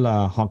việc, hay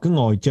là họ cứ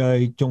ngồi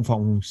chơi trong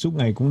phòng suốt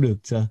ngày cũng được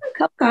sao?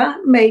 Không có,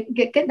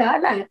 cái đó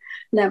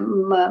là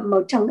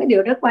một trong cái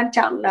điều rất quan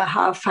trọng là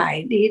họ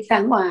phải đi ra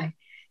ngoài,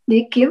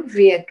 đi kiếm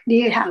việc,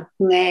 đi học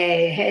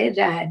nghề hay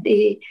là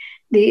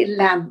đi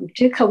làm,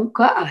 chứ không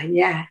có ở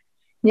nhà.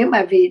 Nhưng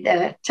mà vì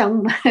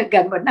trong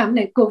gần một năm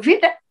này Covid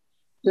á,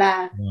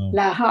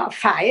 là họ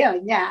phải ở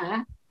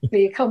nhà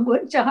vì không muốn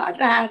cho họ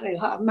ra rồi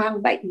họ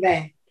mang bệnh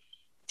về,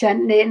 cho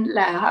nên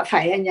là họ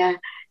phải ở nhà.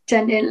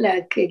 Cho nên là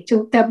cái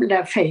trung tâm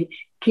là phải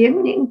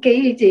kiếm những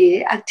cái gì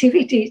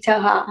activity cho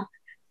họ,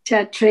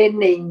 cho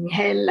training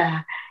hay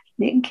là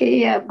những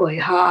cái buổi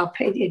họp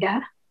hay gì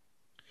đó.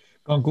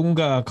 Con cũng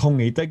không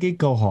nghĩ tới cái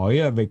câu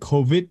hỏi về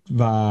Covid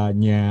và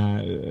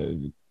nhà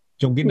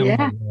trong cái năm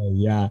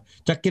này.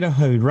 Chắc cái đó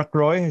hơi rắc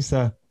rối hay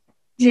sao?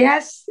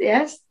 Yes,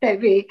 tại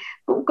vì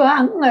cũng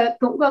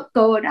có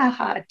cô đó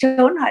họ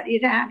trốn, họ đi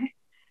ra đấy.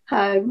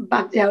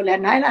 Mặc dù là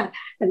nói là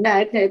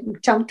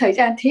trong thời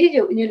gian thí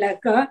dụ như là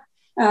có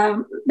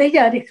bây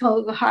giờ thì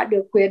họ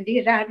được quyền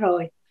đi ra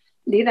rồi,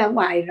 đi ra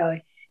ngoài rồi,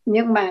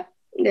 nhưng mà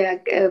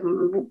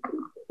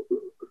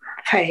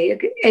phải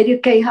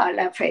educate họ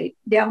là phải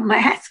đeo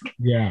mask.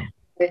 Yeah.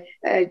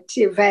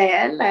 Chỉ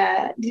về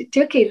là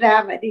trước khi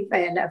ra và đi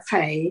về là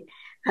phải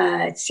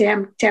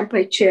xem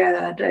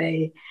temperature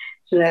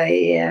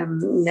rồi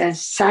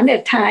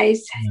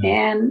sanitize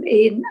hand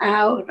in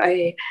out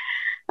rồi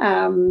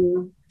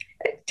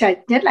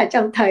nhất là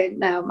trong thời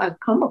nào mà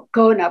có một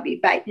cô nào bị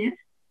bệnh ấy,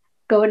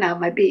 cô nào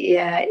mà bị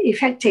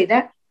infected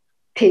đó,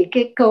 thì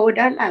cái cô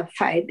đó là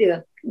phải được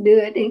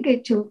đưa đến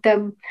cái trung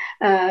tâm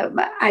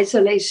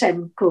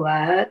isolation của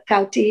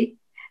county,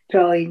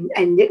 rồi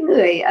những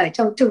người ở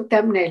trong trung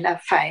tâm này là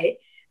phải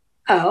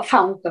ở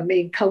phòng của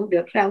mình, không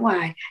được ra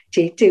ngoài,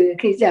 chỉ trừ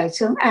khi giờ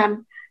xuống ăn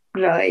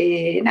rồi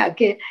nào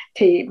kia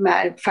thì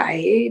mà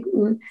phải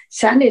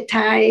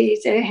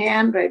sanitize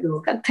hand rồi đủ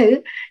các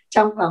thứ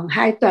trong vòng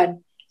 2 tuần,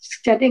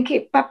 cho đến khi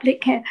public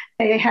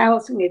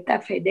health người ta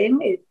phải đến,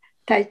 người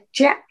ta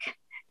check,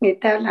 người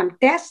ta làm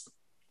test,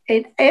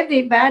 and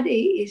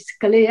everybody is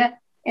clear,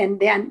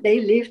 and then they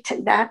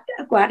lift that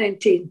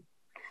quarantine.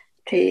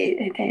 Thì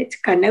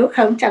còn nếu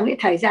không trong cái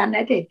thời gian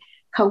đấy thì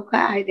không có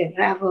ai được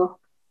ra vô.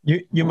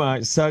 Nhưng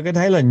mà sơ cái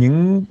thấy là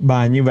những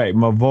bà như vậy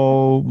mà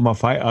vô mà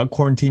phải ở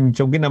quarantine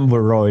trong cái năm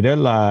vừa rồi đó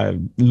là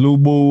lu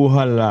bu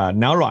hay là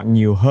náo loạn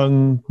nhiều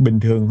hơn bình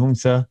thường không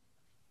sơ?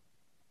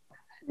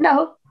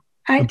 No,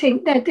 I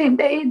think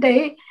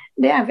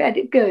they are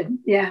very good.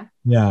 Yeah.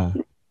 Yeah.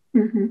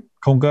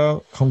 Không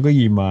có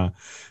gì mà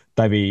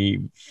tại vì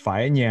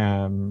phải ở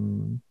nhà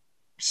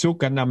suốt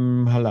cả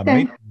năm hay là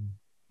mấy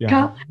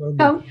không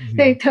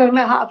thì thường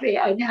là họ phải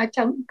ở nhà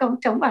trong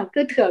vòng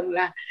cứ thường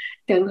là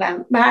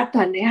 3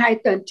 tuần đến 2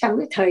 tuần trong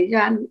cái thời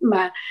gian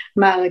mà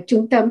ở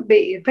trung tâm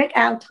bị break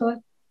out thôi,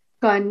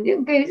 còn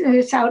những cái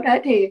sau đó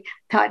thì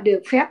họ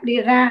được phép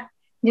đi ra,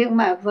 nhưng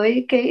mà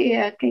với cái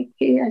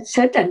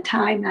certain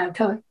time nào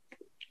thôi,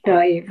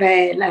 rồi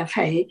về là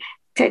phải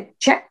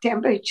check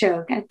temperature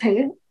các thứ.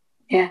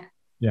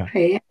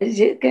 Phải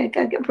giữ cái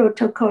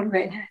protocol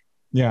vậy.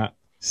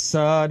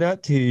 Sơ đó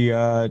thì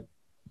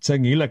sơ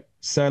nghĩ là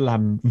sơ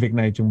làm việc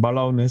này chừng bao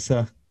lâu nữa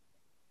sơ?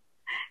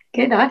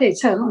 Cái đó thì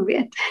sơ không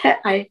biết.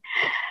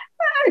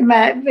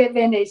 Mà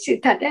về này sự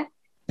thật á,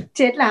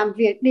 trên làm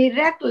việc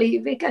directly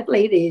với các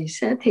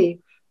ladies thì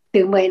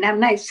từ 10 năm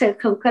nay sơ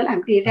không có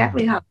làm direct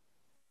với họ.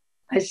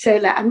 Sơ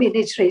là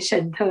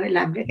administration thôi,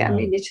 làm việc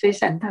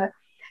administration thôi.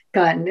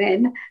 Còn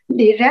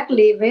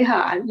directly với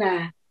họ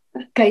là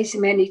case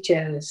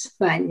managers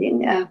và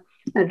những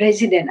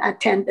resident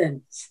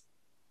attendants.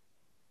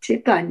 Chứ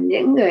còn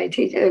những người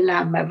thì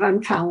làm ở văn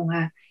phòng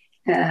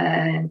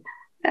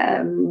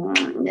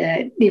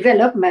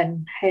development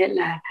hay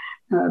là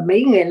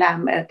mấy người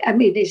làm ở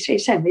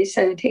administration với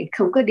sơ thì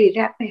không có đi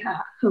rác với họ,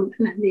 không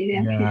làm đi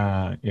rác.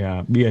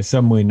 Bây giờ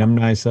sơ 10 năm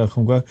nay sơ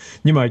không có,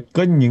 nhưng mà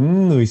có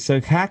những người sơ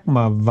khác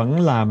mà vẫn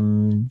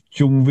làm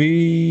chung với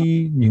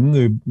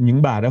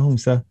những bà đó không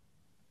sơ?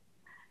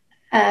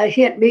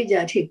 Hiện bây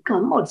giờ thì có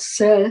một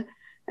sơ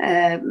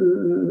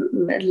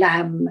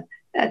làm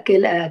cái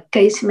là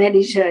case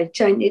manager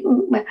cho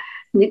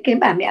những cái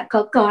bà mẹ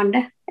có con đó,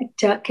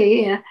 cho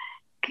cái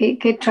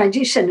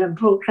transitional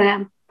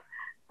program,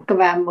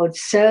 và một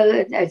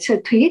sơ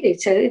Thúy thì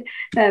sơ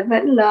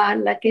vẫn lo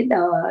là cái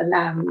đồ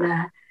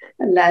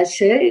là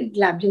sơ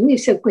làm giống như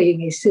sơ Quỳ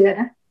ngày xưa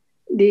đó,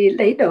 đi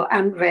lấy đồ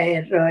ăn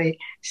về rồi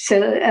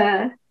sơ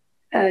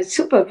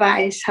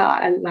supervise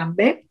họ làm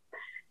bếp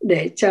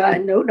để cho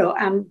nấu đồ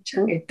ăn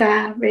cho người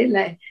ta,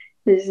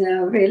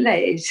 với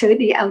lại sơ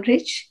đi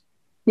outreach.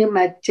 Nhưng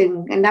mà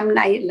chừng năm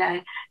nay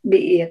là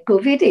bị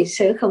Covid thì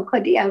sơ không có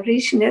đi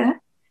outreach nữa,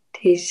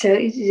 thì sơ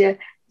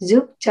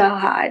giúp cho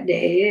họ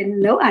để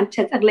nấu ăn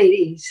cho các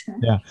ladies.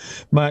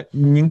 Mà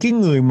những cái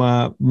người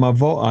mà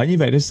vô ở như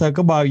vậy đó sơ,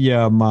 có bao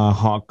giờ mà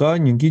họ có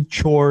những cái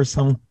chores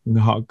không?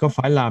 Họ có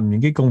phải làm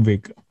những cái công việc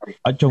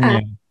ở trong nhà?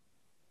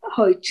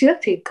 Hồi trước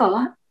thì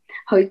có.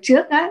 Hồi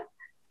trước á,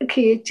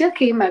 trước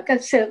khi mà các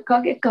sơ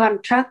có cái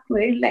contract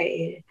với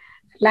lại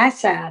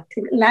LASA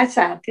thì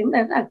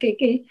là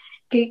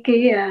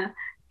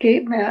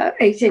cái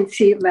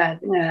agency mà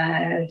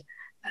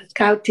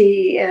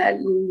county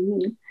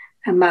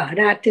mở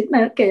ra, tức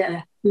là cái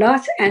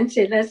Los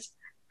Angeles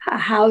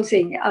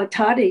Housing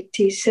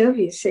Authority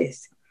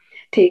Services,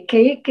 thì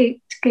cái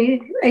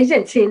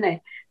agency này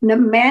nó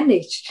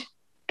manage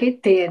cái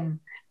tiền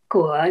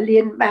của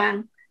liên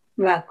bang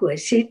và của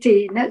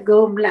city, nó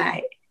gom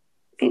lại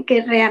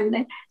cái rent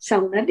đấy,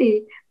 xong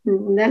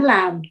nó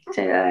làm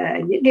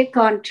những cái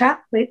contract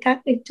với các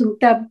cái trung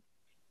tâm.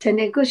 Cho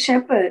nên Good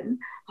Shepherd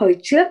hồi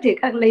trước thì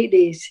các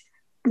ladies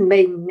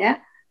mình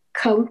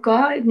không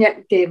có nhận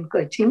tiền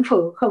của chính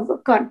phủ, không có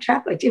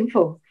contract của chính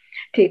phủ,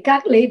 thì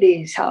các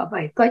ladies họ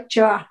phải có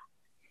cho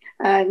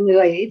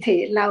người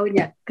thì lau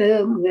nhà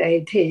cơm,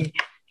 người thì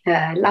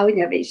lau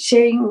nhà vệ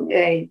sinh,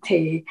 người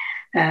thì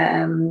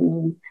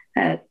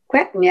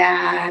quét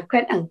nhà,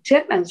 quét đằng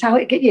trước đằng sau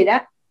cái gì đó.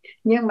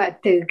 Nhưng mà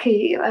từ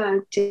khi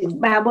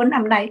 3-4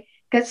 năm nay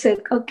các sư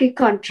có cái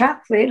contract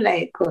với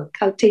lại của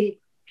county,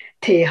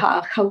 thì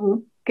họ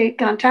không, cái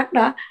contract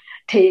đó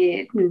thì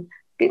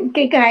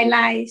cái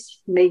guidelines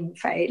mình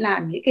phải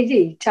làm những cái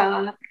gì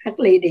cho các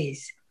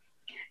ladies,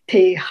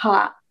 thì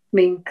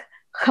mình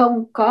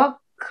không có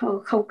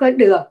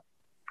được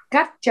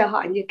cắt cho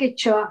họ những cái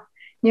job,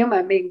 nhưng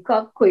mà mình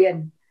có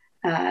quyền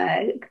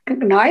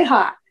nói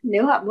họ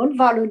nếu họ muốn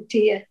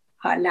volunteer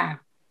họ làm.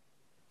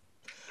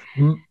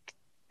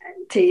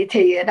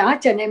 Thì đó,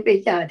 cho nên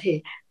bây giờ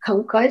thì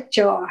không có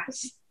cho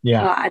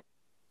họ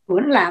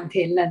muốn làm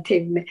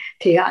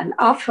thì họ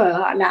offer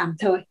họ làm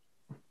thôi.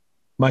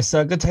 Mà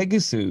sao có thấy cái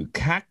sự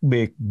khác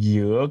biệt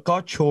giữa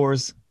có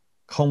chores,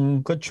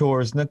 không có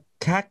chores, nó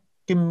khác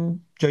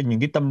cho những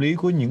cái tâm lý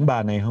của những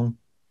bà này không?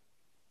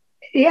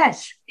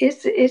 Yes,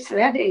 it's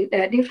very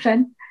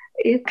different.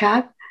 It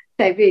khác,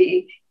 tại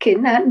vì khi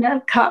nó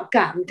họ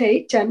cảm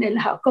thấy cho nên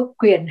họ có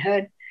quyền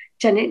hơn,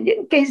 cho nên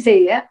những cái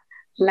gì á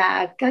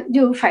là các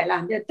du phải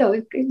làm cho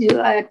tôi, cái du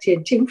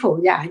chính phủ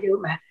giả du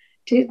mà,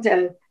 chứ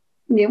giờ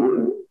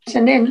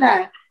cho nên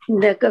là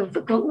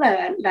cũng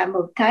là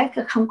một cái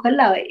không có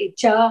lợi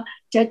cho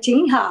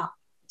chính họ,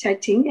 cho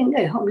chính những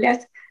người homeless,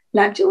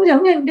 làm chúng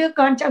giống như đứa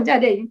con trong gia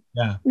đình.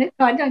 Đứa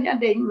con trong gia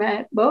đình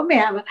mà bố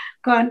mẹ mà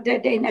con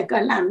đây là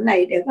con làm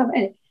này để con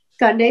phải,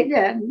 còn đấy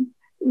là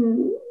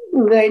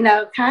người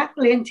nào khác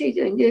lên, ví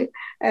dụ như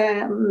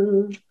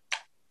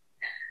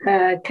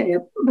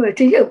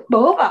ví dụ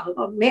bố bảo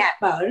mẹ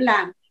bảo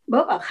làm,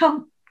 bố bảo không,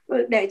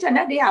 để cho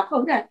nó đi học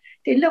không là,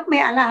 thì lúc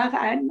mẹ là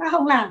nó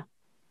không làm,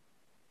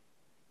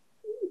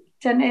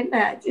 cho nên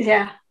là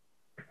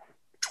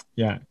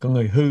có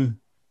người hư.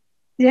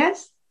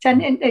 Yes, cho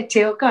nên là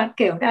chiều con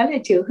kiểu đó là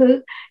chiều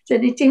hư, cho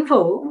nên chính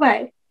phủ cũng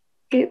vậy,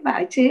 cái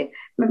bảo chứ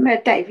mà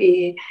tại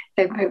vì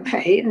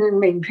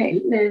mình phải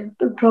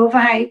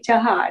provide cho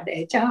họ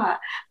để cho họ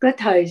có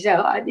thời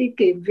giờ họ đi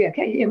tìm việc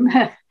hay gì,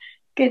 mà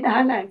cái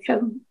đó là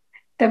không,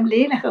 tâm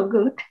lý là không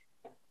good.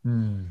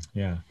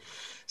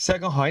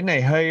 Sir, câu hỏi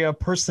này hơi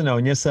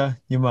personal nha Sir,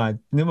 nhưng mà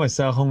nếu mà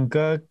Sir không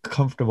có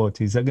comfortable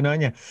thì Sir cứ nói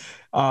nha.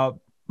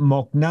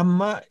 Một năm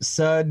á,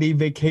 Sir đi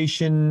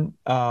vacation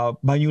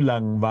bao nhiêu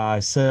lần,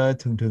 và Sir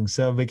thường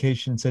Sir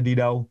vacation Sir đi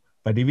đâu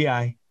và đi với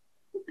ai?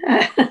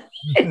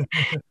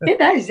 Cái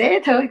đó dễ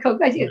thôi, không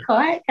có gì khó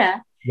hết cả.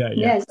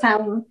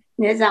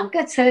 Nhà dòng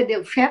các Sir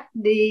được phép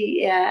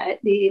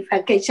đi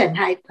vacation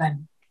 2 tuần.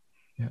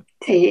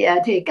 Thì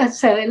các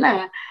Sir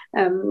là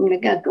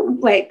cũng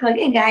vậy, có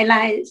cái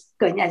guidelines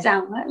của nhà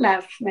dòng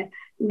là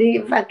đi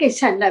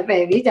vacation là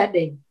về với gia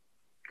đình,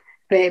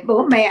 về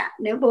bố mẹ,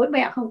 nếu bố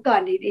mẹ không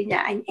còn thì đi nhà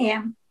anh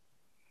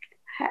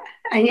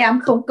em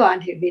không còn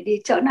thì phải đi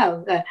chỗ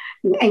nào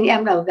anh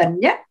em nào gần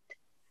nhất,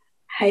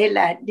 hay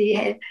là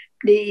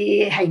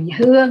đi hành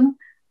hương,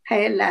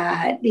 hay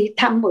là đi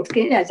thăm một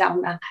cái nhà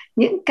dòng nào,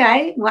 những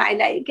cái ngoại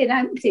lệ cái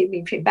đó thì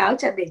mình phải báo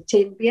cho bề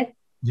trên biết.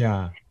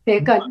 Thế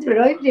còn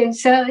đối với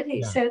Sir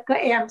thì Sir có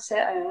em Sir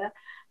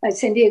ở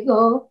San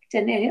Diego,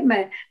 cho nên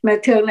mà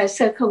thường là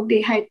Sir không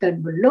đi 2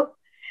 tuần một lúc,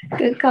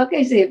 cứ có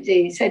cái dịp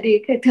gì sẽ đi,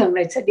 cái thường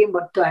là sẽ đi 1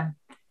 tuần,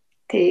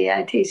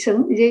 thì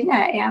xuống dưới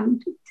nhà em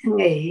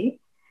nghỉ.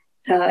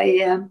 Rồi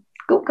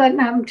cũng có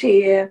năm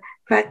thì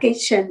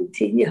vacation,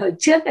 thì như hồi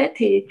trước ấy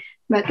thì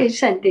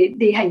vacation thì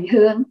đi hành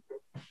hương,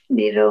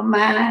 đi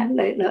Roma,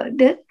 rồi ở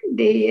Đức,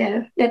 đi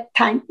đất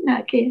thánh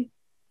nào kia.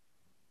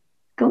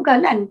 Cũng có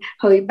lần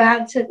hồi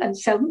ba Sir còn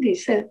sống thì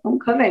Sir cũng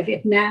có về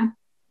Việt Nam.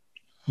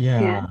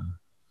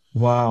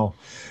 Wow.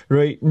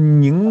 Rồi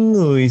những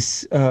người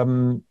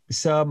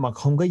Sir mà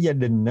không có gia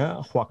đình á,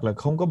 hoặc là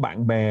không có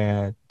bạn bè,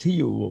 thí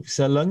dụ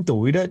Sir lớn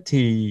tuổi đó,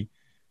 thì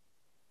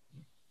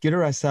cái đó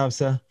ra sao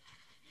Sir?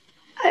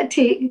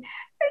 Thì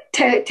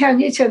theo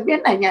như Sir biết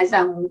là nhà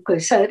dòng của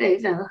Sir đấy,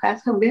 rằng khác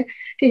không biết,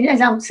 thì nhà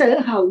dòng Sir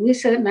hầu như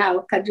Sir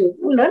nào cả dù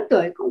cũng lớn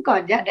tuổi cũng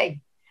còn gia đình.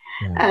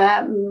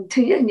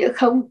 Thứ như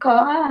không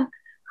có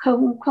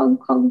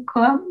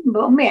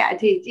bố mẹ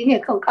thì dĩ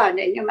nhiên không còn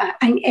đấy, nhưng mà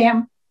anh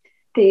em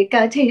thì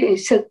có thì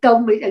sự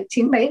công bây giờ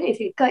 9 mấy này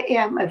thì có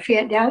em ở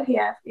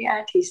Philadelphia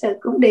thì Sir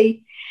cũng đi,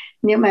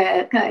 nhưng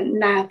mà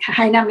là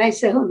 2 năm nay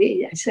Sir không đi.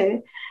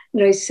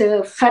 Rồi Sir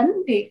Phấn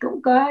thì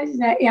cũng có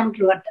em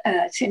ruột ở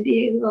San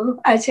Diego,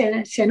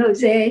 San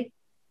Jose.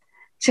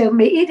 Sir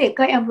Mỹ thì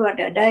có em ruột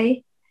ở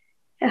đây.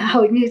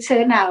 Hầu như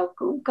Sir nào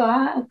cũng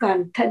có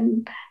còn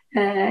thân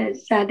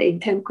gia đình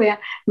thân quen.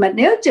 Mà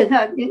nếu trường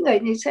hợp những người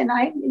như Sir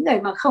nói, những người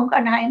mà không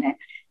còn ai nữa,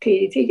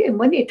 thì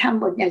muốn đi thăm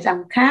một nhà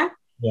dòng khác,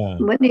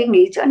 muốn đi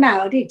nghỉ chỗ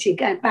nào thì chỉ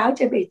cần báo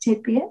cho bề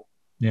trên biết.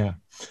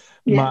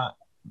 Mà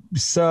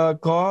Sir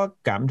có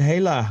cảm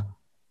thấy là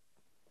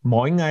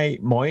mỗi ngày,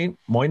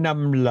 mỗi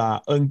năm là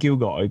ơn kêu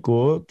gọi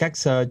của các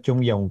Sir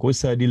trong dòng của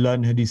Sir đi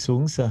lên hay đi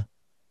xuống Sir?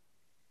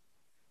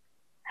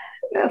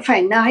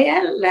 Phải nói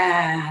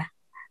là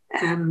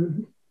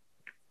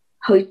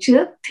hồi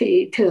trước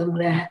thì thường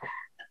là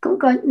cũng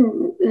có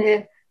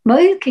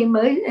khi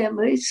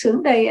mới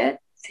xuống đây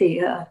thì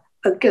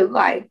kêu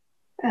gọi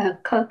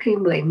có khi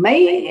 10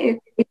 mấy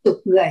chục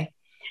người,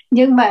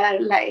 nhưng mà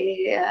lại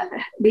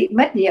bị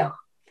mất nhiều.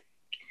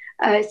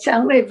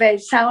 Xong rồi về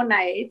sau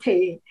này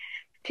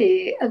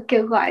thì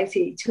kêu gọi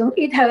thì xuống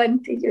ít hơn,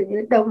 thì dụ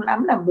như đông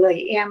lắm là 10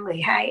 em,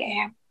 12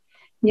 em,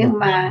 nhưng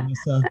mà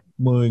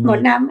 10 một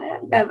người. năm.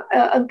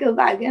 Ông kêu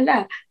gọi nghĩa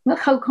là nó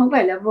không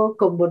phải là vô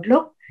cùng một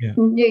lúc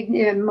như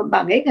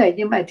bằng ấy người,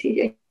 nhưng mà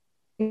thì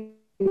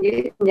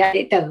nhà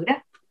đệ tử đó,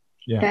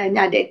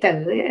 nhà đệ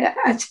tử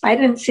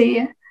aspirancy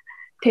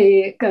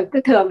thì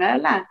cứ thường đó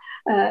là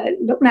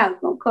lúc nào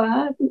cũng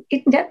có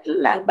ít nhất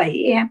là 7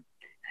 em.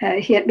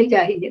 Hiện bây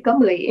giờ hình như có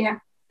 10 em.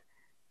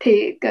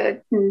 Thì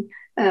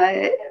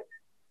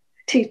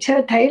thì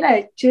thấy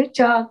là Chúa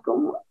cho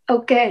cũng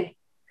ok,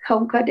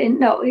 không có đến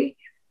nỗi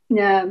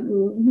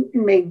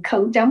mình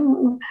không giống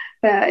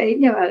ấy,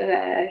 nhưng mà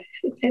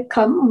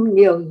không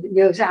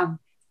nhiều dòng.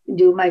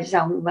 Dù mà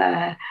dòng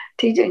và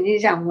thí dụ như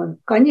dòng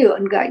có nhiều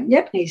ơn gọi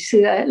nhất ngày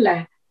xưa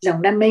là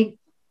dòng Đam Minh,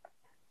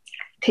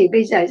 thì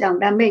bây giờ dòng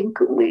Đam Minh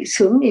cũng bị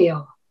xuống nhiều.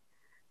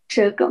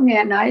 Sơ cũng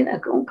nghe nói là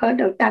cũng có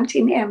đầu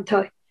 8-9 em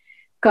thôi.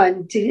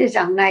 Còn chỉ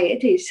dòng này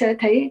thì sơ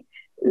thấy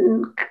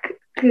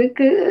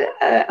cứ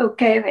ok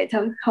vậy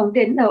thôi, không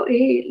đến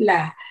nỗi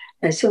là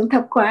xuống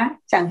thấp quá.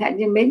 Chẳng hạn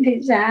như Mến Thị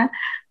Giá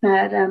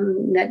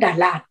Đà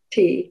Lạt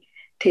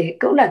thì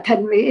cũng là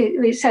thân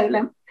với Sơ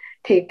lắm.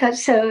 Thì các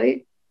Sơ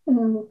ấy,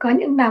 có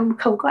những năm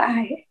không có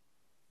ai.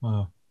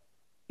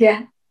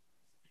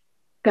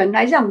 Còn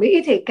nói dòng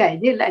Mỹ thì kể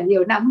như là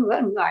nhiều năm không có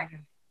ơn gọi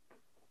rồi.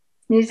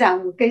 Như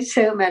dòng cái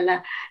Sơ mà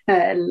là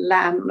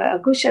làm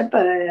Bishop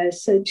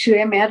Sơ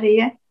Chúa Mary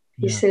ấy,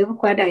 thì Sơ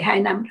qua đời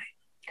 2 năm rồi.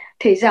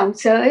 Thì dòng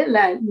Sơ ấy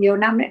là nhiều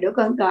năm lại được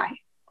con gọi.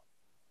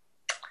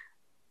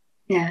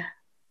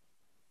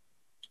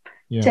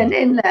 Cho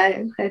nên là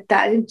tạ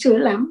ơn Chúa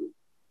lắm.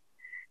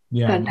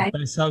 Còn tại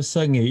sao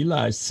Sơ nghĩ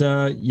là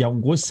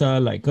dòng của Sơ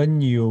lại có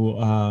nhiều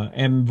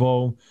em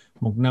vô,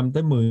 1 năm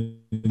tới 10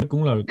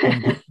 cũng là con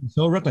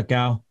số rất là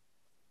cao.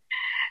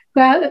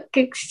 Và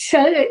cái Sơ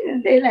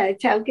đây là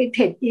theo cái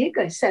thiện ý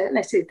của Sơ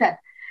là sự thật.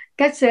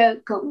 Các Sơ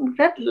cũng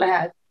rất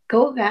là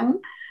cố gắng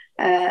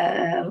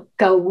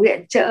cầu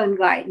nguyện cho ơn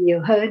gọi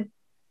nhiều hơn,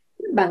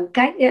 bằng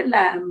cách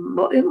là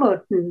mỗi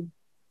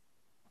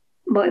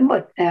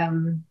một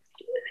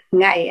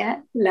ngày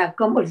là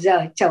có 1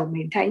 giờ chầu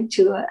mình thánh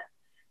Chúa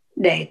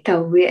để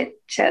cầu nguyện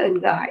cho ơn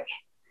gọi.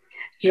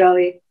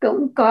 Rồi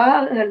cũng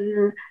có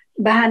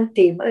ban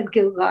tìm ơn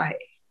kêu gọi.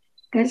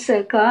 Cái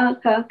Sơ có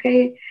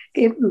cái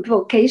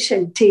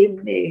vocation team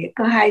thì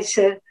có 2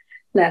 Sơ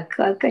là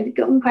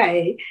cũng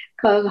phải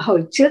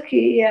hồi trước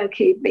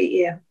khi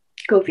bị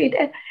Covid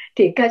ấy,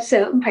 thì các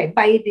Sơ cũng phải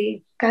bay đi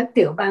các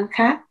tiểu bang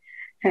khác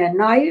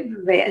nói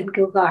về ơn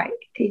kêu gọi.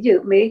 Thí dụ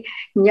mấy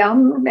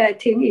nhóm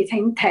Thiên Ý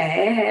Thánh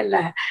Thể, hay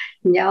là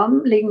nhóm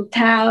Linh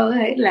Thao,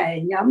 hay là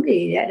nhóm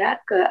gì đó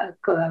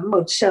của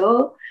một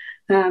số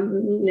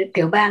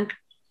tiểu bang.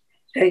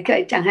 Rồi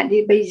chẳng hạn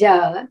như bây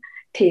giờ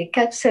thì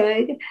các Sơ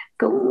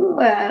cũng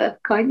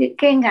có những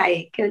cái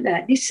ngày kêu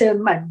là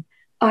discernment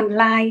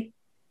online,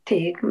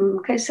 thì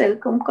các Sơ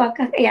cũng có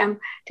các em.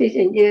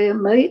 Thì như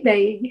mới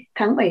đây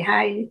tháng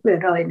 12 vừa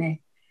rồi này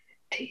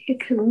thì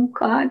cũng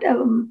có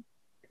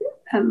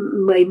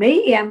 10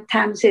 mấy em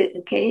tham dự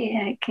những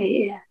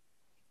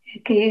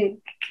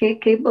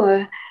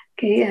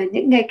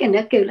cái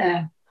nó kêu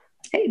là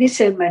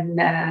discernment,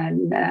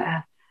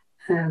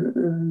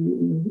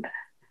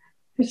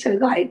 Sơ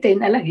gọi tên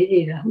nó là cái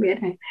gì rồi không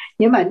biết này.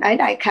 Nhưng mà nói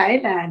đại khái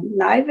là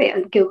nói về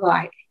ơn kêu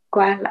gọi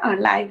qua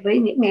online với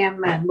những em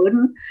mà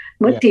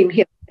muốn tìm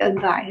hiểu ơn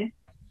gọi.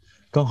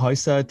 Con hỏi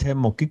Sơ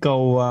thêm một cái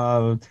câu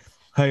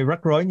hơi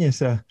rắc rối nha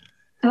Sơ.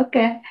 Ok.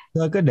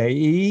 Sơ có để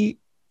ý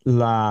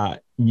là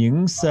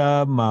những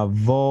Sơ mà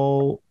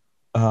vô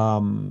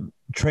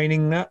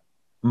training đó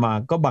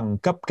mà có bằng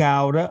cấp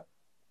cao đó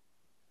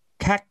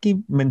khác cái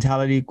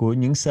mentality của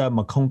những Sơ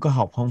mà không có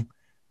học không?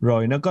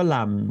 Rồi nó có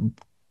làm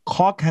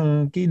khó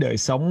khăn cái đời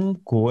sống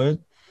của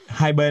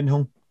hai bên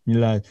không? Như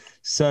là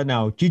Sơ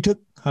nào trí thức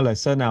hay là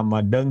Sơ nào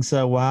mà đơn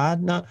sơ quá,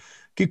 nó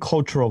cái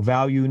cultural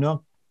value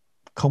nó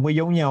không có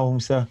giống nhau không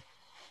Sơ?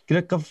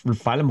 Cái đó có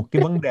phải là một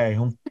cái vấn đề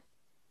không?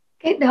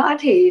 Cái đó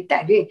thì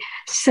tại vì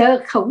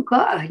Sơ không có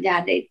ở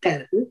nhà đệ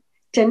tử,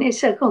 cho nên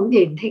Sơ không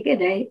nhìn thấy cái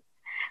đấy.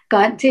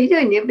 Còn thí dụ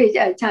như bây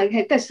giờ chẳng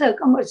hay các Sơ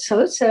có một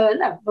số Sơ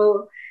là vô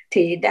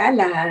thì đã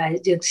là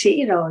dược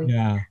sĩ rồi,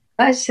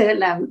 có Sơ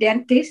làm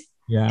dentist,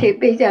 thì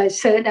bây giờ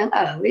Sơ đang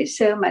ở với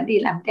Sơ mà đi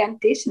làm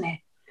dentist này.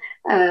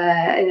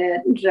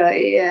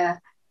 Rồi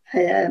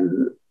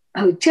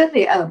hồi trước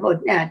thì ở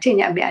một nhà trên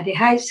nhà mẹ thì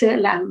 2 Sơ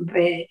làm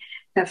về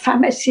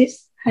pharmacist,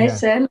 2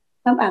 Sơ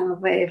có bằng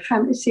về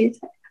pharmacist.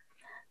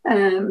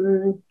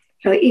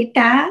 Rồi y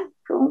tá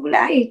cũng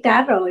đã y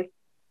tá rồi.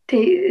 Thì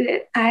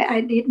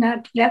I did not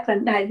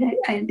recognize,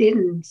 I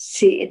didn't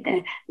see it.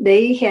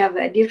 They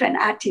have a different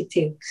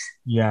attitudes.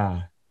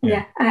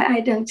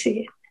 I don't see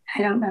it.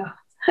 I don't know.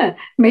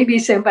 Maybe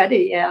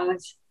somebody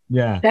else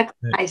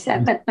recognize that,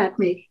 but not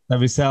me. Tại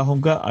vì sao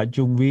không có ở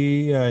chung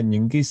với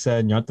những cái Sơ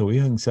nhỏ tuổi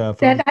hơn Sơ?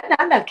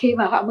 Đó là khi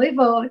mà họ mới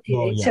vô thì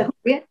Sơ không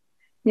biết.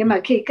 Nhưng mà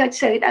khi các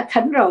Sơ đã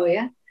khấn rồi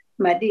á,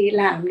 mà đi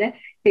làm đấy,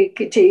 thì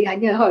chị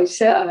như hồi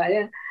Sơ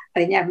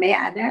ở nhà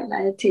mẹ đó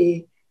là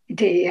thì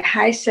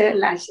 2 Sơ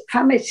là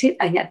pharmacist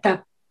ở nhà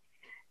tập,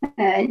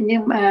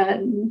 nhưng mà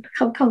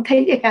không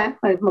thấy gì cả,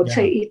 một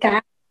Sơ y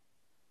tá.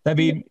 Tại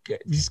vì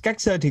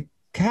các Sơ thì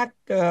khác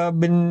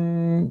bên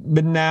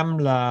bên Nam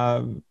là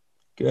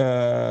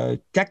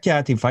các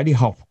cha thì phải đi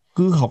học,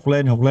 cứ học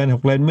lên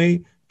mới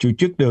trụ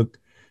chức được.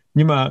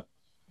 Nhưng mà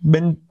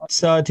bên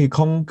sơ thì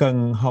không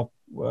cần học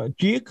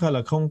triết hay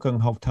là không cần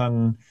học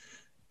thần,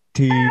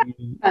 thì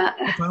À,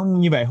 có phải không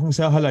như vậy không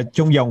sơ, hay là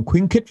trong dòng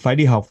khuyến khích phải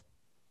đi học?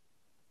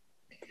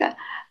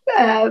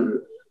 à,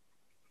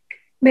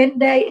 bên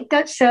đây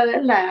các sơ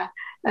là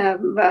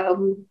và,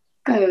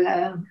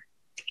 là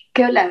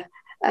kêu là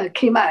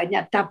khi mà ở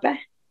nhà tập á,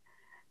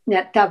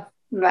 nhà tập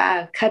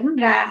và khấn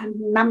ra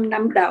 5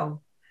 năm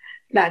đầu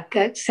là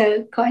các sơ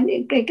có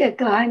những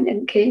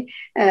cái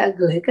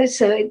gửi các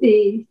sơ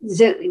đi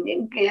dự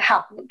những cái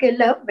học những cái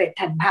lớp về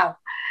thần học,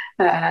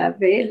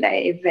 với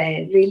lại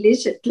về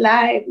religious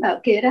life ở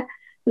kia đó,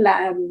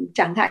 là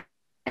chẳng hạn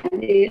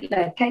như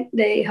là cách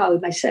đây hồi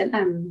mà sơ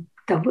làm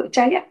tổng phụ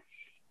trách á,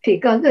 thì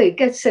có gửi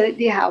các sơ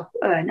đi học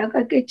ở, nó có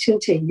cái chương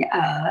trình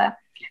ở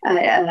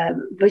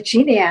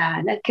Virginia,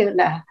 nó kêu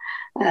là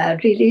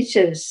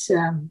religious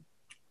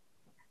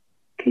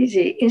cái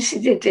gì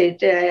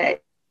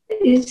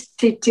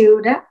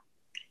institute đó,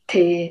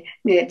 thì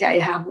người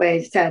dạy học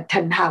về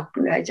thần học,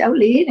 rồi giáo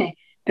lý này,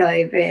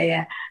 rồi về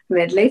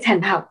về lấy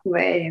thần học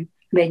về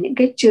về những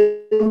cái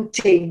chương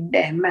trình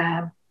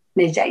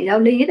để dạy giáo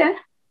lý đó.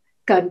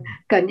 Còn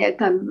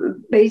còn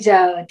bây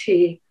giờ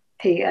thì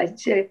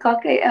có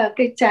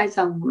cái cha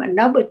dòng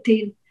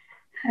Norbertine,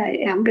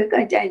 em biết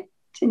cái cha,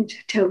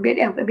 thường biết,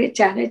 em có biết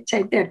cha đấy,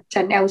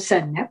 cha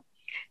Nelson đó,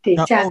 thì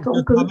cha cũng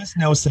cứ Thomas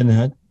Nelson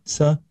hả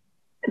sơ?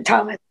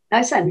 Thomas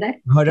Nelson đấy,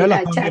 Hồi đó thì là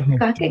là con đi cha học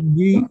có cái chung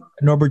với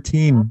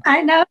Norbertine.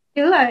 ai nói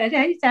chứ ở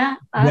đấy cha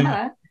Dạ.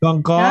 hả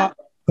con có đó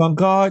con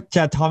có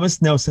cha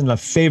Thomas Nelson là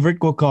favorite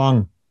của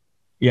con.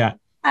 Dạ.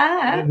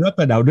 hả. Rất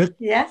là đạo đức.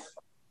 Yes,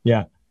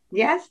 Dạ.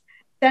 yes,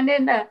 cho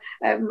nên là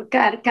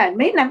cả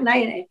mấy năm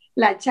nay này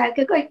là cha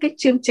cứ có cái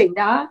chương trình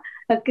đó,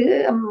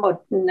 cứ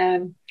một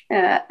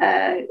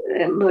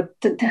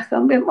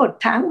không biết một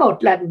tháng một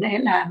lần hay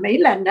là mấy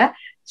lần đó,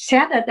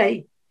 xét ở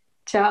đây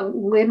cho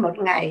nguyên một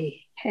ngày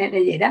hay là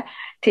gì đó,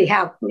 thì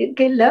học những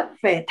cái lớp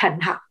về thần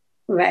học,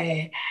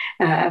 về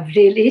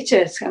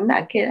religious không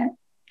là kia đó.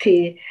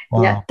 Thì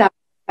nhà Wow. tập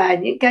và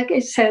những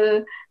cái sơ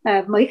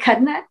mới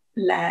khấn á,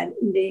 là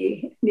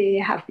đi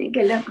học những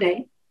cái lớp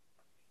đấy.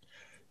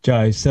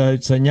 Trời,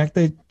 sơ nhắc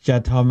tới cha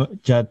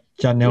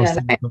Là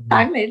Nelson. lại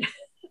sáng lên.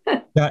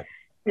 Dạ,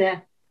 Yeah.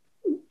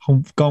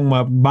 không, con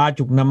mà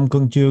 30 năm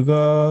con chưa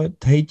có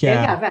thấy Thế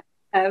cha. cả vậy.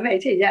 Vậy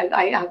thì giờ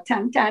gọi học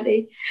thăm cha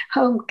đi.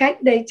 Hôm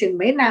cách đây chừng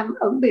mấy năm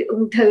ông bị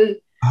ung thư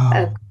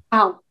Oh.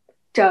 họng.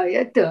 Trời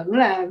ơi, tưởng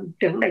là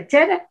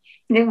chết á,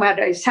 nhưng mà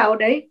rồi sau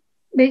đấy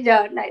bây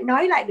giờ lại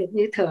nói lại được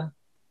như thường.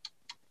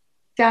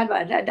 Cha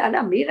bảo đã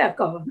làm mỹ là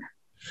còn.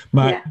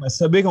 Yeah. Mà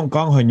sao biết không,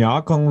 con hồi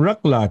nhỏ con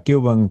rất là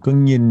kêu bằng,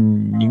 con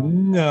nhìn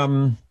những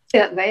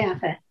Được vậy à?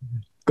 Phải.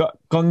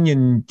 con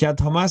nhìn cha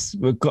Thomas,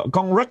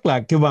 con rất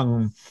là kêu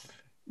bằng,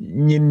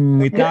 nhìn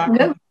người ta,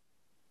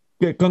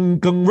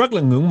 con rất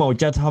là ngưỡng mộ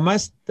cha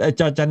Thomas,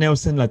 cha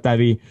Nelson, là tại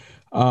vì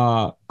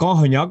con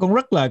hồi nhỏ con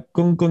rất là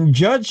con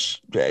judge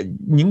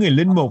những người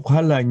linh mục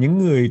hay là những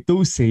người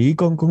tu sĩ,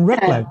 con rất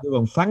là kêu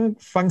bằng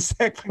phán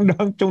xét, phán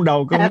đoán trong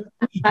đầu con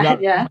là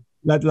Yeah.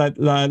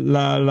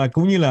 là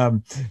cũng như là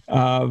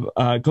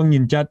con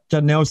nhìn cha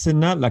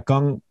Nelson á, là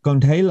con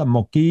thấy là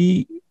một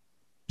cái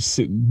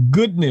sự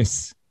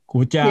goodness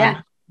của cha.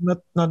 Yeah.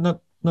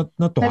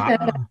 Nó tỏa ra.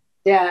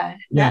 Yeah.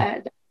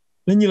 Yeah.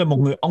 Nó như là một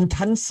người ông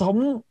thánh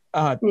sống,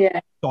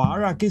 Yeah. tỏa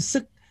ra cái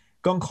sức.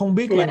 Con không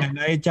biết là Yeah. ngày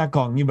nay cha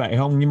còn như vậy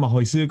không, nhưng mà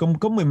hồi xưa con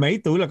có mười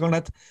mấy tuổi là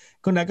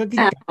con đã có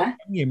cái cảm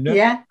nghiệm đó.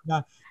 Yeah.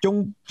 Là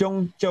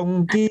trong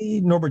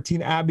cái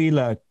Norbertine Abbey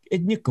là ít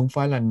nhất cũng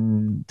phải là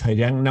thời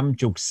gian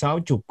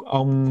 50-60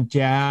 ông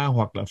cha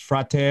hoặc là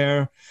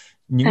frater,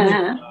 những người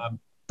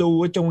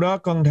tu ở trong đó.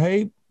 Con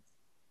thấy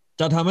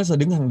cha Thomas là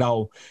đứng hàng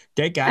đầu,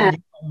 kể cả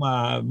những ông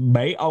mà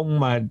 7 ông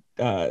mà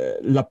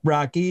lập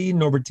ra cái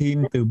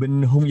Norbertine từ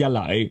bên Hung Gia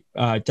Lợi.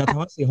 Cha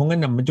Thomas thì không có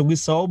nằm trong cái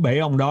số 7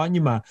 ông đó,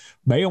 nhưng mà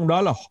 7 ông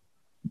đó là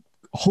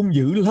hung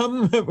dữ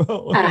lắm.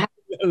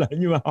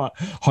 Nhưng mà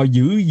họ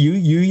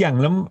dữ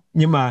dằn lắm.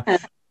 Nhưng mà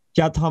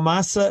cha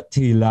Thomas á,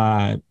 thì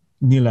là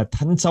như là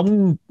thánh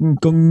sống.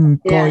 Con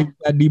coi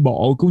cha đi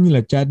bộ cũng như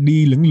là cha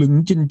đi lững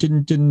lững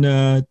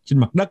trên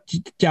mặt đất,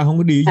 cha không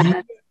có đi ở dưới.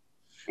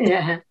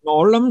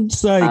 Ngộ lắm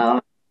Sơi.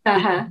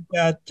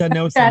 Cha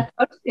Nelson.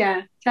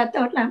 Cha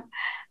tốt lắm.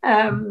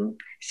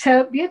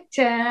 Sơ biết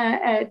cha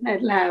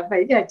là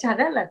bây giờ cha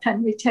rất là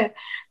thân với cha,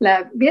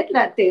 là biết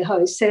là từ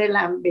hồi sơ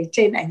làm bề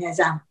trên ở nhà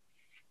dòng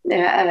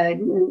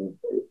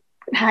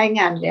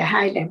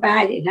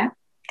 2002-03 gì đó,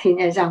 thì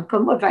nhà dòng có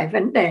một vài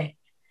vấn đề.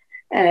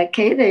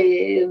 Thế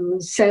thì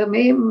sơ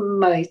mới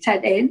mời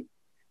đến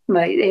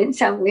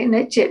xong mới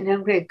nói chuyện,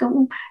 rồi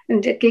cũng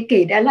cái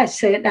kỳ đó là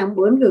sơ đang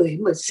muốn gửi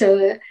một sơ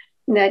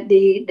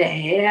đi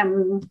để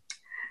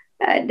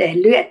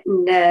luyện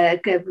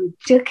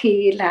trước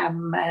khi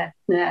làm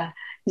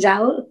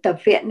giáo tập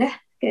viện đấy,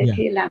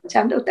 khi làm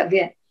giám đốc tập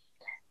viện.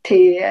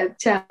 Thì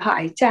cha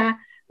hỏi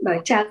bảo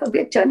cha có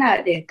biết chỗ nào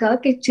để có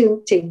cái chương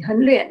trình huấn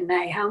luyện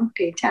này không,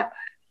 thì cha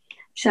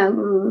Xong,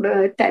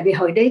 tại vì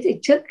hồi đấy thì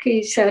trước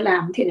khi sơ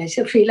làm thì là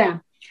sơ phi làm,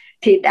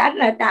 thì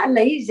đã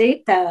lấy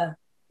giấy tờ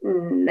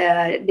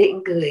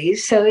định gửi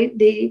sơ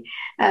đi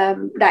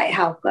đại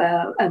học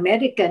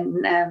American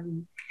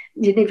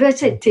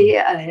University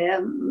ở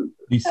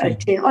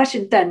trên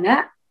Washington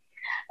á,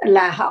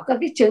 là họ có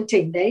cái chương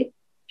trình đấy.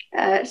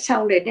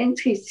 Xong rồi đến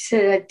khi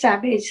cha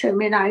bây giờ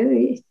mới nói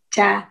với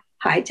cha,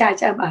 hỏi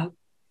cha bảo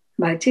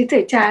chứ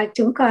thưa cha,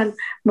 chúng con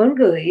muốn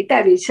gửi,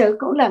 tại vì sơ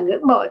cũng là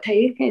ngưỡng mộ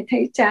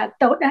thấy cha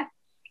tốt á,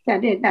 cho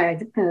nên là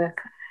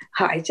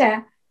hỏi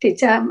cha, thì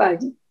cha bảo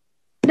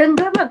đừng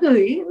có mà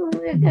gửi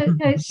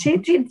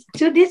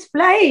to this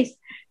place,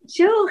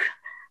 chứ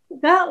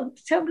go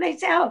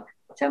someplace else.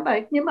 Xong bảo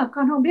nhưng mà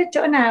con không biết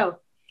chỗ nào.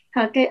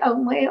 Cái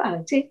ông ấy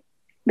bảo chứ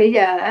bây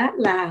giờ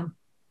là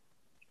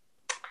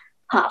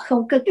họ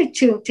không có cái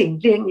chương trình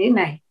riêng như thế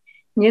này,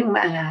 nhưng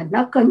mà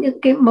nó có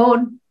những cái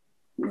môn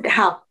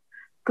học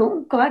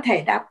cũng có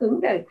thể đáp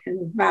ứng được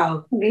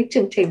vào cái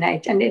chương trình này,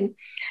 cho nên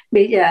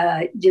bây giờ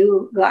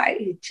Du gọi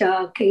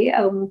cho cái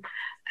ông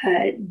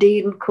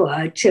Dean của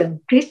trường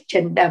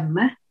Christendom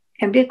á.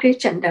 Em biết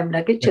Christendom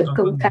là cái trường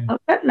công giáo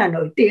rất là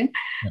nổi tiếng,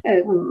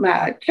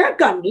 mà rất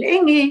còn lễ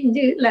nghi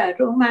như là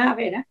Roma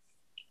vậy đó,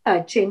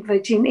 ở trên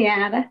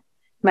Virginia đó,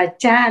 mà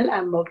cha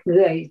là một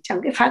người trong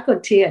cái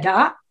faculty ở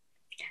đó.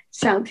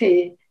 Xong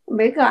thì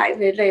mới gọi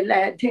về đây,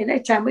 là thế là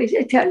cha mới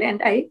giới thiệu lên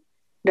đấy,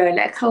 rồi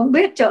lại không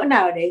biết chỗ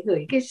nào để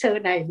gửi cái sơ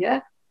này nữa,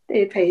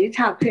 thì phải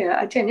học thì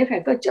ở trên đấy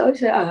phải có chỗ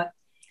ở,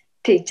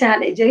 thì cha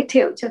lại giới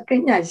thiệu cho cái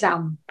nhà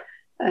dòng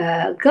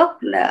gốc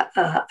là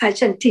ở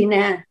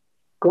Argentina,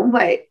 cũng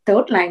vậy,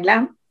 tốt lành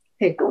lắm,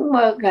 thì cũng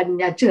gần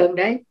nhà trường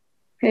đấy.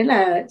 Thế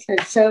là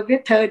sơ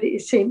viết thơ đi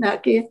xin ở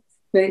kia,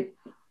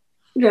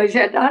 rồi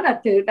đó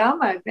là từ đó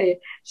mà về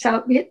sau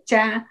biết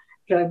cha,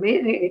 rồi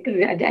mới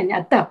nhà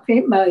tập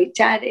mới mời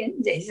cha đến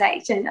để dạy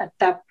cho nhà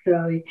tập,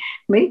 rồi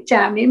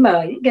cha mới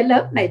mở những cái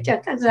lớp này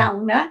cho các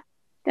dòng đó,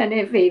 cho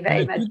nên vì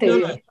vậy mà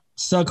từ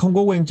sao không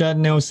có quen cha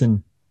Nelson?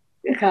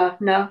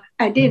 No,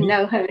 I didn't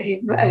know her.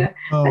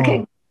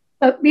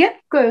 Biết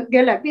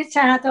kia là biết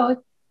cha thôi,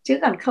 chứ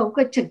còn không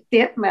có trực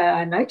tiếp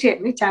mà nói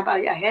chuyện với cha bao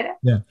giờ hết.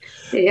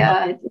 Thì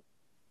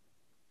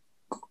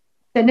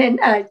cho nên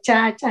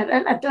cha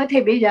rất là tốt.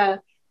 Thì bây giờ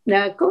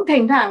cũng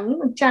thỉnh thoảng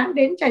cha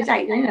đến cha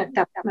dạy đấy, là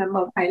tập mà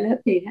một vài lớp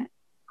gì đó.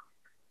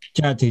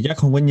 Cha thì chắc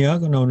không có nhớ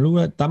con nào lúc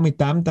đó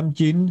 88,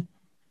 89.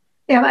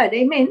 Em ở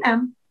đấy mấy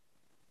năm?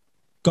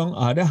 Con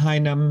ở đó 2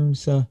 năm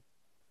sơ.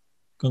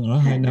 Con ở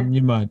 2 năm,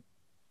 nhưng mà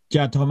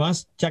cha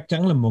Thomas chắc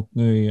chắn là một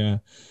người,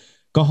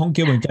 con không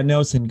kêu bằng cha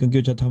Nelson, con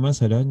kêu cha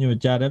Thomas rồi đó, nhưng mà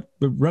cha đó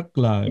rất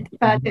là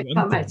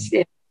Thomas.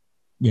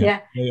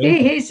 Yeah.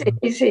 He's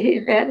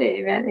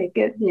very, very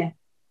good. Yeah.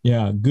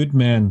 Yeah, good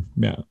man.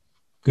 Yeah.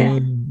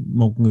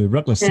 Một người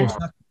rất là sâu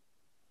sắc.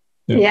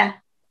 Yeah.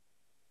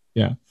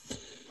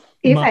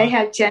 If I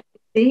have chance to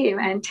see him,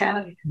 I'll tell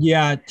you.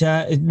 Yeah,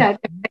 cha.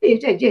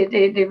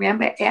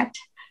 Remember at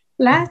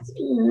last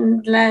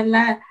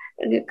là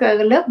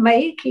lớp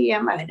mấy khi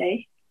em ở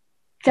đấy?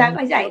 Cha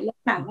có dạy lớp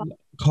nào không?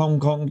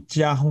 Không,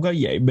 cha không có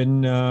dạy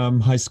bên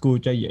high school,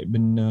 cha dạy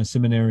bên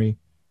seminary.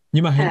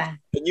 Nhưng mà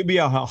hình như bây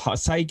giờ họ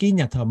xây cái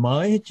nhà thờ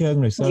mới hết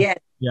trơn rồi sao?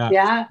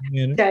 Yeah.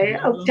 Trời,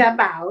 ông cha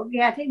Bảo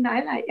nghe thấy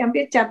nói là em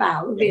biết cha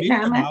Bảo ở Việt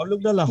Nam á. Lúc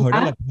đó là hồi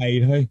đó là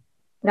thầy thôi.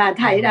 Là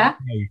thầy đó.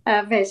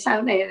 Về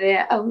sau này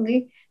ông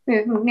ấy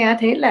nghe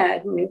thấy là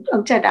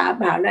ông cha đã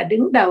bảo là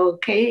đứng đầu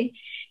cái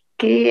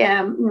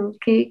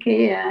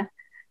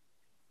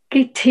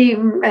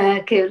team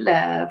kêu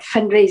là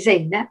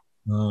fundraising đó.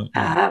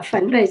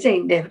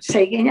 Fundraising để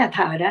xây cái nhà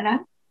thờ đó đó.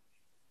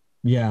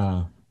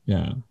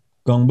 Yeah.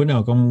 Con bữa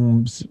nào con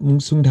muốn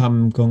xuống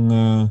thăm, con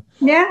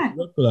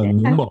rất là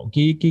ngưỡng mộ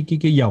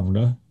cái dòng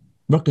đó,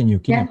 rất là nhiều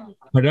kỷ niệm.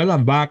 Hồi đó là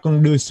ba mẹ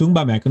con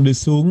đưa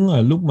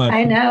xuống lúc mà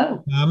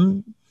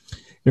 8.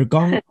 Rồi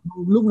con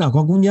lúc nào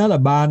con cũng nhớ là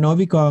ba nói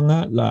với con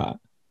á, là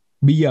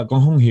bây giờ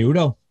con không hiểu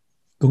đâu,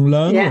 con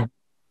lớn rồi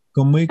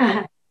con mới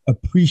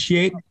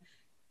appreciate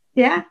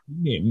kỷ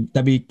niệm.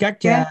 Tại vì các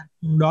cha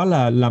đó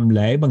là làm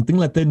lễ bằng tiếng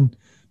Latin,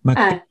 mà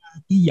cái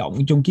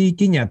giọng trong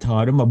cái nhà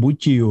thờ đó mà buổi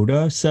chiều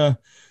đó sơ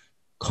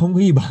không có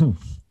gì bằng.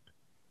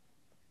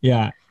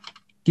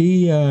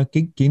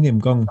 Cái kỷ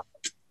niệm con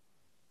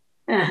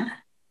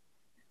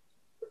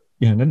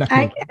nó đặc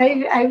biệt.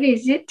 I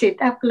visited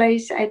that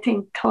place I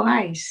think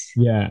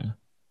twice.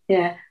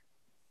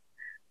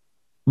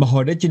 Mà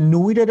hồi đó trên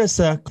núi đó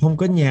sơ không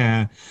có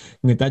nhà,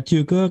 người ta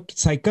chưa có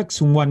xây cất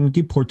xung quanh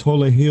cái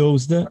Portola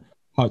Hills đó.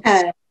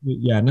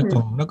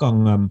 Nó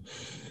còn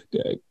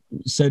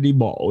sơ đi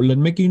bộ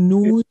lên mấy cái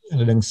núi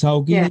đằng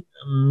sau cái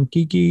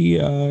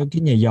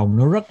nhà dòng,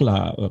 nó rất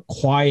là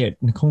quiet,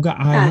 không có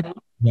ai hết.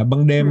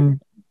 Ban đêm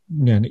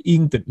nhà nó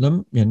yên tĩnh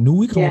lắm, nhà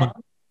núi không à.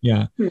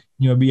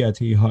 Nhưng mà bây giờ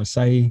thì họ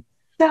xây.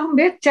 Sao không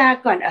biết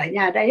cha còn ở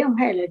nhà đấy không,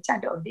 hay là cha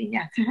đổi đi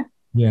nhà khác?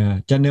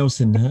 Cha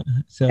Nelson hả?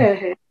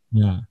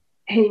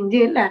 Hình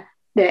như là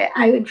để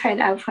I will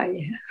find out for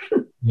you.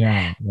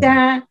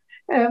 Cha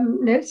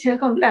nếu chưa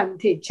không lầm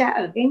thì cha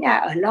ở cái nhà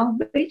ở Long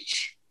Beach.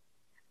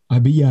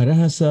 Bây giờ đó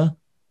hả sir?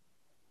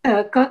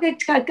 Có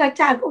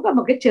cha cũng có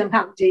một cái trường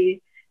học gì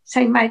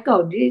Saint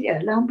Michael đi ở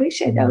Long Beach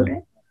ở đâu đấy.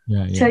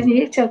 Sơ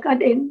nhí Sơ có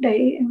đến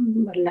đấy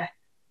một lần.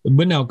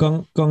 Bữa nào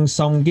con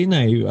xong cái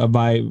này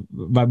vài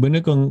bữa nữa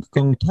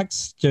con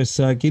text cho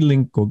Sơ cái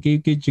link của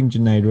cái chương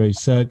trình này rồi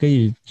Sơ cái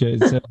gì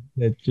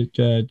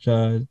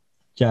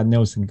cho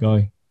Nelson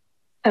coi.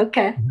 Ok.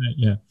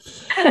 Yeah.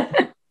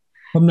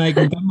 Hôm nay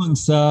con cảm ơn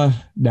Sơ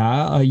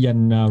đã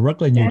dành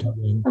rất là nhiều thời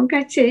gian. Không có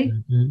chi.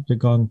 Cho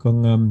con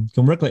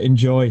rất là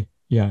enjoy.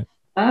 Yeah.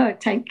 Oh,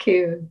 thank you.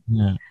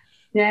 Yeah.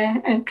 Yeah,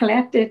 I'm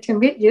glad to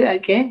meet you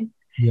again.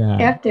 Yeah.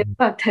 After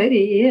about 30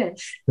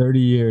 years.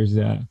 30 years,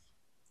 yeah.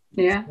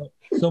 Yeah.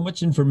 So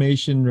much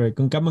information rồi.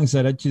 Con cảm ơn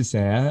Sơ đã chia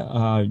sẻ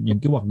những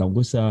cái hoạt động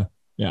của Sơ.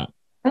 Yeah.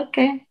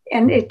 Okay.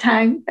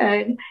 Anytime,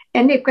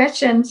 any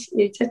questions,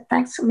 you just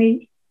text me.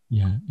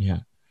 Yeah.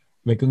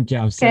 Vậy con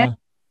chào Sơ.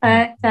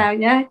 Chào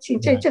nhé. Xin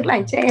chúc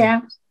lành cho em.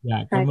 Dạ,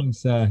 cảm ơn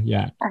Sơ.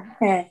 Dạ.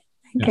 Okay.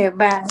 Thank you.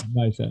 Bye.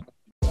 Bye Sơ.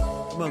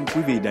 Cảm ơn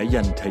quý vị đã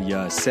dành thời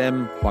giờ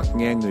xem hoặc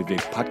nghe Người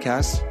Việt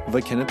Podcast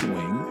với Kenneth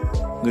Nguyễn.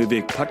 Người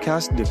Việt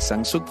Podcast được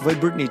sản xuất với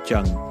Brittany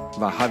Trần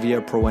và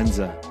Javier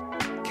Proenza.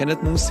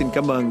 Kenneth muốn xin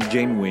cảm ơn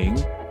Jane Nguyễn,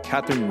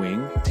 Catherine Nguyễn,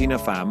 Tina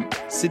Phạm,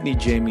 Sydney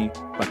Jamie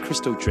và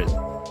Crystal Trinh.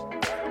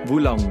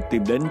 Vui lòng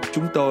tìm đến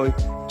chúng tôi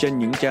trên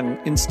những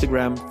trang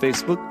Instagram,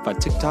 Facebook và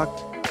TikTok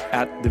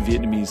 @The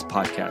Vietnamese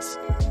Podcast.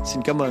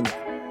 Xin cảm ơn.